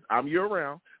listeners, I'm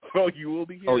year-round, so you will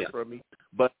be hearing from me.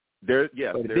 But there's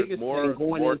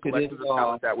more collections of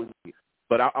talent that we need.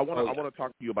 But I want to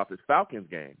talk to you about this Falcons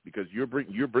game, because you're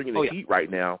bringing the heat right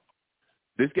now.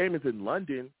 This game is in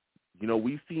London. You know,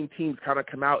 we've seen teams kind of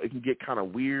come out. It can get kind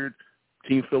of weird.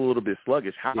 Teams feel a little bit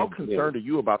sluggish. How concerned are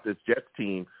you about this Jets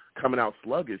team coming out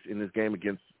sluggish in this game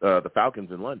against the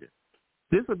Falcons in London?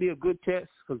 This will be a good test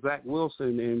for Zach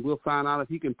Wilson, and we'll find out if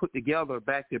he can put together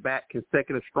back-to-back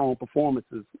consecutive strong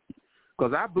performances.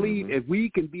 Because I believe if we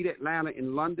can beat Atlanta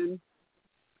in London,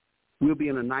 we'll be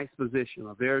in a nice position,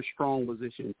 a very strong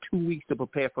position, 2 weeks to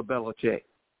prepare for Belichick.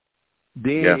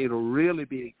 Then it'll really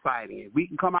be exciting. If we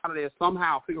can come out of there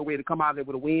somehow, figure a way to come out of there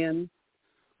with a win,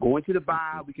 go into the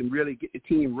bye, we can really get the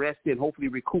team rested and hopefully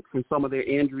recoup from some of their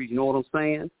injuries, you know what I'm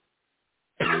saying?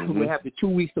 We'll have the 2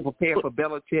 weeks to prepare for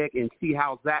Belichick and see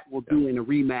how Zach will do in a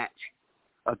rematch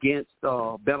against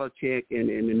Belichick and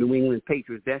the New England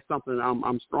Patriots. That's something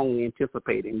I'm strongly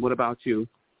anticipating. What about you?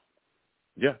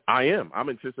 Yeah, I am. I'm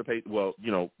anticipating, well,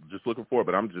 you know, just looking forward,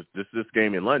 but I'm just this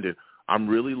game in London, I'm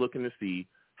really looking to see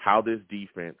how this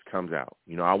defense comes out.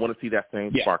 You know, I want to see that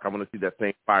same spark. I want to see that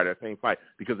same fire, that same fight.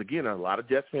 Because, again, a lot of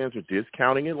Jets fans are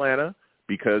discounting Atlanta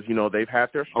because, you know, they've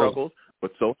had their struggles,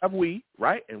 but so have we,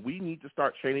 right? And we need to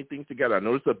start chaining things together. I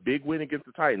know it's a big win against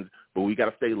the Titans, but we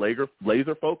got to stay laser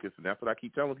focused, and that's what I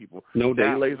keep telling people.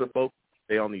 Stay laser focused,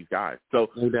 stay on these guys. So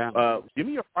give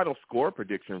me your final score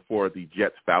prediction for the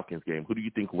Jets-Falcons game. Who do you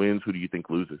think wins? Who do you think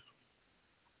loses?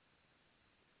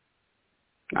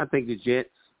 I think the Jets.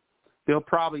 They'll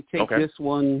probably take this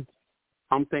one,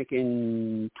 I'm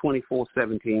thinking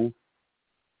 24-17.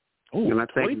 And I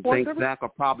think Zach will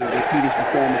probably repeat his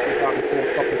performance. He'll probably score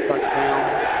a couple of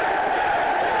touchdowns.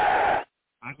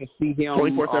 I can see him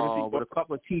with a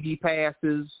couple of TD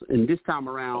passes, and this time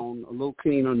around a little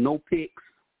cleaner, no picks,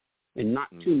 and not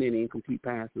too many incomplete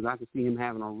passes. I can see him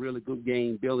having a really good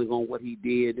game, building on what he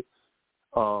did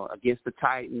against the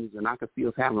Titans, and I can see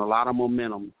us having a lot of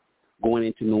momentum going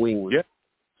into New England. Yeah.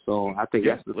 So I think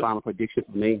that's the final prediction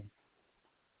for me.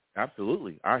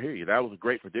 Absolutely. I hear you. That was a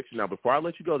great prediction. Now, before I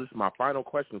let you go, this is my final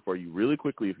question for you really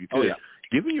quickly, if you could.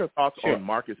 Give me your thoughts on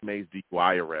Marcus Maye's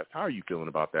DUI arrest. How are you feeling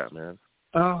about that, man?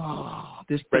 Oh,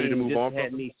 this thing just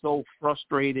had me so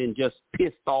frustrated and just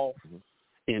pissed off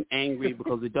and angry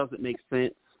because it doesn't make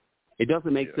sense. It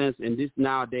doesn't make sense in this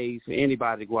nowadays for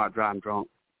anybody to go out driving drunk.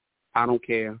 I don't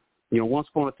care. Once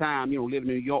upon a time, living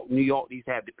in New York, these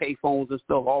had the pay phones and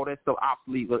stuff, all that stuff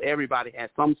obsolete, but everybody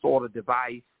has some sort of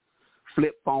device,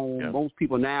 flip phone. Yeah. Most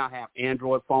people now have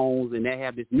Android phones, and they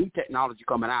have this new technology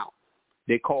coming out.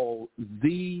 They call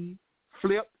Z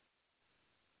Flip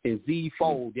and Z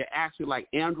Fold. They're actually like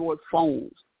Android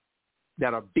phones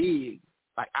that are big,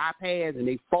 like iPads, and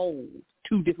they fold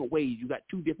two different ways. You got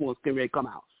two different ones getting ready to come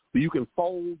out. So you can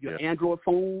fold your Android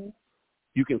phone,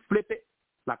 you can flip it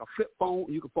like a flip phone,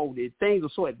 you can fold it. Things are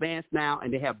so advanced now,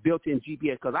 and they have built-in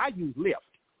GPS, because I use Lyft.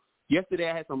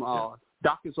 Yesterday I had some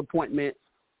doctor's appointments,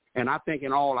 and I think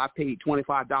in all I paid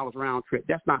 $25 round trip.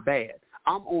 That's not bad.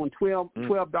 I'm on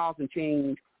 $12 and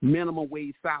change minimum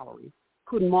wage salary.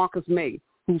 Couldn't Marcus Maye,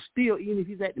 who still, even if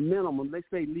he's at the minimum, let's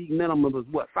say league minimum is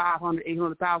what, $500,000,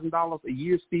 $800,000 a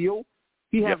year still,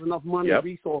 he has enough money and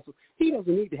resources. He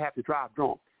doesn't need to have to drive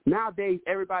drunk. Nowadays,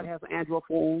 everybody has an Android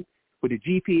phone with a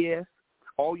GPS.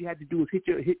 All you have to do is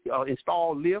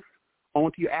install Lyft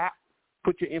onto your app,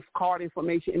 put your card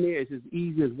information in there. It's as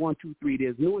easy as 1, 2, 3.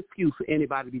 There's no excuse for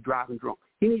anybody to be driving drunk.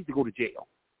 He needs to go to jail.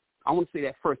 I want to say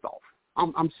that first off.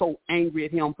 I'm so angry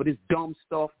at him for this dumb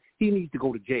stuff. He needs to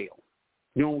go to jail.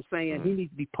 You know what I'm saying? He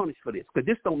needs to be punished for this, because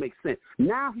this don't make sense.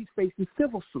 Now he's facing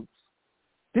civil suits.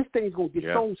 This thing's going to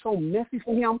get so messy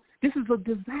for him. This is a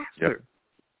disaster.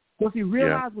 Once he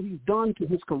realized what he's done to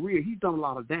his career, he's done a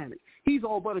lot of damage. He's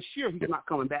all but assured he's not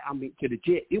coming back, to the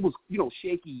Jets. It was,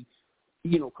 shaky,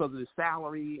 because of his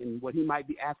salary and what he might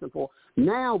be asking for.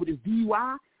 Now with his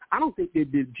DUI, I don't think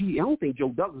Joe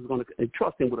Douglas is going to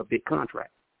trust him with a big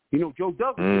contract. Joe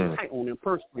Douglas is tight on them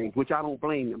purse strings, which I don't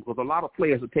blame them, because a lot of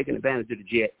players are taking advantage of the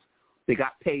Jets. They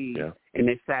got paid and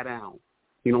they sat down.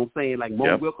 You know what I'm saying? Like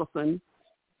Mo Wilkerson,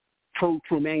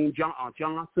 Trumaine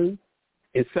Johnson,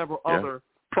 and several other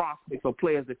prospects or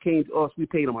players that came to us. We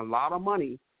paid them a lot of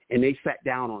money, and they sat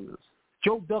down on us.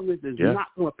 Joe Douglas is not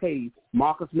going to pay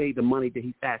Marcus Maye the money that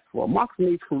he's asked for. Marcus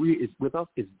Maye's career with us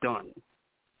is done.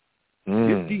 His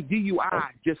DUI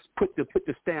just put the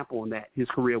stamp on that, his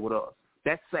career with us.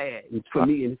 That's sad for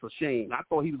me, and it's a shame. I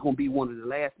thought he was going to be one of the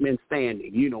last men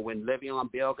standing, when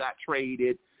Le'Veon Bell got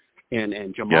traded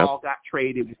and Jamal got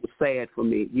traded. It was sad for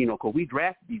me, because we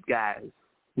drafted these guys.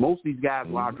 Most of these guys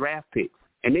were our draft picks,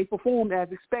 and they performed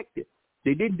as expected.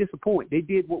 They didn't disappoint. They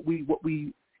did what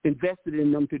we invested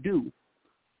in them to do.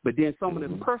 But then some of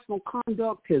the personal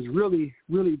conduct has really,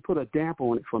 really put a damper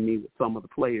on it for me with some of the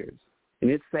players. And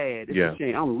it's sad. It's a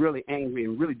shame. I'm really angry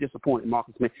and really disappointed in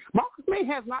Marcus Maye. Marcus Maye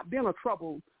has not been a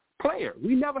troubled player.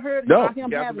 We never heard about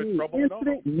him having any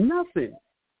incident, nothing.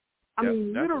 I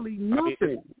mean, literally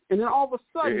nothing. And then all of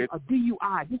a sudden, a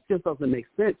DUI. This just doesn't make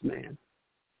sense, man.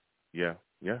 Yeah.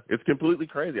 It's completely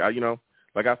crazy. I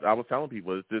was telling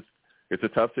people, it's a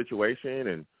tough situation,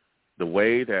 and the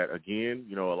way that, again,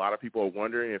 a lot of people are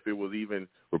wondering if it was even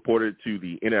reported to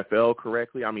the NFL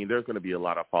correctly. I mean, there's going to be a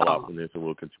lot of fallout from this, and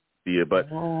we'll continue to see it. But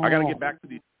I got to get back to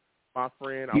my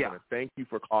friend. I want to thank you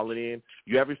for calling in.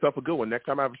 You have yourself a good one. Next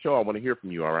time I have a show, I want to hear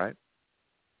from you, all right?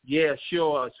 Yeah,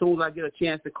 sure. As soon as I get a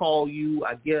chance to call you,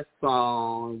 I guess,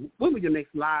 when will your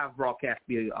next live broadcast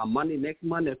be? Next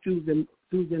Monday or Tuesday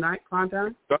night prime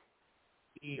time?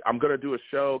 I'm going to do a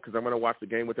show because I'm going to watch the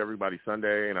game with everybody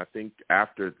Sunday, and I think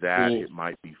after that it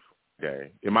might be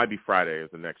Friday. It might be Friday as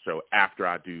the next show after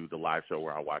I do the live show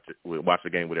where I watch the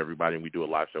game with everybody, and we do a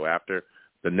live show after.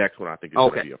 The next one I think is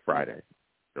going to be a Friday.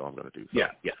 So I'm going to do. So.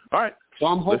 Yeah. All right. So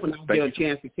I'm hoping I'll get a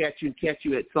chance to catch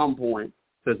you at some point,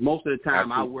 because most of the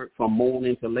time I work from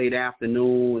morning to late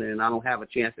afternoon, and I don't have a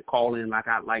chance to call in like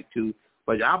I'd like to.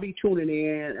 But I'll be tuning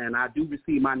in, and I do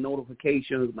receive my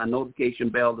notifications. My notification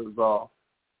bell is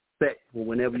set for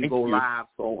whenever you go live.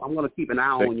 So I'm going to keep an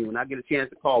eye on you. When I get a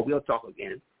chance to call, we'll talk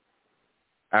again.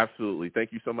 Absolutely.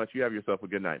 Thank you so much. You have yourself a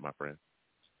good night, my friend.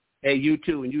 Hey, you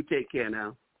too, and you take care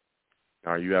now.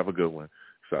 All right, you have a good one.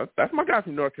 So that's my guy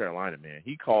from North Carolina, man.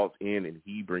 He calls in and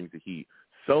he brings the heat.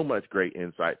 So much great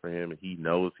insight for him, and he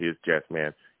knows his Jets,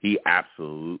 man. He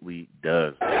absolutely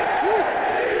does.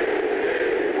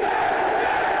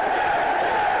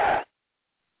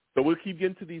 So we'll keep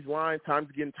getting to these lines.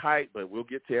 Time's getting tight, but we'll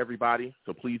get to everybody.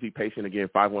 So please be patient. Again,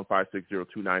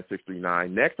 515-602-9639.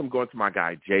 Next, I'm going to my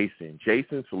guy, Jason.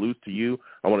 Jason, salute to you.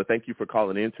 I want to thank you for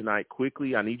calling in tonight.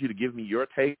 Quickly, I need you to give me your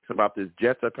takes about this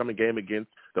Jets upcoming game against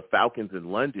the Falcons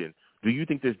in London. Do you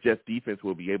think this Jets defense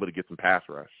will be able to get some pass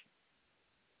rush?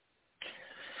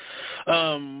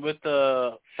 With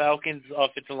the Falcons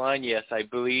offensive line, yes, I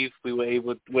believe we were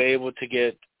able to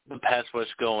get the pass rush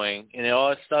going, and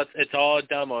it's all a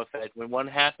domino effect. When one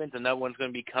happens, another one's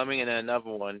going to be coming, and then another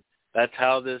one. That's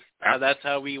how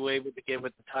we were able to get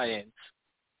with the Titans.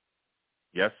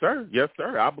 Yes, sir. Yes,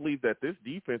 sir. I believe that this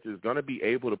defense is going to be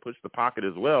able to push the pocket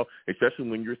as well, especially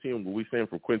when you're seeing what we're seeing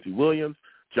from Quincy Williams,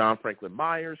 John Franklin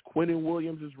Myers. Quinnen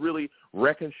Williams is really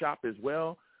wrecking shop as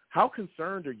well. How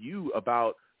concerned are you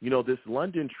about, this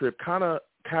London trip kind of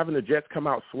having the Jets come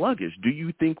out sluggish? Do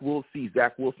you think we'll see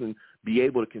Zach Wilson be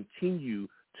able to continue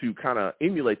to kind of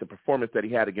emulate the performance that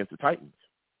he had against the Titans?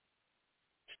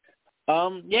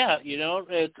 Yeah,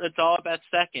 it's all about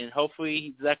stacking.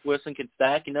 Hopefully Zach Wilson can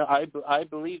stack. I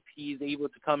believe he's able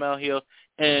to come out here,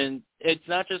 and it's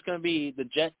not just going to be the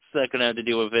Jets that are going to have to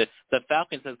deal with it. The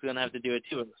Falcons are going to have to do it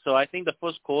too. So I think the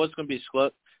first quarter is going to be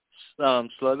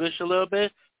sluggish a little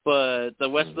bit, but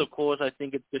the rest of the quarters, I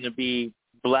think it's going to be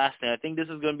blasting. I think this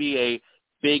is going to be a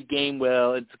big game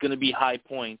where it's going to be high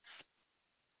points.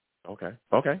 Okay.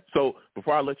 So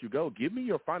before I let you go, give me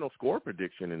your final score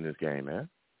prediction in this game, man.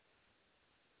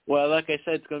 Well, like I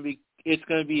said, it's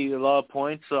gonna be a lot of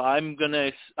points. So I'm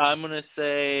gonna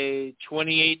say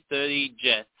 28-30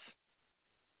 Jets.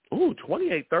 Ooh,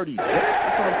 28-30 Jets.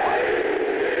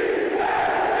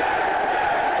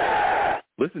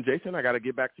 Listen, Jason, I got to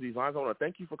get back to these lines. I want to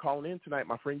thank you for calling in tonight,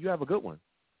 my friend. You have a good one.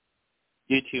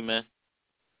 You too, man.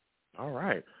 All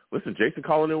right. Listen, Jason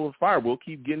calling in with fire. We'll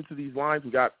keep getting to these lines. We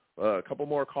got a couple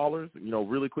more callers.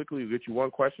 Really quickly, we'll get you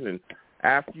one question and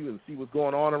ask you and see what's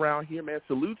going on around here, man.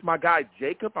 Salutes my guy,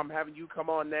 Jacob. I'm having you come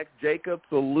on next. Jacob,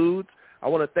 salutes. I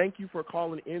want to thank you for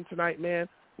calling in tonight, man.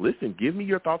 Listen, give me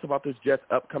your thoughts about this Jets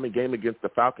upcoming game against the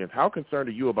Falcons. How concerned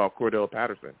are you about Cordell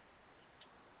Patterson?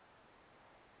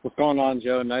 What's going on,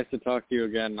 Joe? Nice to talk to you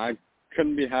again. I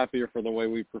couldn't be happier for the way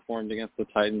we performed against the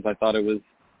Titans. I thought it was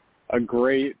a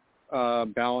great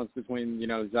balance between,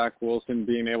 Zach Wilson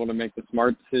being able to make the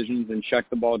smart decisions and check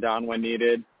the ball down when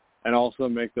needed, and also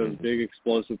make those big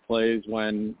explosive plays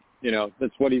when,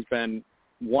 that's what he's been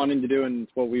wanting to do, and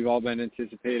it's what we've all been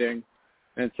anticipating.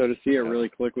 And so to see it really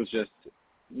click was just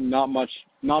not much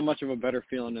of a better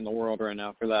feeling in the world right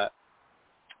now for that.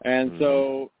 And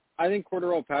so I think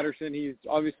Cordell Patterson, he's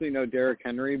obviously no Derrick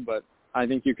Henry, but I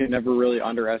think you can never really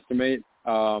underestimate,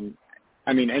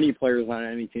 any players on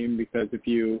any team, because if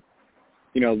you,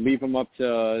 leave them up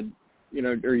to,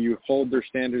 or you hold their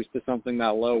standards to something that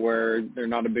low where they're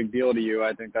not a big deal to you,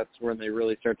 I think that's when they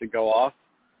really start to go off.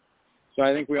 So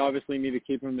I think we obviously need to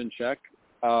keep him in check,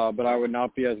 but I would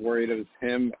not be as worried as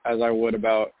him as I would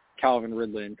about Calvin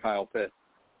Ridley and Kyle Pitts.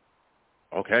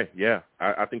 Okay, yeah.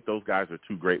 I think those guys are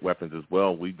two great weapons as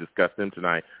well. We discussed them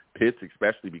tonight. Pitts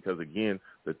especially because, again,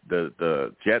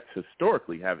 the Jets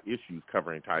historically have issues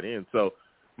covering tight ends. So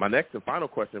my next and final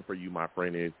question for you, my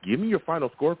friend, is give me your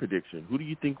final score prediction. Who do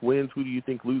you think wins? Who do you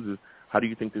think loses? How do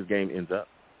you think this game ends up?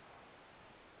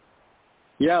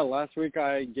 Yeah, last week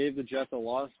I gave the Jets a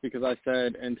loss because I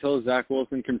said until Zach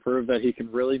Wilson can prove that he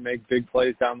can really make big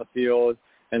plays down the field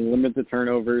and limit the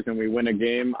turnovers and we win a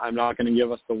game, I'm not going to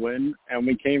give us the win. And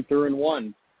we came through and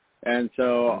won. And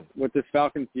so with this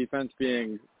Falcons defense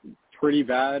being pretty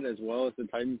bad as well as the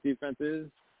Titans defense is,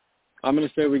 I'm going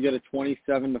to say we get a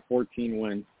 27-14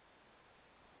 win.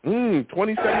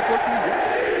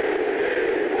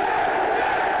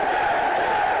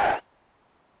 27-14.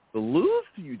 Salute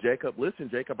to you, Jacob. Listen,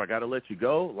 Jacob, I got to let you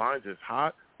go. Lines is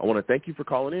hot. I want to thank you for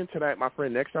calling in tonight, my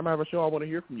friend. Next time I have a show, I want to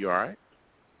hear from you, all right?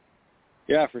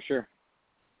 Yeah, for sure.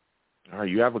 All right,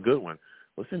 you have a good one.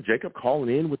 Listen, Jacob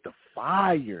calling in with the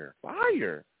fire.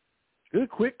 Good,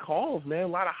 quick calls, man. A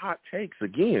lot of hot takes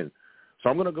again. So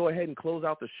I'm going to go ahead and close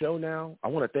out the show now. I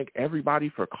want to thank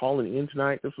everybody for calling in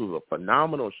tonight. This was a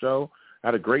phenomenal show. I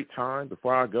had a great time.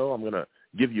 Before I go, I'm going to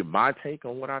give you my take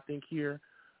on what I think here.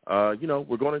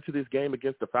 We're going into this game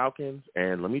against the Falcons,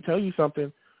 and let me tell you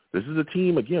something. This is a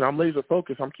team, again, I'm laser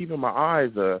focused. I'm keeping my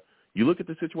eyes. You look at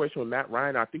the situation with Matt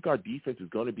Ryan, I think our defense is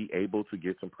going to be able to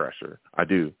get some pressure. I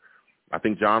do. I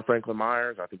think John Franklin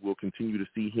Myers, I think we'll continue to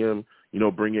see him,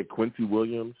 bring it. Quincy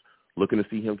Williams, looking to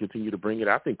see him continue to bring it.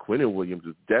 I think Quinnen Williams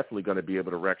is definitely going to be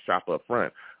able to wreck shop up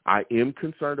front. I am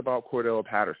concerned about Cordell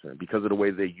Patterson because of the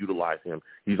way they utilize him.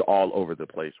 He's all over the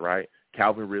place, right?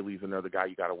 Calvin Ridley is another guy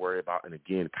you got to worry about. And,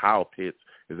 again, Kyle Pitts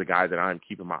is a guy that I'm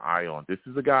keeping my eye on. This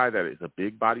is a guy that is a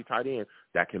big-body tight end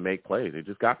that can make plays. They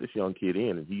just got this young kid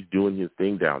in, and he's doing his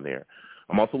thing down there.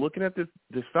 I'm also looking at this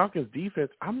Falcons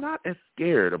defense. I'm not as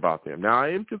scared about them. Now, I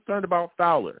am concerned about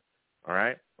Fowler, all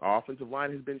right? Our offensive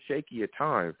line has been shaky at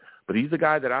times, but he's a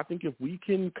guy that I think if we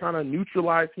can kind of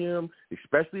neutralize him,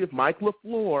 especially if Mike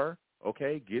LaFleur,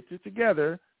 gets it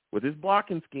together with his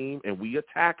blocking scheme and we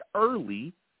attack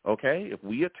early, if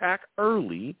we attack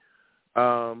early,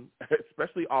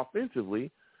 especially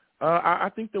offensively,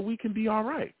 I think that we can be all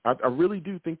right. I really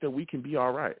do think that we can be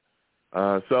all right.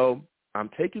 So I'm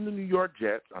taking the New York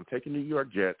Jets.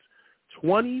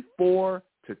 24-10.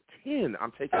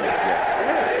 I'm taking the Jets.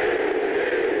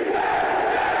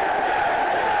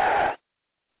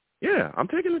 Yeah, I'm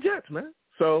taking the Jets, man.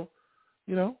 So,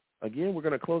 again, we're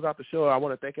going to close out the show. I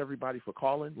want to thank everybody for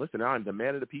calling. Listen, I'm the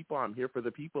man of the people. I'm here for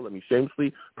the people. Let me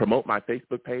shamelessly promote my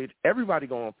Facebook page. Everybody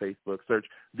go on Facebook, search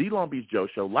The Long Beach Joe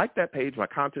Show. Like that page. My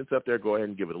content's up there. Go ahead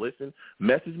and give it a listen.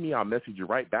 Message me. I'll message you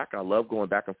right back. I love going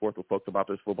back and forth with folks about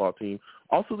this football team.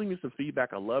 Also, leave me some feedback.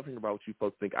 I love hearing about what you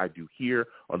folks think I do here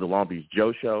on The Long Beach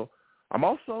Joe Show. I'm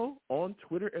also on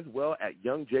Twitter as well at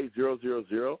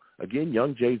YoungJ000. Again,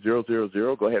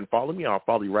 YoungJ000. Go ahead and follow me. I'll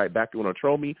follow you right back. You want to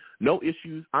troll me? No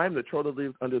issues. I'm the troll that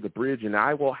lives under the bridge, and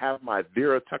I will have my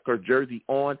Vera Tucker jersey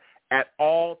on at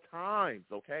all times,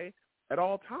 okay? At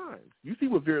all times. You see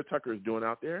what Vera Tucker is doing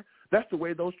out there. That's the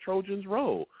way those Trojans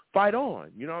roll. Fight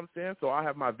on. You know what I'm saying? So I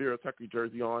have my Vera Tucker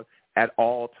jersey on at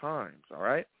all times, all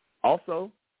right?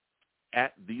 Also,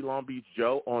 at The Long Beach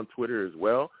Joe on Twitter as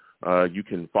well. You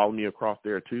can follow me across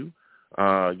there too.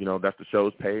 That's the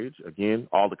show's page. Again,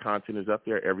 all the content is up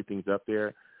there. Everything's up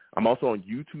there. I'm also on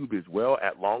YouTube as well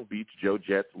at Long Beach Joe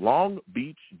Jets. Long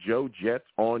Beach Joe Jets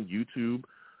on YouTube.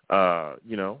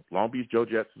 Long Beach Joe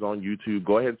Jets is on YouTube.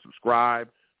 Go ahead and subscribe.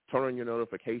 Turn on your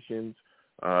notifications.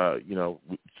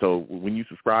 So when you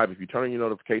subscribe, if you turn on your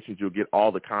notifications, you'll get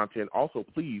all the content. Also,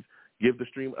 please give the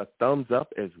stream a thumbs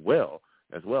up as well,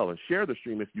 and share the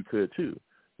stream if you could too.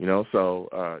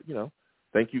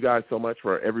 Thank you guys so much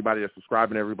for everybody that's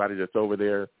subscribing, everybody that's over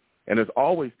there. And as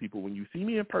always, people, when you see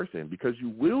me in person, because you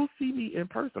will see me in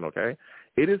person, okay,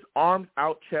 it is arms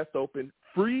out, chest open,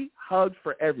 free hugs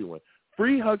for everyone.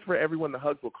 Free hugs for everyone. The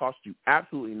hugs will cost you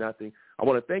absolutely nothing. I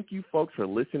want to thank you folks for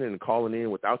listening and calling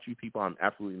in. Without you people, I'm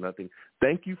absolutely nothing.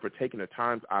 Thank you for taking the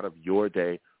time out of your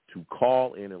day to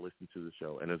call in and listen to the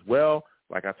show. And as well,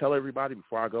 like I tell everybody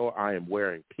before I go, I am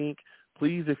wearing pink.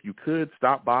 Please, if you could,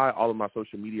 stop by all of my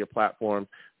social media platforms.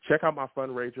 Check out my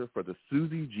fundraiser for the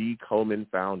Susie G. Komen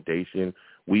Foundation.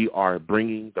 We are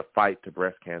bringing the fight to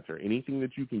breast cancer. Anything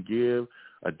that you can give,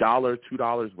 $1,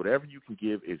 $2, whatever you can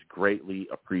give is greatly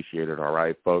appreciated, all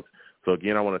right, folks? So,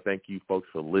 again, I want to thank you folks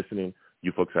for listening.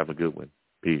 You folks have a good one.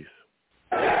 Peace.